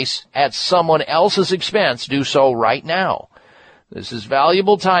advice at someone else's expense. Do so right now. This is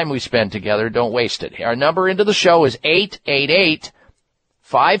valuable time we spend together. Don't waste it. Our number into the show is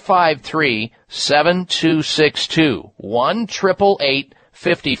 888-553-7262.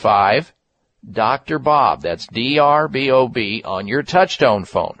 1-888-55 Dr. Bob. That's D-R-B-O-B on your touchtone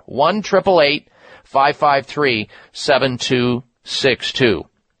phone. 1-888-553-7262.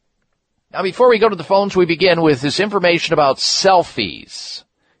 Now, before we go to the phones, we begin with this information about selfies.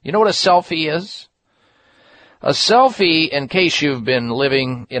 You know what a selfie is? A selfie, in case you've been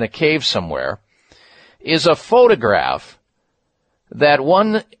living in a cave somewhere, is a photograph that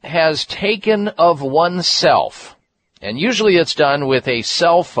one has taken of oneself. And usually it's done with a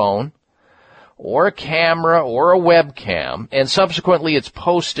cell phone or a camera or a webcam, and subsequently it's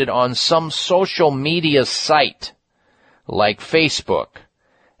posted on some social media site like Facebook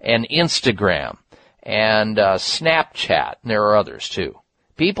and Instagram and Snapchat, and there are others too.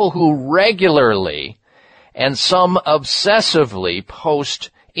 People who regularly and some obsessively post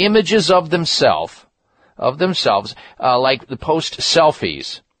images of themselves, like the post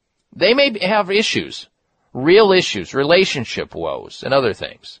selfies. They may have issues, real issues, relationship woes, and other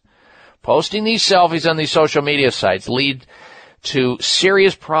things. Posting these selfies on these social media sites lead to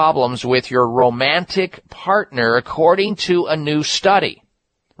serious problems with your romantic partner, according to a new study.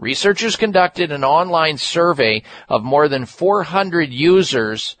 Researchers conducted an online survey of more than 400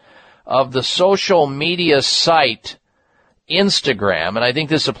 users of the social media site Instagram, and I think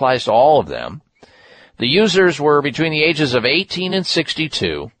this applies to all of them. The users were between the ages of 18 and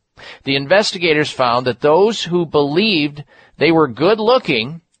 62. The investigators found that those who believed they were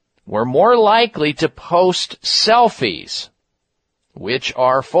good-looking were more likely to post selfies, which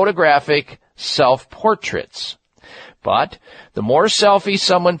are photographic self-portraits. But the more selfies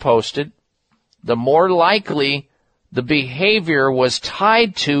someone posted, the more likely the behavior was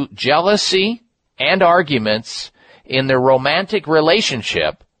tied to jealousy and arguments in their romantic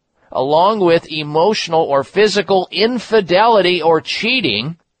relationship, along with emotional or physical infidelity or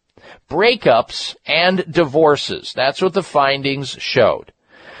cheating, breakups, and divorces. That's what the findings showed.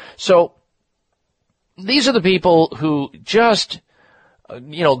 So these are the people who just,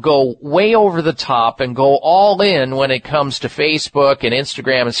 go way over the top and go all in when it comes to Facebook and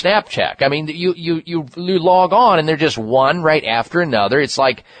Instagram and Snapchat. I mean, you log on and they're just one right after another. It's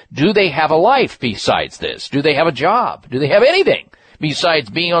like, do they have a life besides this? Do they have a job? Do they have anything besides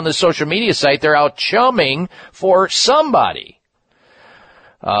being on the social media site? They're out chumming for somebody.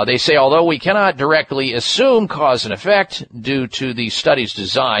 They say, although we cannot directly assume cause and effect due to the study's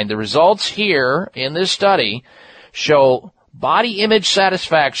design, the results here in this study show body image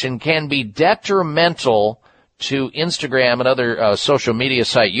satisfaction can be detrimental to Instagram and other social media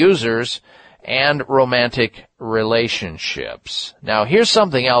site users and romantic relationships. Now, here's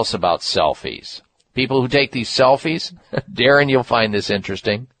something else about selfies. People who take these selfies, Darren, you'll find this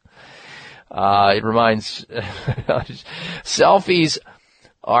interesting. It reminds, selfies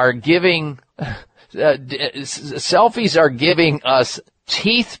are giving us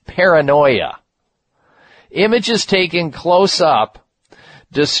teeth paranoia. Images taken close up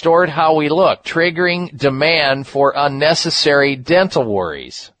distort how we look, triggering demand for unnecessary dental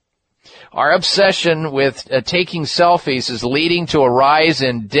worries. Our obsession with taking selfies is leading to a rise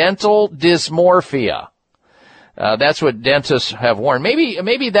in dental dysmorphia. That's what dentists have warned.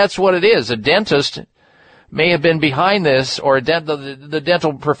 Maybe that's what it is. A dentist may have been behind this, or the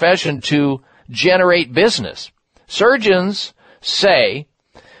dental profession, to generate business. Surgeons say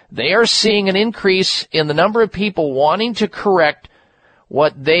they are seeing an increase in the number of people wanting to correct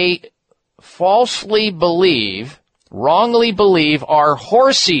what they wrongly believe are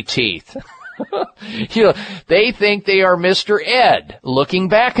horsey teeth. They think they are Mr. Ed looking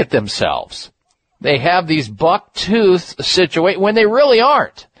back at themselves. They have these buck tooth situation when they really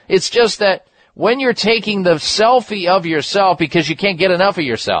aren't. It's just that when you're taking the selfie of yourself because you can't get enough of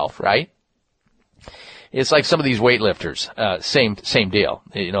yourself, right? It's like some of these weightlifters, same deal.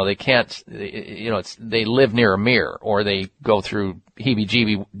 They can't, they live near a mirror or they go through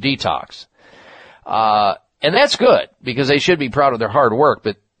heebie-jeebie detox. And that's good because they should be proud of their hard work,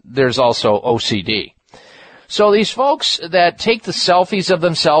 but there's also OCD. So these folks that take the selfies of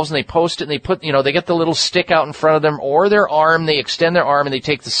themselves and they post it and they put, they get the little stick out in front of them or their arm, they extend their arm and they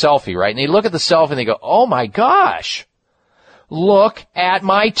take the selfie, right? And they look at the selfie and they go, oh my gosh, look at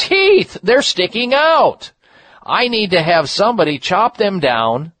my teeth. They're sticking out. I need to have somebody chop them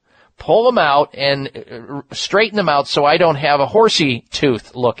down, pull them out and straighten them out so I don't have a horsey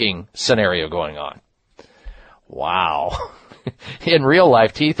tooth looking scenario going on. Wow. In real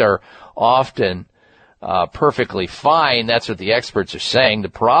life, teeth are often perfectly fine. That's what the experts are saying. The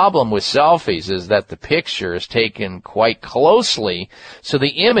problem with selfies is that the picture is taken quite closely, so the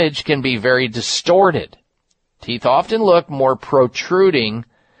image can be very distorted. Teeth often look more protruding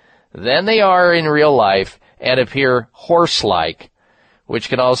than they are in real life and appear horse-like, which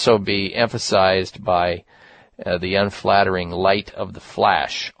can also be emphasized by the unflattering light of the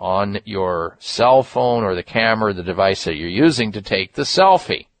flash on your cell phone or the camera or the device that you're using to take the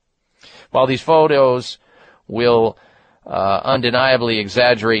selfie. While these photos will undeniably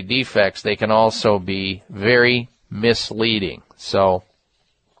exaggerate defects, they can also be very misleading. So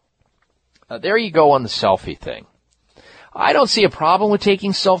there you go on the selfie thing. I don't see a problem with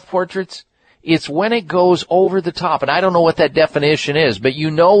taking self-portraits It's when it goes over the top, and I don't know what that definition is, but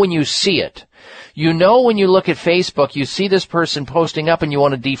you know when you see it. You know when you look at Facebook, you see this person posting up and you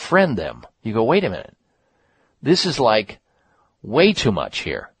want to defriend them. You go, wait a minute. This is like way too much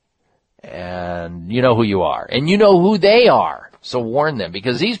here. And you know who you are. And you know who they are. So warn them,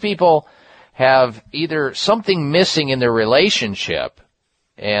 because these people have either something missing in their relationship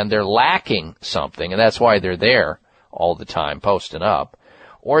and they're lacking something, and that's why they're there all the time posting up,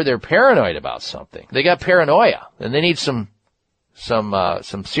 or they're paranoid about something. They got paranoia and they need some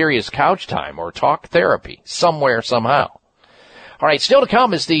serious couch time or talk therapy somewhere, somehow. All right, still to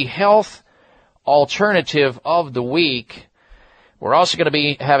come is the health alternative of the week. We're also going to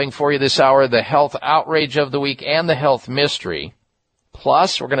be having for you this hour the health outrage of the week and the health mystery.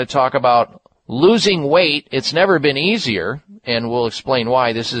 Plus, we're going to talk about losing weight. It's never been easier, and we'll explain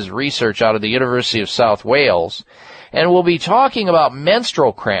why. This is research out of the University of South Wales. And we'll be talking about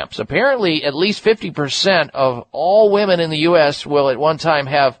menstrual cramps. Apparently, at least 50% of all women in the U.S. will at one time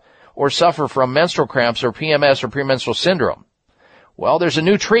have or suffer from menstrual cramps or PMS or premenstrual syndrome. Well, there's a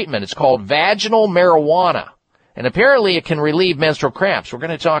new treatment. It's called vaginal marijuana. And apparently it can relieve menstrual cramps. We're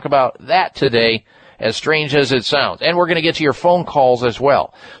going to talk about that today, as strange as it sounds. And we're going to get to your phone calls as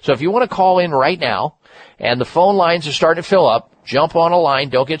well. So if you want to call in right now, and the phone lines are starting to fill up, jump on a line,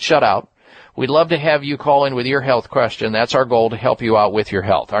 don't get shut out. We'd love to have you call in with your health question. That's our goal, to help you out with your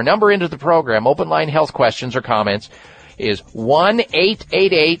health. Our number into the program, open line health questions or comments, is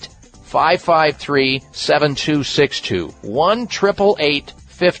 1-888-553-7262.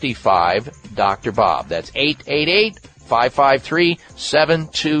 1-888-55 Dr. Bob. That's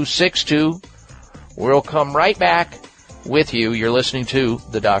 888-553-7262. We'll come right back with you. You're listening to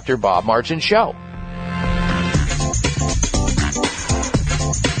the Dr. Bob Martin Show.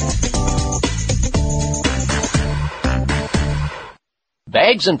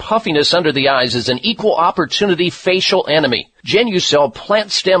 Bags and puffiness under the eyes is an equal opportunity facial enemy. Genucell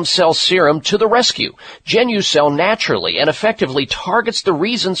Plant Stem Cell Serum to the rescue. Genucell naturally and effectively targets the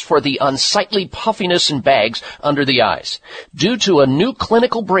reasons for the unsightly puffiness and bags under the eyes. Due to a new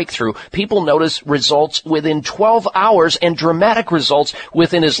clinical breakthrough, people notice results within 12 hours and dramatic results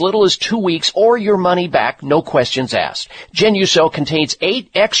within as little as 2 weeks, or your money back, no questions asked. Genucell contains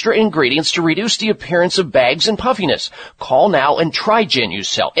 8 extra ingredients to reduce the appearance of bags and puffiness. Call now and try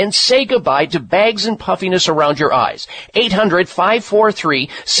Genucell and say goodbye to bags and puffiness around your eyes.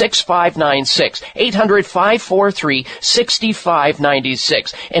 800-543-6596.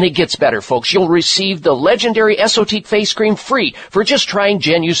 800-543-6596. And it gets better, folks. You'll receive the legendary Esotique face cream free for just trying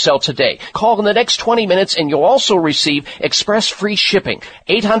Genucell today. Call in the next 20 minutes and you'll also receive express free shipping.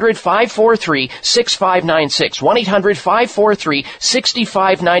 800-543-6596.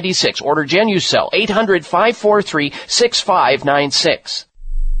 1-800-543-6596. Order Genucell. 800-543-6596.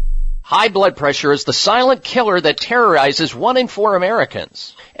 High blood pressure is the silent killer that terrorizes 1 in 4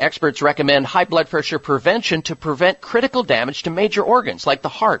 Americans. Experts recommend high blood pressure prevention to prevent critical damage to major organs like the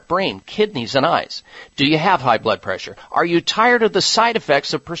heart, brain, kidneys, and eyes. Do you have high blood pressure? Are you tired of the side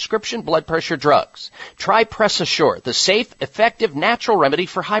effects of prescription blood pressure drugs? Try Press Assure, the safe, effective, natural remedy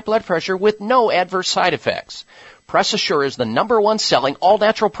for high blood pressure with no adverse side effects. Press Assure is the #1 selling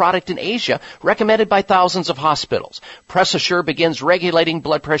all-natural product in Asia, recommended by thousands of hospitals. Press Assure begins regulating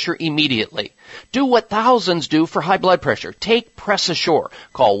blood pressure immediately. Do what thousands do for high blood pressure. Take Press Assure.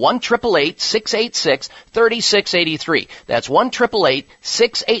 Call 1-888-686-3683. That's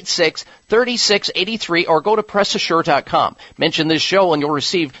 1-888-686-3683, or go to PressAssure.com. Mention this show and you'll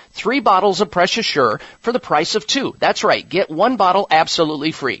receive 3 bottles of Press Assure for the price of 2. That's right. Get 1 bottle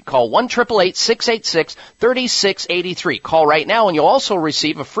absolutely free. Call 1-888-686-3683. Call right now and you'll also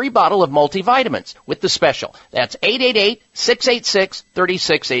receive a free bottle of multivitamins with the special. That's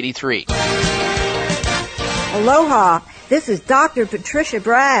 888-686-3683. Aloha. This is Dr. Patricia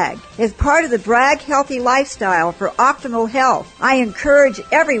Bragg. As part of the Bragg Healthy Lifestyle for optimal health, I encourage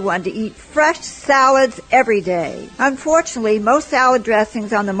everyone to eat fresh salads every day. Unfortunately, most salad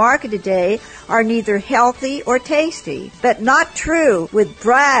dressings on the market today are neither healthy or tasty, but not true with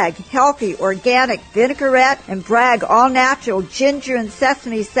Bragg Healthy Organic Vinaigrette and Bragg All Natural Ginger and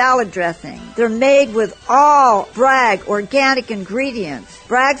Sesame Salad Dressing. They're made with all Bragg organic ingredients.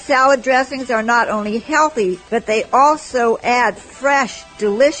 Bragg salad dressings are not only healthy, but they also add fresh,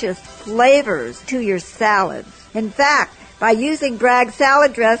 delicious flavors to your salads. In fact, by using Bragg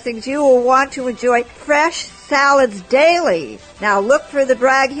salad dressings, you will want to enjoy fresh salads daily. Now look for the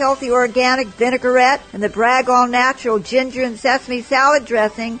Bragg Healthy Organic Vinaigrette and the Bragg All Natural Ginger and Sesame Salad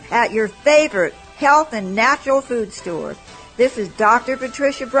Dressing at your favorite health and natural food store. This is Dr.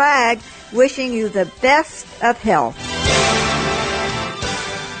 Patricia Bragg wishing you the best of health.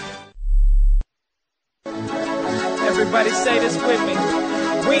 Everybody say this with me.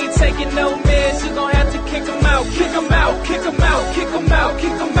 We ain't taking no meds, you gon' have to kick 'em out, kick 'em out, kick 'em out, kick 'em out,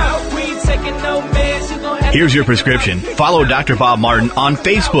 kick 'em out. We ain't taking no meds, you gon' have Here's your prescription. Follow Dr. Bob Martin on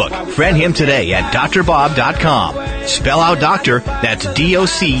Facebook. Friend him today at drbob.com. Spell out doctor, that's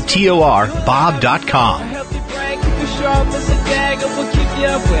DOCTOR, Bob.com. Sharp as a dagger, we'll keep you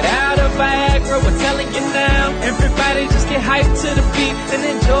up without a Viagra. We're telling you now, everybody just get hyped to the beat and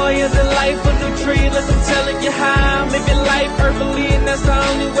enjoy the life of New Tree. Look, I'm telling you how, live your life herbally, and that's the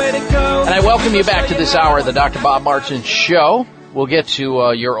only way to go. And I welcome you back to this hour of the Dr. Bob Martin Show. We'll get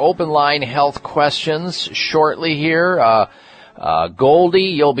to your open line health questions shortly here.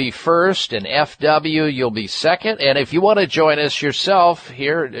 Goldie, you'll be first, and FW, you'll be second. And if you want to join us yourself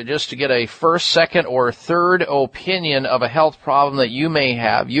here, just to get a first, second, or third opinion of a health problem that you may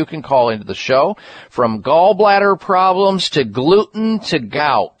have, you can call into the show. From gallbladder problems to gluten to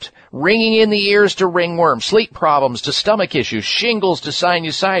gout, ringing in the ears to ringworm, sleep problems to stomach issues, shingles to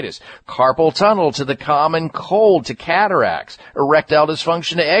sinusitis, carpal tunnel to the common cold to cataracts, erectile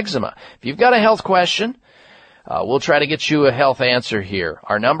dysfunction to eczema. If you've got a health question, we'll try to get you a health answer here.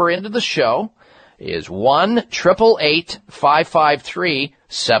 Our number into the show is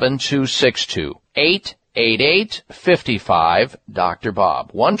 1-888-553-7262. 888-55 Dr.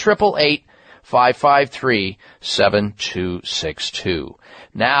 Bob. 1-888-553-7262.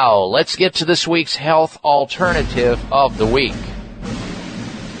 Now, let's get to this week's health alternative of the week.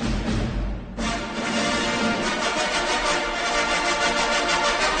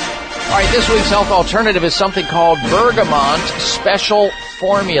 All right, this week's health alternative is something called Bergamot Special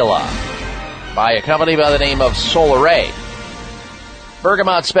Formula by a company by the name of Solaray.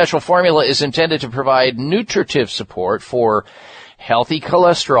 Bergamot Special Formula is intended to provide nutritive support for healthy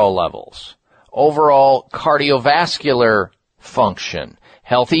cholesterol levels, overall cardiovascular function,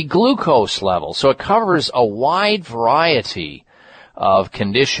 healthy glucose levels. So it covers a wide variety of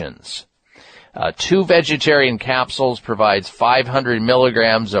conditions. 2 vegetarian capsules provides 500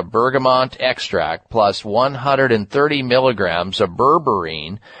 milligrams of bergamot extract plus 130 milligrams of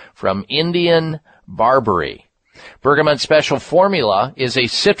berberine from Indian barberry. Bergamot Special Formula is a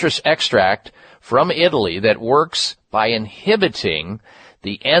citrus extract from Italy that works by inhibiting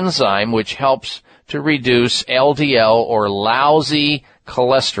the enzyme which helps to reduce LDL or lousy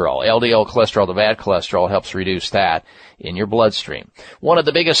cholesterol. LDL cholesterol, the bad cholesterol, helps reduce that in your bloodstream. One of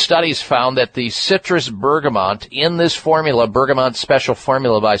the biggest studies found that the citrus bergamot in this formula, Bergamot Special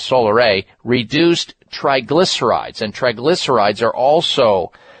Formula by Solaray, reduced triglycerides, and triglycerides are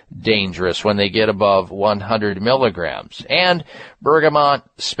also dangerous when they get above 100 milligrams. And Bergamot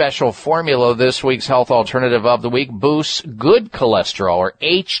Special Formula, this week's health alternative of the week, boosts good cholesterol, or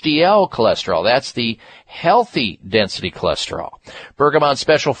HDL cholesterol. That's the healthy density cholesterol. Bergamot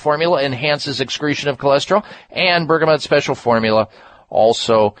Special Formula enhances excretion of cholesterol, and Bergamot Special Formula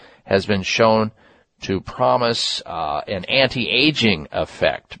also has been shown to promise an anti-aging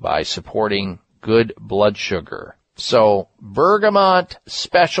effect by supporting good blood sugar. So, Bergamot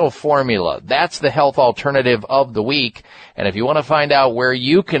Special Formula, that's the health alternative of the week. And if you want to find out where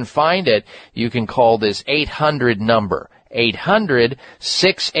you can find it, you can call this 800 number,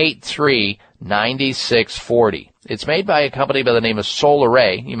 800-683-9640. It's made by a company by the name of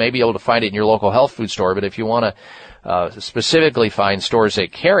Solaray. You may be able to find it in your local health food store, but if you want to specifically find stores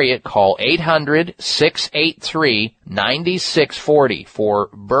that carry it, call 800-683-9640 for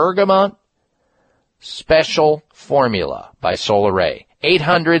Bergamot Special Formula by Solaray.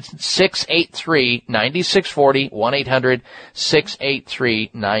 800-683-9640,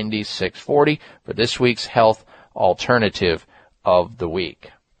 1-800-683-9640 for this week's health alternative of the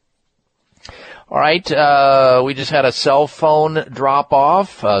week. All right, we just had a cell phone drop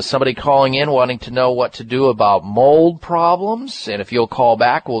off. Somebody calling in wanting to know what to do about mold problems. And if you'll call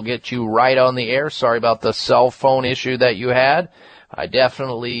back, we'll get you right on the air. Sorry about the cell phone issue that you had. I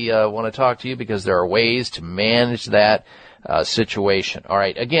definitely want to talk to you because there are ways to manage that situation. All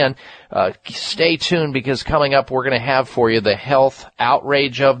right, again, stay tuned because coming up we're going to have for you the health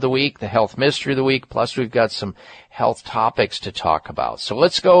outrage of the week, the health mystery of the week, plus we've got some health topics to talk about. So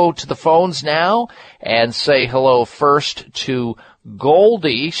let's go to the phones now and say hello first to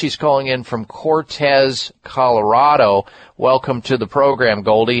Goldie. She's calling in from Cortez, Colorado. Welcome to the program,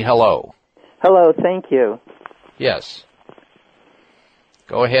 Goldie. Hello. Hello, thank you. Yes.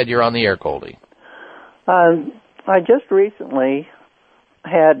 Go ahead, you're on the air, Goldie. I just recently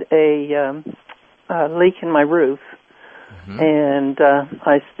had a leak in my roof, and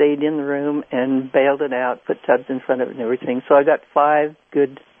I stayed in the room and bailed it out, put tubs in front of it and everything. So I got 5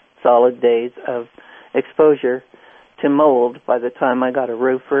 good solid days of exposure to mold by the time I got a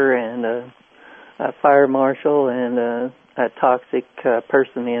roofer and a fire marshal and a toxic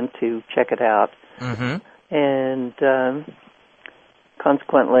person in to check it out. Mm-hmm. And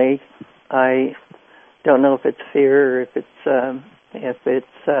consequently, I don't know if it's fear or if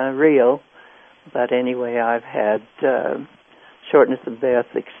it's real, but anyway, I've had shortness of breath,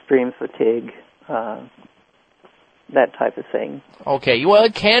 extreme fatigue, that type of thing. Okay, well,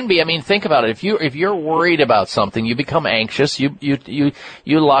 it can be. I mean, think about it. If you're worried about something, you become anxious. You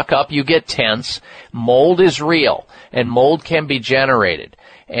lock up. You get tense. Mold is real, and mold can be generated.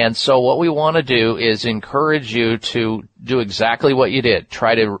 And so, what we want to do is encourage you to do exactly what you did.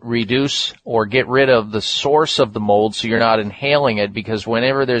 Try to reduce or get rid of the source of the mold, so you're not inhaling it. Because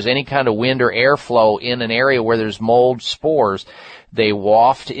whenever there's any kind of wind or airflow in an area where there's mold spores, they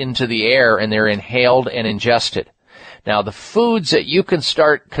waft into the air and they're inhaled and ingested. Now, the foods that you can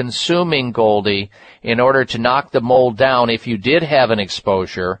start consuming, Goldie, in order to knock the mold down if you did have an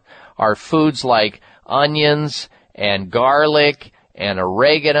exposure, are foods like onions and garlic and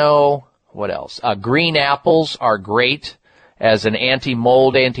oregano. What else? Green apples are great as an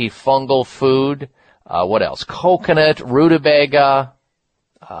anti-mold, antifungal food. What else? Coconut, rutabaga.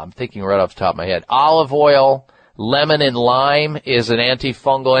 I'm thinking right off the top of my head. Olive oil, lemon and lime is an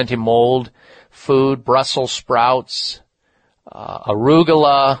antifungal, anti-mold food. Brussels sprouts,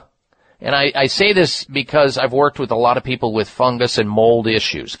 arugula. And I say this because I've worked with a lot of people with fungus and mold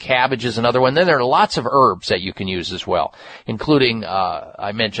issues. Cabbage is another one. Then there are lots of herbs that you can use as well, including,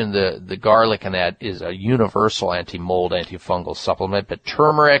 I mentioned the garlic, and that is a universal anti-mold, antifungal supplement. But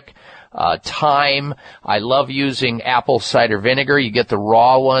turmeric, thyme. I love using apple cider vinegar. You get the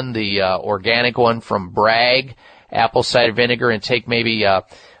raw one, the organic one from Bragg, apple cider vinegar, and take maybe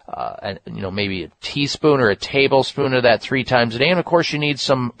maybe a teaspoon or a tablespoon of that 3 times a day. And of course you need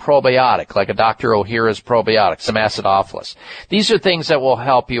some probiotic, like a Dr. Ohhira's probiotic, some acidophilus. These are things that will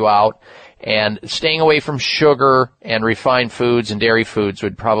help you out, and staying away from sugar and refined foods and dairy foods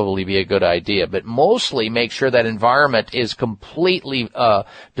would probably be a good idea. But mostly make sure that environment is completely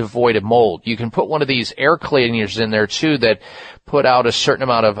devoid of mold. You can put one of these air cleaners in there too that put out a certain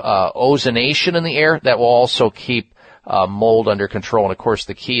amount of ozonation in the air that will also keep mold under control. And of course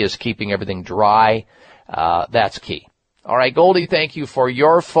the key is keeping everything dry. That's key. All right, Goldie, thank you for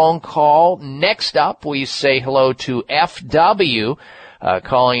your phone call. Next up, we say hello to FW,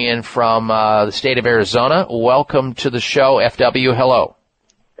 calling in from the state of Arizona. Welcome to the show, FW. Hello.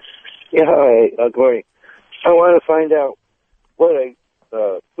 Yeah, hi. Good morning. I want to find out what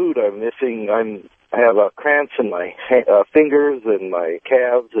food I'm missing. I have cramps in my fingers and my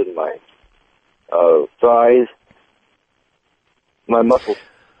calves and my thighs. My muscles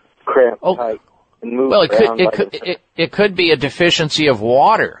cramp tight and move around. It could be a deficiency of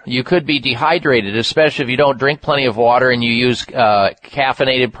water. You could be dehydrated, especially if you don't drink plenty of water and you use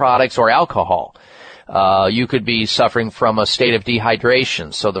caffeinated products or alcohol. You could be suffering from a state of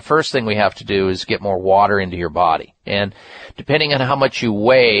dehydration. So the first thing we have to do is get more water into your body. And depending on how much you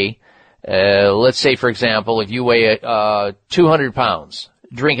weigh, let's say, for example, if you weigh 200 pounds,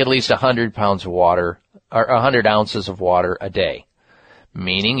 drink at least 100 pounds of water, or 100 ounces of water a day.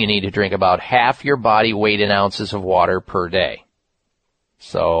 Meaning you need to drink about half your body weight in ounces of water per day.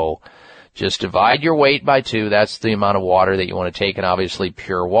 So just divide your weight by 2. That's the amount of water that you want to take, and obviously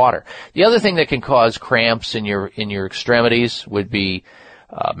pure water. The other thing that can cause cramps in your extremities would be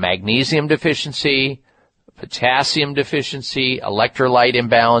magnesium deficiency, potassium deficiency, electrolyte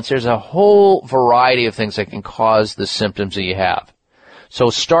imbalance. There's a whole variety of things that can cause the symptoms that you have. So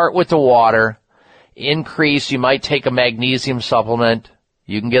start with the water. Increase. You might take a magnesium supplement.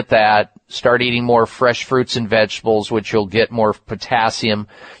 You can get that. Start eating more fresh fruits and vegetables, which you'll get more potassium,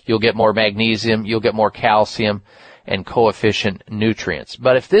 you'll get more magnesium, you'll get more calcium and coefficient nutrients.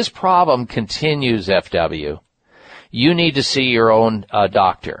 But if this problem continues, FW, you need to see your own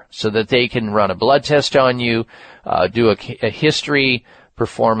doctor so that they can run a blood test on you, do a history,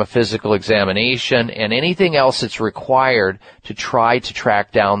 perform a physical examination, and anything else that's required to try to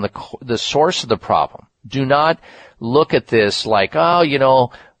track down the source of the problem. Do not look at this like,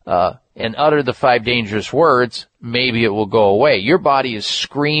 and utter the 5 dangerous words, maybe it will go away. Your body is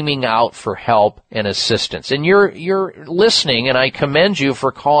screaming out for help and assistance. And you're listening, and I commend you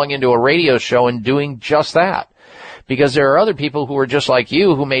for calling into a radio show and doing just that. Because there are other people who are just like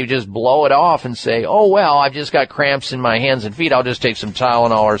you who may just blow it off and say, oh, well, I've just got cramps in my hands and feet. I'll just take some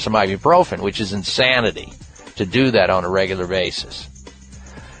Tylenol or some ibuprofen, which is insanity to do that on a regular basis.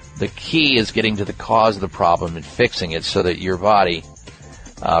 The key is getting to the cause of the problem and fixing it so that your body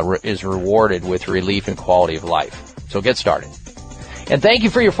is rewarded with relief and quality of life. So get started. And thank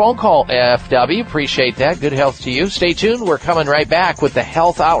you for your phone call, FW. Appreciate that. Good health to you. Stay tuned. We're coming right back with the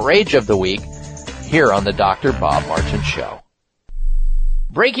health outrage of the week here on the Dr. Bob Martin Show.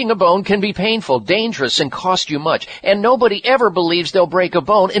 Breaking a bone can be painful, dangerous, and cost you much, and nobody ever believes they'll break a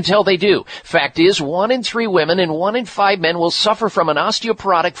bone until they do. Fact is, 1 in 3 women and 1 in 5 men will suffer from an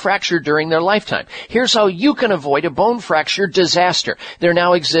osteoporotic fracture during their lifetime. Here's how you can avoid a bone fracture disaster. There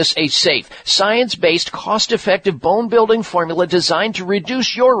now exists a safe, science-based, cost-effective bone-building formula designed to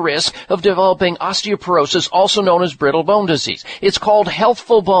reduce your risk of developing osteoporosis, also known as brittle bone disease. It's called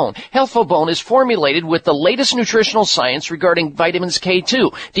Healthful Bone. Healthful Bone is formulated with the latest nutritional science regarding vitamins K2,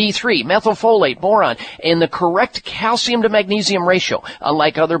 D3, methylfolate, boron, and the correct calcium to magnesium ratio.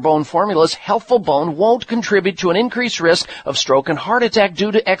 Unlike other bone formulas, Healthful Bone won't contribute to an increased risk of stroke and heart attack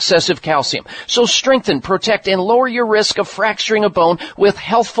due to excessive calcium. So strengthen, protect, and lower your risk of fracturing a bone with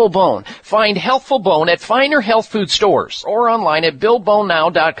Healthful Bone. Find Healthful Bone at finer health food stores or online at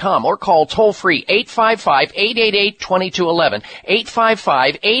BuildBoneNow.com or call toll-free 855-888-2211.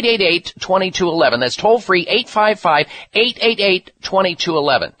 855-888-2211. That's toll-free 855-888-2211.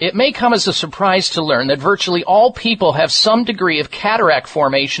 It may come as a surprise to learn that virtually all people have some degree of cataract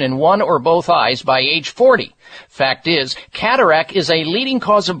formation in one or both eyes by age 40. Fact is, cataract is a leading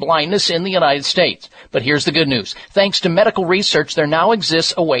cause of blindness in the United States. But here's the good news. Thanks to medical research, there now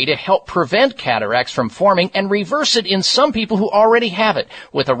exists a way to help prevent cataracts from forming and reverse it in some people who already have it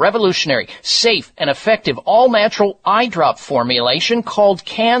with a revolutionary, safe, and effective all-natural eye drop formulation called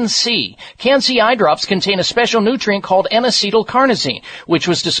Can-C. Can-C eye drops contain a special nutrient called N-acetylcarnosine, which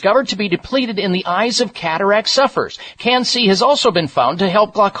was discovered to be depleted in the eyes of cataract sufferers. Can-C has also been found to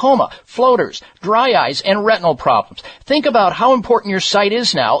help glaucoma, floaters, dry eyes, and retinal problems. Think about how important your sight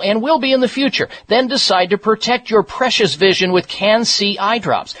is now and will be in the future. Then decide to protect your precious vision with Can-C eye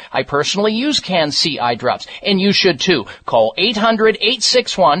drops. I personally use Can-C eye drops, and you should too. Call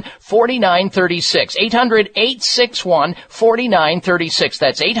 800-861-4936. 800-861-4936.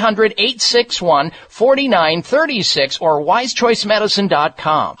 That's 800-861-4936 or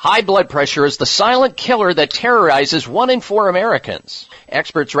wisechoicemedicine.com. High blood pressure is the silent killer that terrorizes 1 in 4 Americans.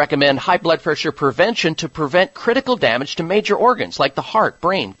 Experts recommend high blood pressure prevention to prevent critical damage to major organs like the heart,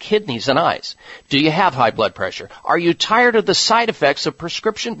 brain, kidneys, and eyes. Do you have high blood pressure? Are you tired of the side effects of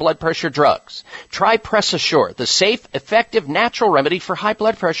prescription blood pressure drugs? Try Press Assure, the safe, effective, natural remedy for high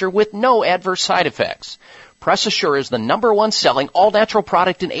blood pressure with no adverse side effects. Press Assure is the #1 selling all-natural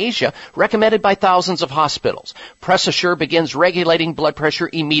product in Asia, recommended by thousands of hospitals. Press Assure begins regulating blood pressure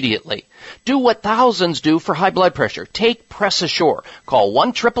immediately. Do what thousands do for high blood pressure. Take Press Assure. Call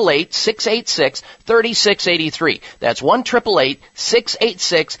 1-888-686-3683. That's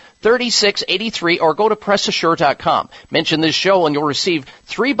 1-888-686-3683 or go to PressAssure.com. Mention this show and you'll receive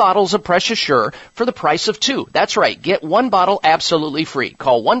 3 bottles of Press Assure for the price of 2. That's right. Get 1 bottle absolutely free.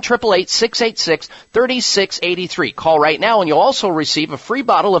 Call 1-888-686-3683. Call right now and you'll also receive a free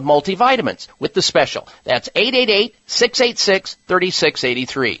bottle of multivitamins with the special. That's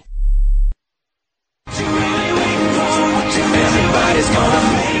 888-686-3683. Everybody's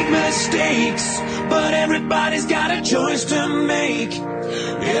gonna make mistakes, but everybody's got a choice to make.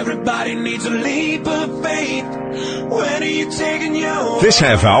 Everybody needs a leap of faith. When are you taking yours? This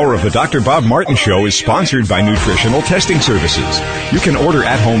half hour of the Dr. Bob Martin Show is sponsored by Nutritional Testing Services. You can order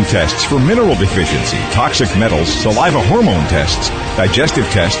at-home tests for mineral deficiency, toxic metals, saliva hormone tests, digestive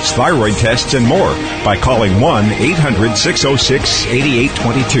tests, thyroid tests, and more by calling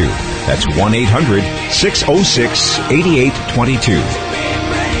 1-800-606-8822. That's 1-800-606-8822.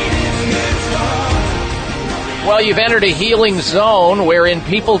 Well, you've entered a healing zone wherein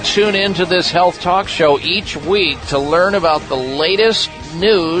people tune into this health talk show each week to learn about the latest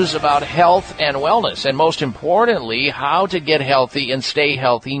news about health and wellness, and most importantly, how to get healthy and stay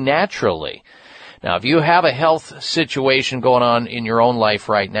healthy naturally. Now, if you have a health situation going on in your own life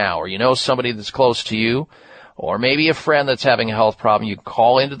right now, or you know somebody that's close to you, or maybe a friend that's having a health problem, you can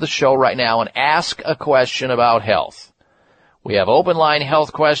call into the show right now and ask a question about health. We have open line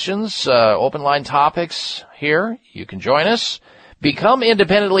health questions, open line topics here. You can join us. Become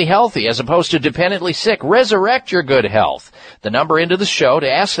independently healthy as opposed to dependently sick. Resurrect your good health. The number into the show to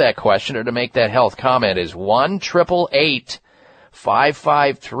ask that question or to make that health comment is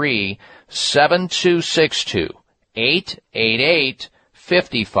 1-888-553-7262.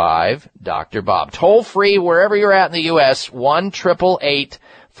 888-55 Dr. Bob. Toll free wherever you're at in the U.S.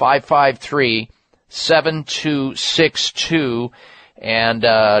 1-888-553-7262. And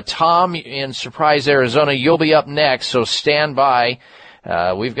Tom in Surprise, Arizona, you'll be up next, so stand by.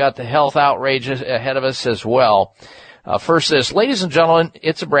 We've got the health outrage ahead of us as well. First this, ladies and gentlemen,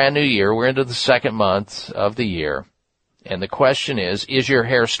 it's a brand new year. We're into the second month of the year. And the question is your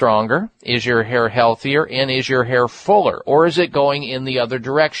hair stronger? Is your hair healthier? And is your hair fuller? Or is it going in the other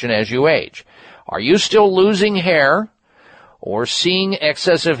direction as you age? Are you still losing hair or seeing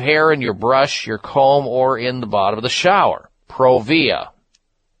excessive hair in your brush, your comb, or in the bottom of the shower? Provia.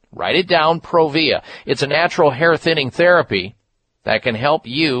 Write it down, Provia. It's a natural hair thinning therapy that can help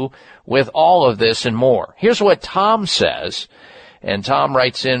you with all of this and more. Here's what Tom says, and Tom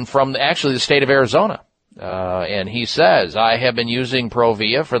writes in from actually the state of Arizona. And he says, I have been using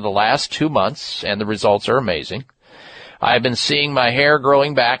Provia for the last 2 months, and the results are amazing. I've been seeing my hair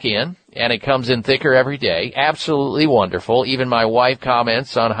growing back in, and it comes in thicker every day. Absolutely wonderful. Even my wife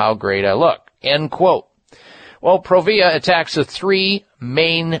comments on how great I look. End quote. Well, Provia attacks the 3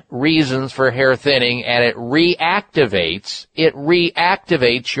 main reasons for hair thinning, and it reactivates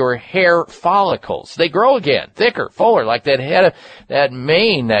your hair follicles. They grow again, thicker, fuller, like that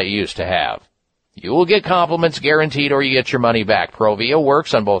mane that you used to have. You will get compliments guaranteed, or you get your money back. Provia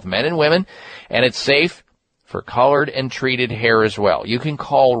works on both men and women, and it's safe for colored and treated hair as well. You can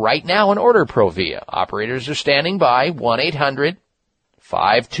call right now and order Provia. Operators are standing by.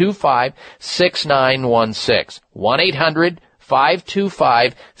 1-800-525-6916.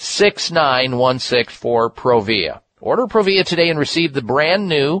 1-800-525-6916 for Provia. Order Provia today and receive the brand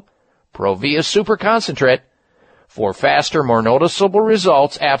new Provia Super Concentrate for faster, more noticeable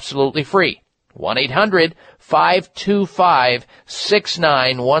results, absolutely free.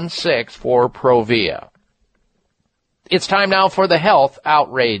 1-800-525-6916 for Provia. It's time now for the health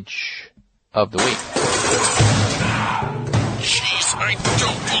outrage of the week. Jeez, I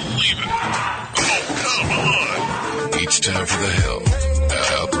don't believe it. Oh, come on. It's time for the health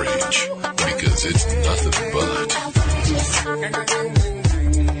outrage, because it's nothing but.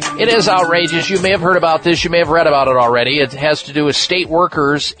 It is outrageous. You may have heard about this. You may have read about it already. It has to do with state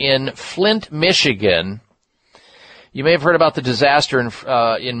workers in Flint, Michigan. You may have heard about the disaster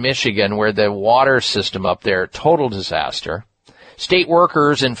in Michigan, where the water system up there, total disaster. State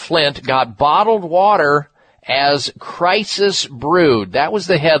workers in Flint got bottled water as crisis brewed. That was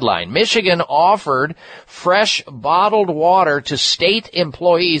the headline. Michigan offered fresh bottled water to state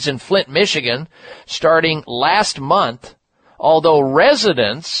employees in Flint, Michigan, starting last month, although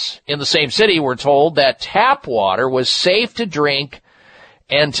residents in the same city were told that tap water was safe to drink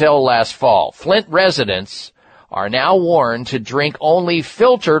until last fall. Flint residents are now warned to drink only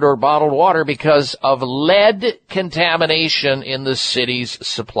filtered or bottled water because of lead contamination in the city's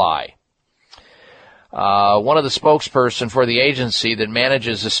supply. One of the spokesperson for the agency that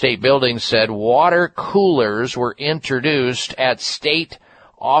manages the state buildings said water coolers were introduced at state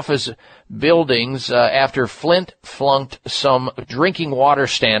office buildings after Flint flunked some drinking water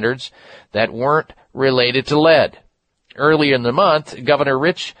standards that weren't related to lead. Earlier in the month, Governor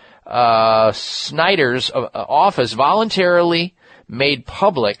Rich Snyder's office voluntarily made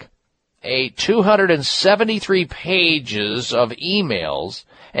public a 273 pages of emails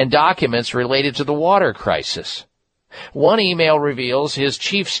and documents related to the water crisis. One email reveals his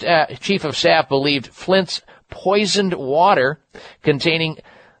chief of staff believed Flint's poisoned water containing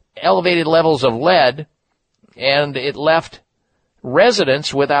elevated levels of lead, and it left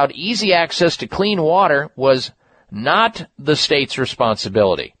residents without easy access to clean water was not the state's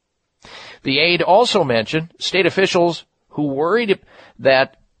responsibility. The aide also mentioned state officials who worried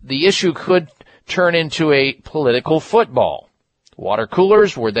that the issue could turn into a political football. Water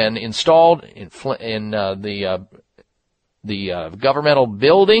coolers were then installed in the governmental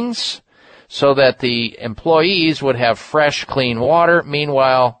buildings so that the employees would have fresh, clean water.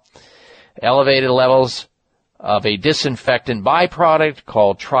 Meanwhile, elevated levels of a disinfectant byproduct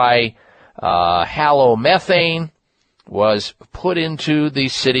called trihalomethane was put into the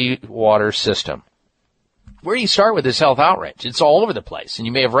city water system. Where do you start with this health outrage? It's all over the place, and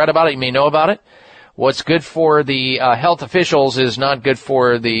you may have read about it, you may know about it. What's good for the health officials is not good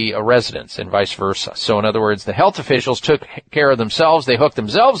for the residents, and vice versa. So in other words, the health officials took care of themselves. They hooked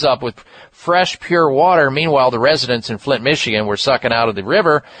themselves up with fresh, pure water. Meanwhile, the residents in Flint, Michigan were sucking out of the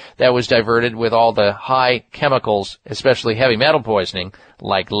river that was diverted with all the high chemicals, especially heavy metal poisoning,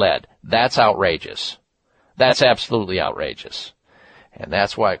 like lead. That's outrageous. That's absolutely outrageous. And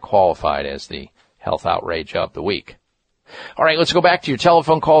that's why it qualified as the health outrage of the week. All right, let's go back to your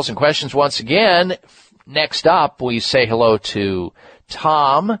telephone calls and questions once again. Next up, we say hello to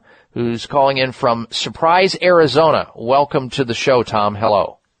Tom, who's calling in from Surprise, Arizona. Welcome to the show, Tom.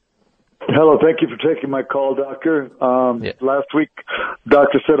 Hello. Hello. Thank you for taking my call, doctor. Last week,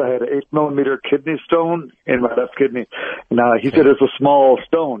 doctor said I had an 8-millimeter kidney stone in my left kidney. Now, he said it's a small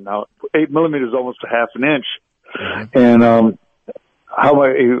stone. Now, 8 millimeters is almost a half an inch. Mm-hmm. And how do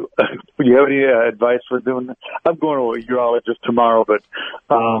you have any advice for doing that? I'm going to a urologist tomorrow, but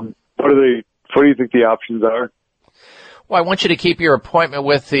what do you think the options are? Well, I want you to keep your appointment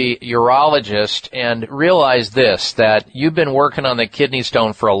with the urologist and realize this, that you've been working on the kidney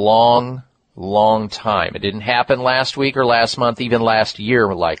stone for a long time. It didn't happen last week or last month, even last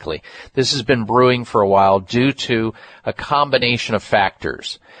year likely. This has been brewing for a while due to a combination of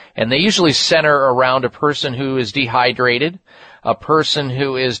factors. And they usually center around a person who is dehydrated, a person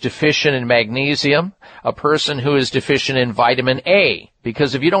who is deficient in magnesium, a person who is deficient in vitamin A.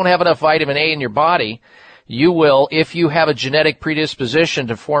 Because if you don't have enough vitamin A in your body, you will, if you have a genetic predisposition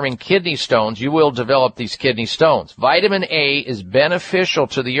to forming kidney stones, you will develop these kidney stones. Vitamin A is beneficial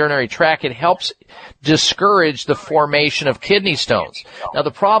to the urinary tract. It helps discourage the formation of kidney stones. Now,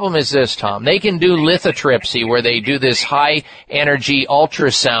 the problem is this, Tom. They can do lithotripsy, where they do this high-energy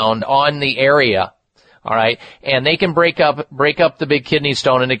ultrasound on the area, all right, and they can break up the big kidney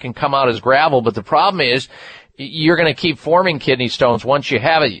stone, and it can come out as gravel. But the problem is, you're going to keep forming kidney stones once you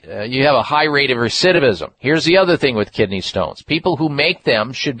have a high rate of recidivism. Here's the other thing with kidney stones. People who make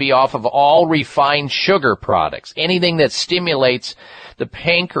them should be off of all refined sugar products. Anything that stimulates the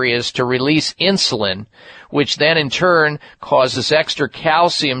pancreas to release insulin, which then in turn causes extra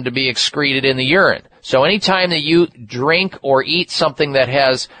calcium to be excreted in the urine. So anytime that you drink or eat something that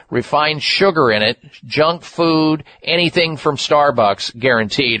has refined sugar in it, junk food, anything from Starbucks,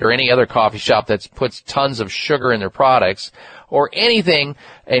 guaranteed, or any other coffee shop that puts tons of sugar in their products, or anything,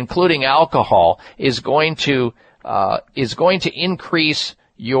 including alcohol, is going to increase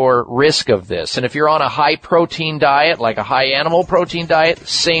your risk of this. And if you're on a high protein diet, like a high animal protein diet,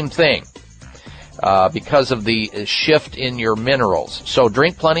 same thing. Because of the shift in your minerals. So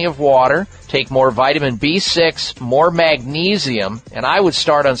drink plenty of water, take more vitamin B6, more magnesium, and I would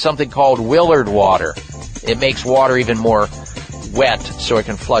start on something called Willard water. It makes water even more wet so it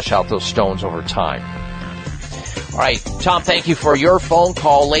can flush out those stones over time. All right, Tom, thank you for your phone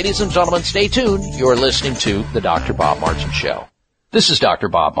call. Ladies and gentlemen, stay tuned. You're listening to The Dr. Bob Martin Show. This is Dr.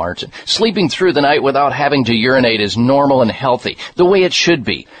 Bob Martin. Sleeping through the night without having to urinate is normal and healthy, the way it should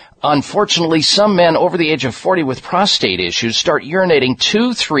be. Unfortunately, some men over the age of 40 with prostate issues start urinating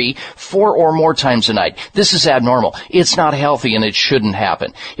 2, 3, 4 or more times a night. This is abnormal. It's not healthy and it shouldn't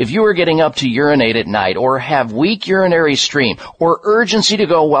happen. If you are getting up to urinate at night or have weak urinary stream or urgency to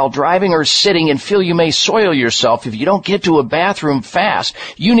go while driving or sitting and feel you may soil yourself if you don't get to a bathroom fast,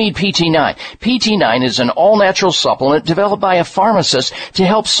 you need PT9. PT9 is an all-natural supplement developed by a pharmacist to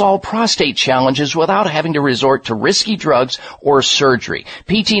help solve prostate challenges without having to resort to risky drugs or surgery.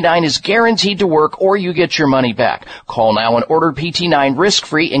 PT9 is guaranteed to work or you get your money back. Call now and order PT9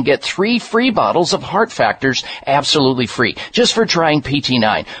 risk-free and get 3 free bottles of Heart Factors absolutely free just for trying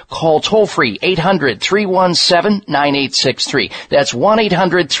PT9. Call toll-free 800-317-9863. That's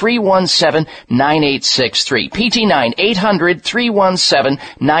 1-800-317-9863. PT9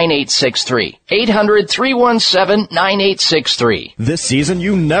 800-317-9863. 800-317-9863. This season,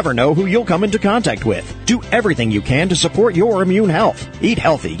 you never know who you'll come into contact with. Do everything you can to support your immune health. Eat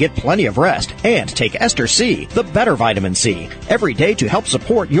healthy, get plenty of rest, and take Ester C, the better vitamin C, every day to help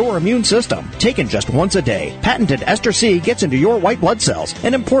support your immune system. Taken just once a day, patented Ester C gets into your white blood cells,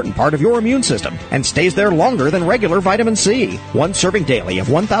 an important part of your immune system, and stays there longer than regular vitamin C. 1 serving daily of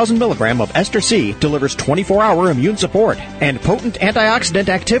 1,000 milligram of Ester C delivers 24-hour immune support and potent antioxidant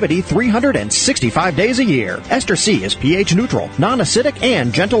activity 365 days a year. Ester C is pH neutral, non-acidic,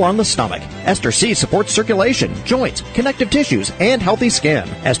 and gentle on the stomach. Ester C supports circulation, joints, connective tissues, and healthy skin.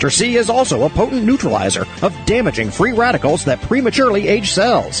 Ester C is also a potent neutralizer of damaging free radicals that prematurely age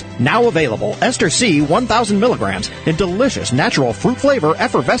cells. Now available, Ester C 1,000 milligrams in delicious natural fruit flavor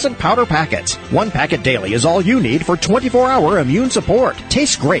effervescent powder packets. 1 packet daily is all you need for 24-hour immune support.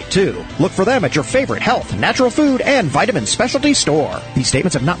 Tastes great, too. Look for them at your favorite health, natural food, and vitamin specialty store. These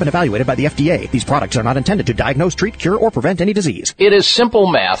statements have not been evaluated by the FDA. These products are not intended to diagnose, treat, cure, or prevent any disease. It is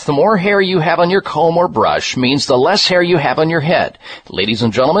simple math. The more hair you have on your comb or brush means the less hair you have on your head. Ladies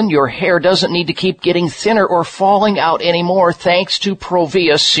and gentlemen, your hair doesn't need to keep getting thinner or falling out anymore thanks to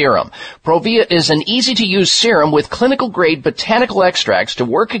Provia Serum. Provia is an easy-to-use serum with clinical-grade botanical extracts to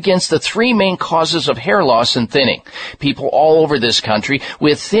work against the 3 main causes of hair loss and thinning. People all over this country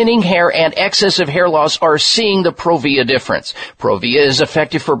with thinning hair and excessive hair loss are seeing the Provia difference. Provia is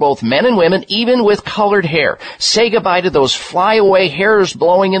effective for both men and women, even with colored hair. Say goodbye to those flyaway hairs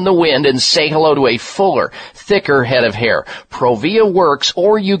blowing in the wind and say hello to a fuller, thicker head of hair. Provia works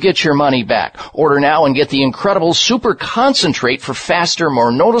or you get your money back. Order now and get the incredible super concentrate for faster,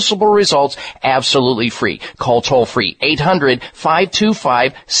 more noticeable results absolutely free. Call toll-free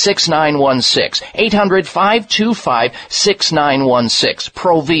 800-525-6916. 800-525-6916.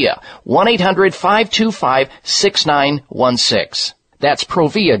 Provia. 1-800-525-6916. That's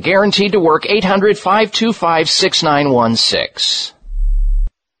Provia, guaranteed to work. 800-525-6916.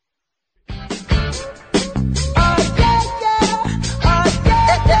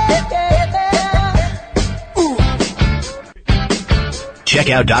 Check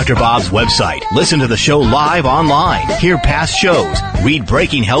out Dr. Bob's website. Listen to the show live online. Hear past shows. Read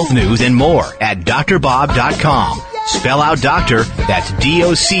breaking health news and more at drbob.com. Spell out doctor, that's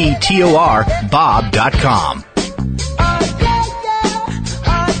DOCTOR, Bob.com.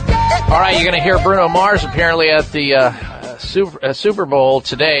 All right, you're going to hear Bruno Mars apparently at the Super Bowl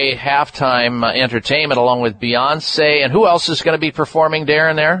today, halftime entertainment, along with Beyonce. And who else is going to be performing,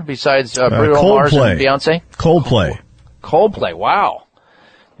 Darren, there, besides Bruno Mars and Beyonce? Coldplay, wow.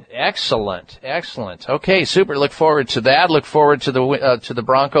 Excellent. Okay, super. Look forward to that. Look forward to the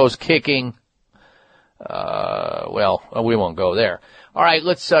Broncos kicking. We won't go there. All right,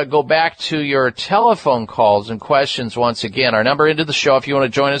 let's go back to your telephone calls and questions once again. Our number into the show if you want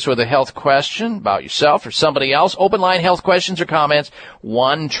to join us with a health question about yourself or somebody else. Open line health questions or comments,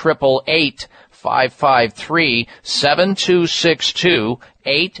 1-888-553-7262,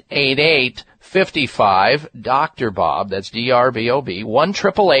 888-55 Dr. Bob, that's DRBOB,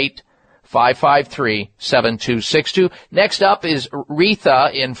 1-888-553-7262. Next up is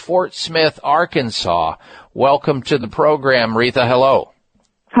Retha in Fort Smith, Arkansas. Welcome to the program, Retha. Hello.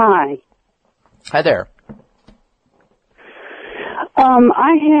 Hi. Hi there. I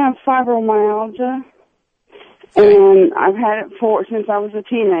have fibromyalgia, and I've had it since I was a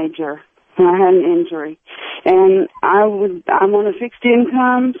teenager. I had an injury, and I'm on a fixed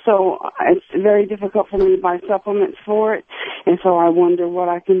income, so it's very difficult for me to buy supplements for it, and so I wonder what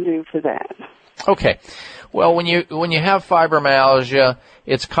I can do for that. Okay. Well, when you have fibromyalgia,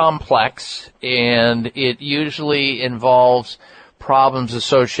 it's complex, and it usually involves problems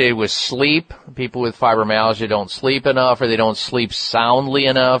associated with sleep. People with fibromyalgia don't sleep enough, or they don't sleep soundly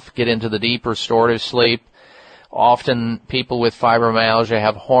enough, get into the deep restorative sleep. Often people with fibromyalgia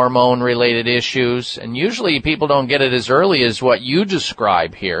have hormone-related issues, and usually people don't get it as early as what you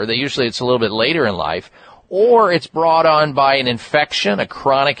describe here. Usually it's a little bit later in life, or it's brought on by an infection, a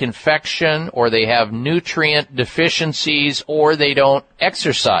chronic infection, or they have nutrient deficiencies, or they don't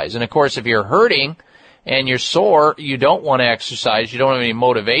exercise. And of course, if you're hurting and you're sore, you don't want to exercise, you don't have any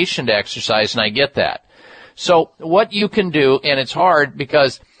motivation to exercise, and I get that. So what you can do, and it's hard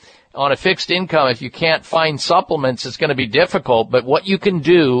because on a fixed income, if you can't find supplements, it's going to be difficult. But what you can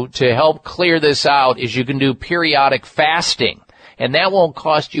do to help clear this out is you can do periodic fasting, and that won't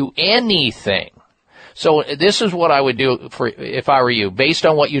cost you anything. So this is what I would do if I were you, based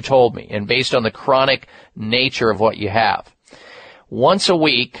on what you told me and based on the chronic nature of what you have. Once a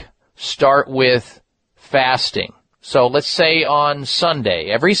week, start with fasting. So let's say on Sunday,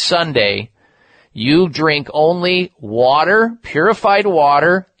 every Sunday, you drink only water, purified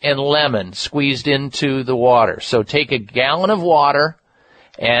water, and lemon squeezed into the water. So take a gallon of water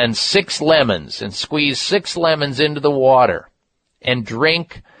and 6 lemons and squeeze 6 lemons into the water and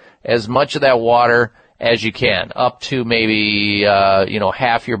drink as much of that water as you can, up to maybe,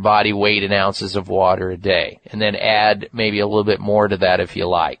 half your body weight in ounces of water a day. And then add maybe a little bit more to that if you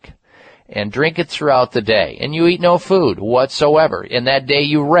like. And drink it throughout the day. And you eat no food whatsoever. And that day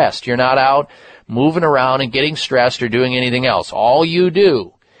you rest. You're not out moving around and getting stressed or doing anything else. All you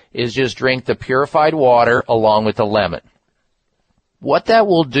do is just drink the purified water along with the lemon. What that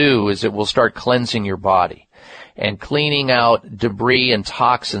will do is it will start cleansing your body and cleaning out debris and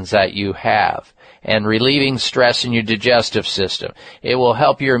toxins that you have and relieving stress in your digestive system. It will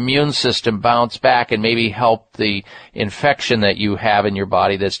help your immune system bounce back and maybe help the infection that you have in your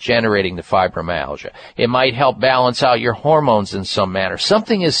body that's generating the fibromyalgia. It might help balance out your hormones in some manner.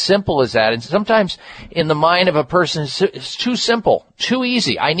 Something as simple as that. And sometimes in the mind of a person, it's too simple, too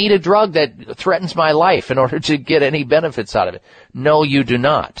easy. I need a drug that threatens my life in order to get any benefits out of it. No, you do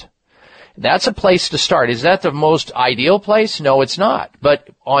not. That's a place to start. Is that the most ideal place? No, it's not. But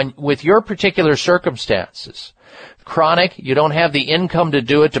with your particular circumstances, chronic, you don't have the income to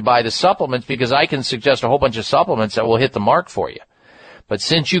do it, to buy the supplements, because I can suggest a whole bunch of supplements that will hit the mark for you. But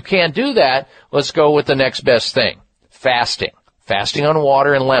since you can't do that, let's go with the next best thing. Fasting. Fasting on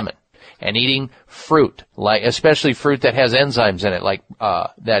water and lemon. And eating fruit, like especially fruit that has enzymes in it, like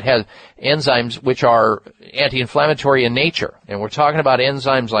that has enzymes which are anti-inflammatory in nature. And we're talking about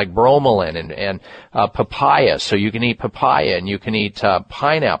enzymes like bromelain and papaya. So you can eat papaya and you can eat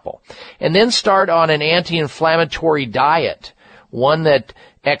pineapple. And then start on an anti-inflammatory diet, one that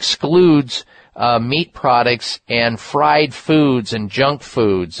excludes meat products and fried foods and junk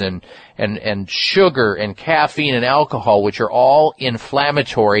foods and sugar and caffeine and alcohol, which are all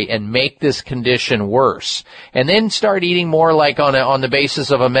inflammatory and make this condition worse. And then start eating more like on the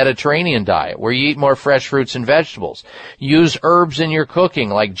basis of a Mediterranean diet, where you eat more fresh fruits and vegetables. Use herbs in your cooking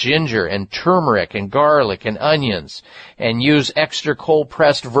like ginger and turmeric and garlic and onions, and use extra cold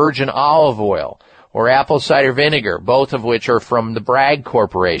pressed virgin olive oil or apple cider vinegar, both of which are from the Bragg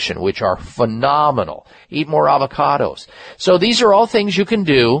Corporation, which are phenomenal. Eat more avocados. So these are all things you can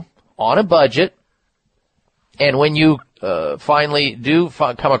do on a budget, and when you finally do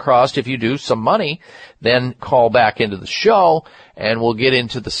come across, if you do, some money, then call back into the show, and we'll get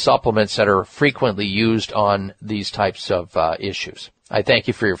into the supplements that are frequently used on these types of issues. I thank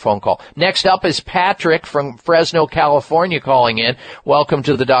you for your phone call. Next up is Patrick from Fresno, California, calling in. Welcome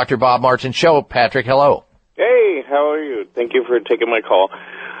to the Dr. Bob Martin Show. Patrick, hello. Hey, how are you? Thank you for taking my call.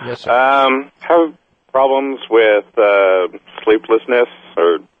 Yes, sir. Have problems with sleeplessness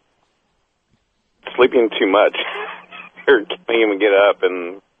or sleeping too much or can't even get up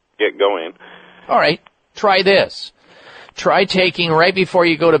and get going. All right, try this. Try taking, right before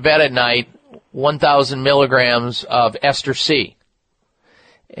you go to bed at night, 1,000 milligrams of Ester C.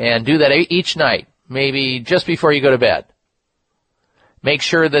 And do that each night, maybe just before you go to bed. Make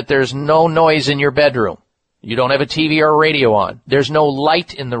sure that there's no noise in your bedroom. You don't have a TV or a radio on. There's no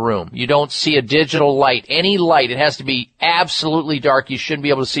light in the room. You don't see a digital light. Any light, it has to be absolutely dark. You shouldn't be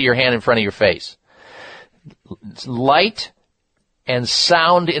able to see your hand in front of your face. Light and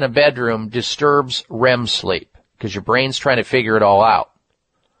sound in a bedroom disturbs REM sleep because your brain's trying to figure it all out.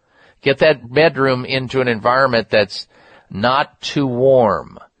 Get that bedroom into an environment that's not too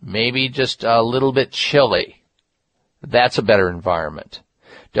warm, maybe just a little bit chilly. That's a better environment.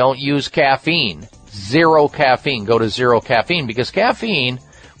 Don't use caffeine. Zero caffeine. Go to zero caffeine, because caffeine,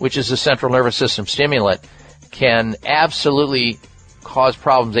 which is a central nervous system stimulant, can absolutely cause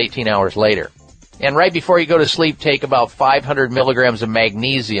problems 18 hours later. And right before you go to sleep, take about 500 milligrams of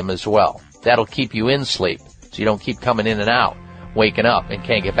magnesium as well. That'll keep you in sleep, so you don't keep coming in and out, waking up and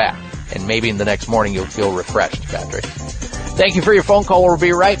can't get back. And maybe in the next morning you'll feel refreshed, Patrick. Thank you for your phone call. We'll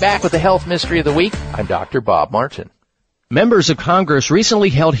be right back with the Health Mystery of the Week. I'm Dr. Bob Martin. Members of Congress recently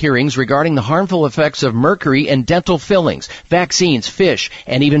held hearings regarding the harmful effects of mercury in dental fillings, vaccines, fish,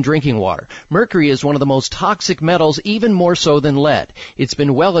 and even drinking water. Mercury is one of the most toxic metals, even more so than lead. It's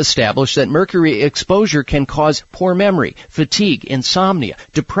been well established that mercury exposure can cause poor memory, fatigue, insomnia,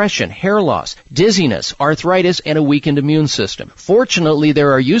 depression, hair loss, dizziness, arthritis, and a weakened immune system. Fortunately,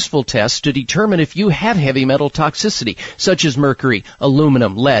 there are useful tests to determine if you have heavy metal toxicity, such as mercury,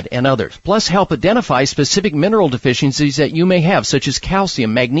 aluminum, lead, and others. Plus, help identify specific mineral deficiencies that you may have, such as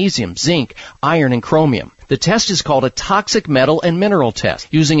calcium, magnesium, zinc, iron, and chromium. The test is called a toxic metal and mineral test.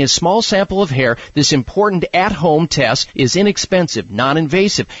 Using a small sample of hair, this important at-home test is inexpensive,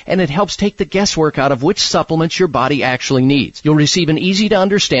 non-invasive, and it helps take the guesswork out of which supplements your body actually needs. You'll receive an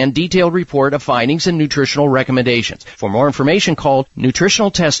easy-to-understand, detailed report of findings and nutritional recommendations. For more information, call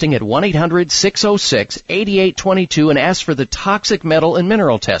Nutritional Testing at 1-800-606-8822 and ask for the toxic metal and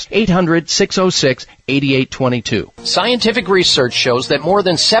mineral test. 800-606-8822. Scientific research shows that more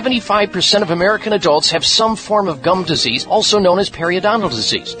than 75% of American adults have some form of gum disease, also known as periodontal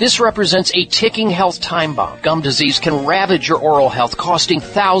disease. This represents a ticking health time bomb. Gum disease can ravage your oral health, costing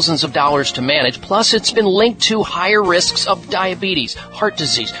thousands of dollars to manage. Plus, it's been linked to higher risks of diabetes, heart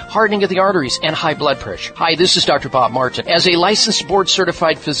disease, hardening of the arteries, and high blood pressure. Hi, this is Dr. Bob Martin. As a licensed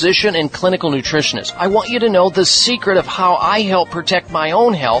board-certified physician and clinical nutritionist, I want you to know the secret of how I help protect my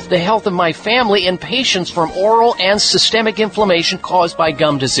own health, the health of my family, and patients from oral and systemic inflammation caused by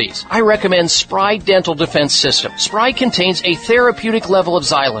gum disease. I recommend Spry Dental Defense System. Spry contains a therapeutic level of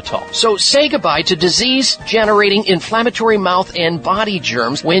xylitol. So say goodbye to disease-generating inflammatory mouth and body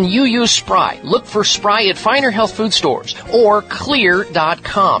germs when you use Spry. Look for Spry at finer health food stores or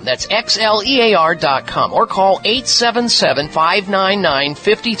Xlear.com. That's Xlear.com. Or call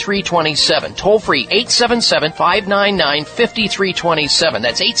 877-599-5327. Toll free 877-599-5327.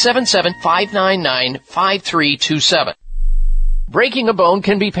 That's 877-599-5327. Breaking a bone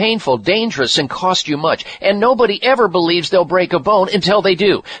can be painful, dangerous, and cost you much, and nobody ever believes they'll break a bone until they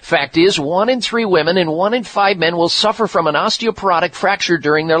do. Fact is, 1 in 3 women and 1 in 5 men will suffer from an osteoporotic fracture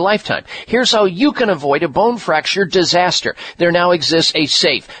during their lifetime. Here's how you can avoid a bone fracture disaster. There now exists a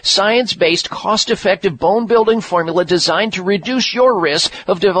safe, science-based, cost-effective bone-building formula designed to reduce your risk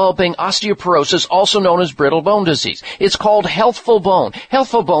of developing osteoporosis, also known as brittle bone disease. It's called Healthful Bone.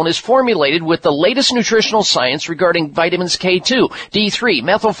 Healthful Bone is formulated with the latest nutritional science regarding vitamins K2, D2, D3,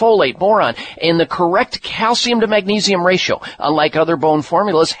 methylfolate, boron, in the correct calcium to magnesium ratio. Unlike other bone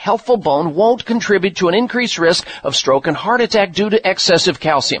formulas, Healthful Bone won't contribute to an increased risk of stroke and heart attack due to excessive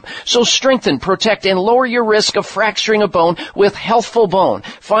calcium. So strengthen, protect, and lower your risk of fracturing a bone with Healthful Bone.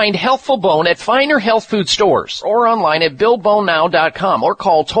 Find Healthful Bone at finer health food stores or online at BuildBoneNow.com or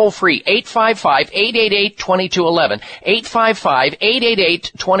call toll-free 855-888-2211.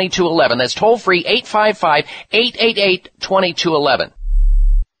 855-888-2211. That's toll-free 855-888-2211.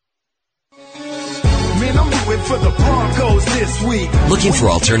 Man, I'm rooting for the Broncos this week. Looking for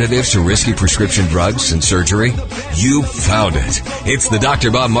alternatives to risky prescription drugs and surgery? You found it. It's the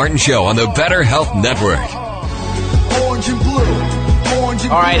Dr. Bob Martin Show on the Better Health Network. Orange and blue.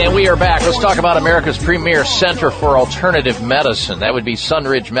 All right, and we are back. Let's talk about America's premier center for alternative medicine. That would be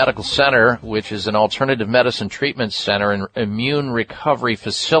Sunridge Medical Center, which is an alternative medicine treatment center and immune recovery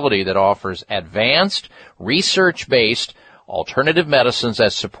facility that offers advanced, research-based alternative medicines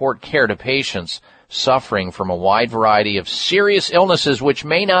that support care to patients suffering from a wide variety of serious illnesses which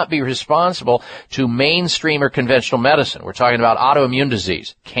may not be responsible to mainstream or conventional medicine. We're talking about autoimmune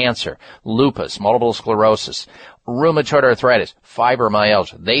disease, cancer, lupus, multiple sclerosis, rheumatoid arthritis,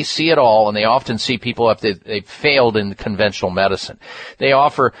 fibromyalgia. They see it all, and they often see people if they've failed in conventional medicine. They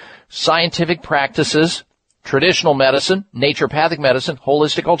offer scientific practices, traditional medicine, naturopathic medicine,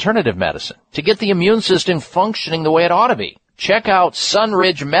 holistic alternative medicine to get the immune system functioning the way it ought to be. Check out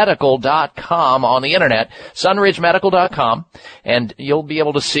sunridgemedical.com on the internet, sunridgemedical.com, and you'll be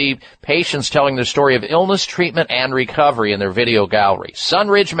able to see patients telling their story of illness, treatment, and recovery in their video gallery.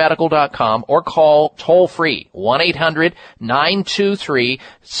 sunridgemedical.com or call toll-free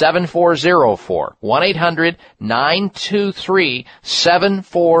 1-800-923-7404.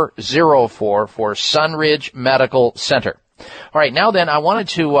 1-800-923-7404 for Sunridge Medical Center. All right, now then, I wanted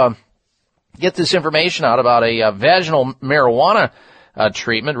to get this information out about a vaginal marijuana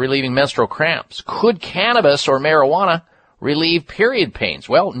treatment relieving menstrual cramps. Could cannabis or marijuana relieve period pains?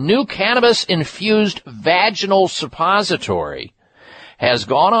 Well, new cannabis-infused vaginal suppository has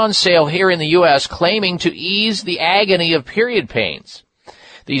gone on sale here in the U.S. claiming to ease the agony of period pains.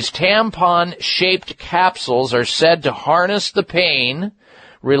 These tampon-shaped capsules are said to harness the pain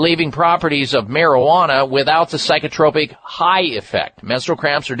relieving properties of marijuana without the psychotropic high effect. Menstrual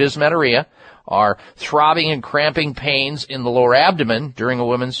cramps or dysmenorrhea are throbbing and cramping pains in the lower abdomen during a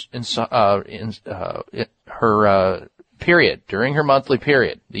woman's period, during her monthly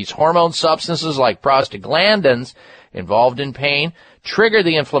period. These hormone substances like prostaglandins involved in pain trigger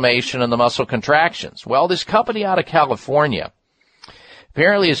the inflammation and the muscle contractions. Well, this company out of California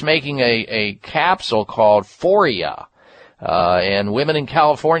apparently is making a capsule called Foria, and women in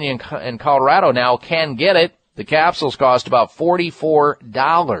California and Colorado now can get it. The capsules cost about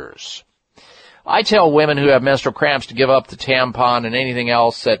 $44. I tell women who have menstrual cramps to give up the tampon and anything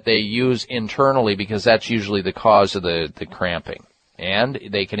else that they use internally because that's usually the cause of the cramping. And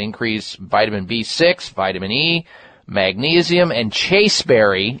they can increase vitamin B6, vitamin E, magnesium, and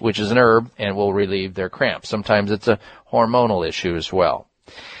chasteberry, which is an herb, and will relieve their cramps. Sometimes it's a hormonal issue as well.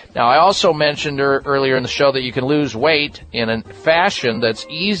 Now, I also mentioned earlier in the show that you can lose weight in a fashion that's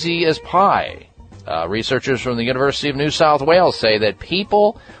easy as pie. Researchers from the University of New South Wales say that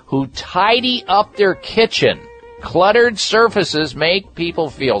people who tidy up their kitchen, cluttered surfaces make people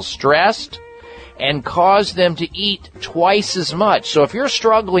feel stressed and cause them to eat twice as much. So if you're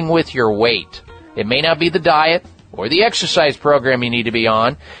struggling with your weight, it may not be the diet or the exercise program you need to be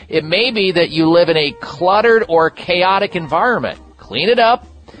on. It may be that you live in a cluttered or chaotic environment. Clean it up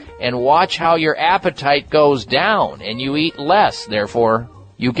and watch how your appetite goes down and you eat less. Therefore,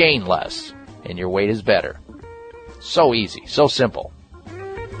 you gain less and your weight is better. So easy, so simple.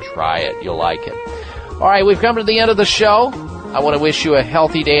 Try it. You'll like it. All right, we've come to the end of the show. I want to wish you a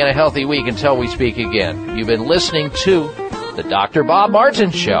healthy day and a healthy week until we speak again. You've been listening to the Dr. Bob Martin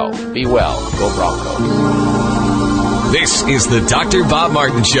Show. Be well. Go Broncos. This is the Dr. Bob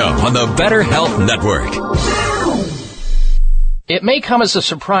Martin Show on the Better Health Network. It may come as a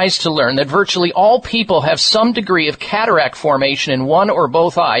surprise to learn that virtually all people have some degree of cataract formation in one or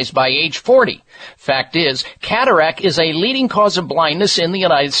both eyes by age 40. Fact is, cataract is a leading cause of blindness in the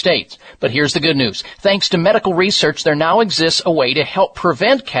United States. But here's the good news. Thanks to medical research, there now exists a way to help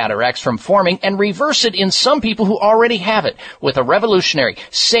prevent cataracts from forming and reverse it in some people who already have it with a revolutionary,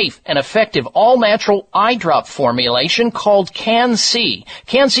 safe, and effective all-natural eye drop formulation called Can-C.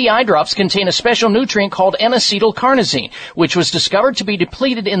 Can-C eye drops contain a special nutrient called N-acetylcarnosine, which was discovered to be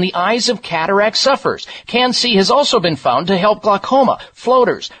depleted in the eyes of cataract sufferers. Can-C has also been found to help glaucoma,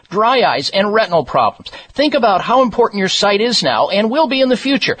 floaters, dry eyes, and retinal problems. Think about how important your sight is now and will be in the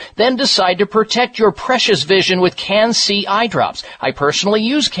future. Then decide to protect your precious vision with Can-C eye drops. I personally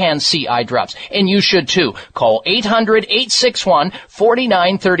use Can-C eye drops, and you should too. Call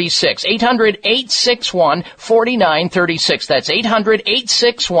 800-861-4936. 800-861-4936. That's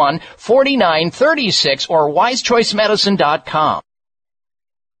 800-861-4936 or wisechoicemedicine.com.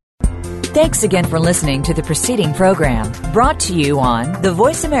 Thanks again for listening to the preceding program, brought to you on the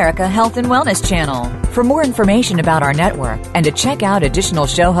Voice America Health and Wellness Channel. For more information about our network and to check out additional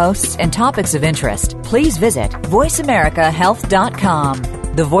show hosts and topics of interest, please visit voiceamericahealth.com.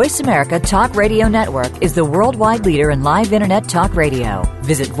 The Voice America Talk Radio Network is the worldwide leader in live Internet talk radio.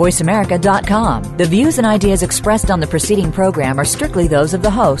 Visit voiceamerica.com. The views and ideas expressed on the preceding program are strictly those of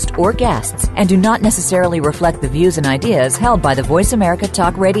the host or guests and do not necessarily reflect the views and ideas held by the Voice America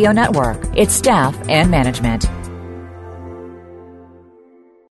Talk Radio Network, its staff, and management.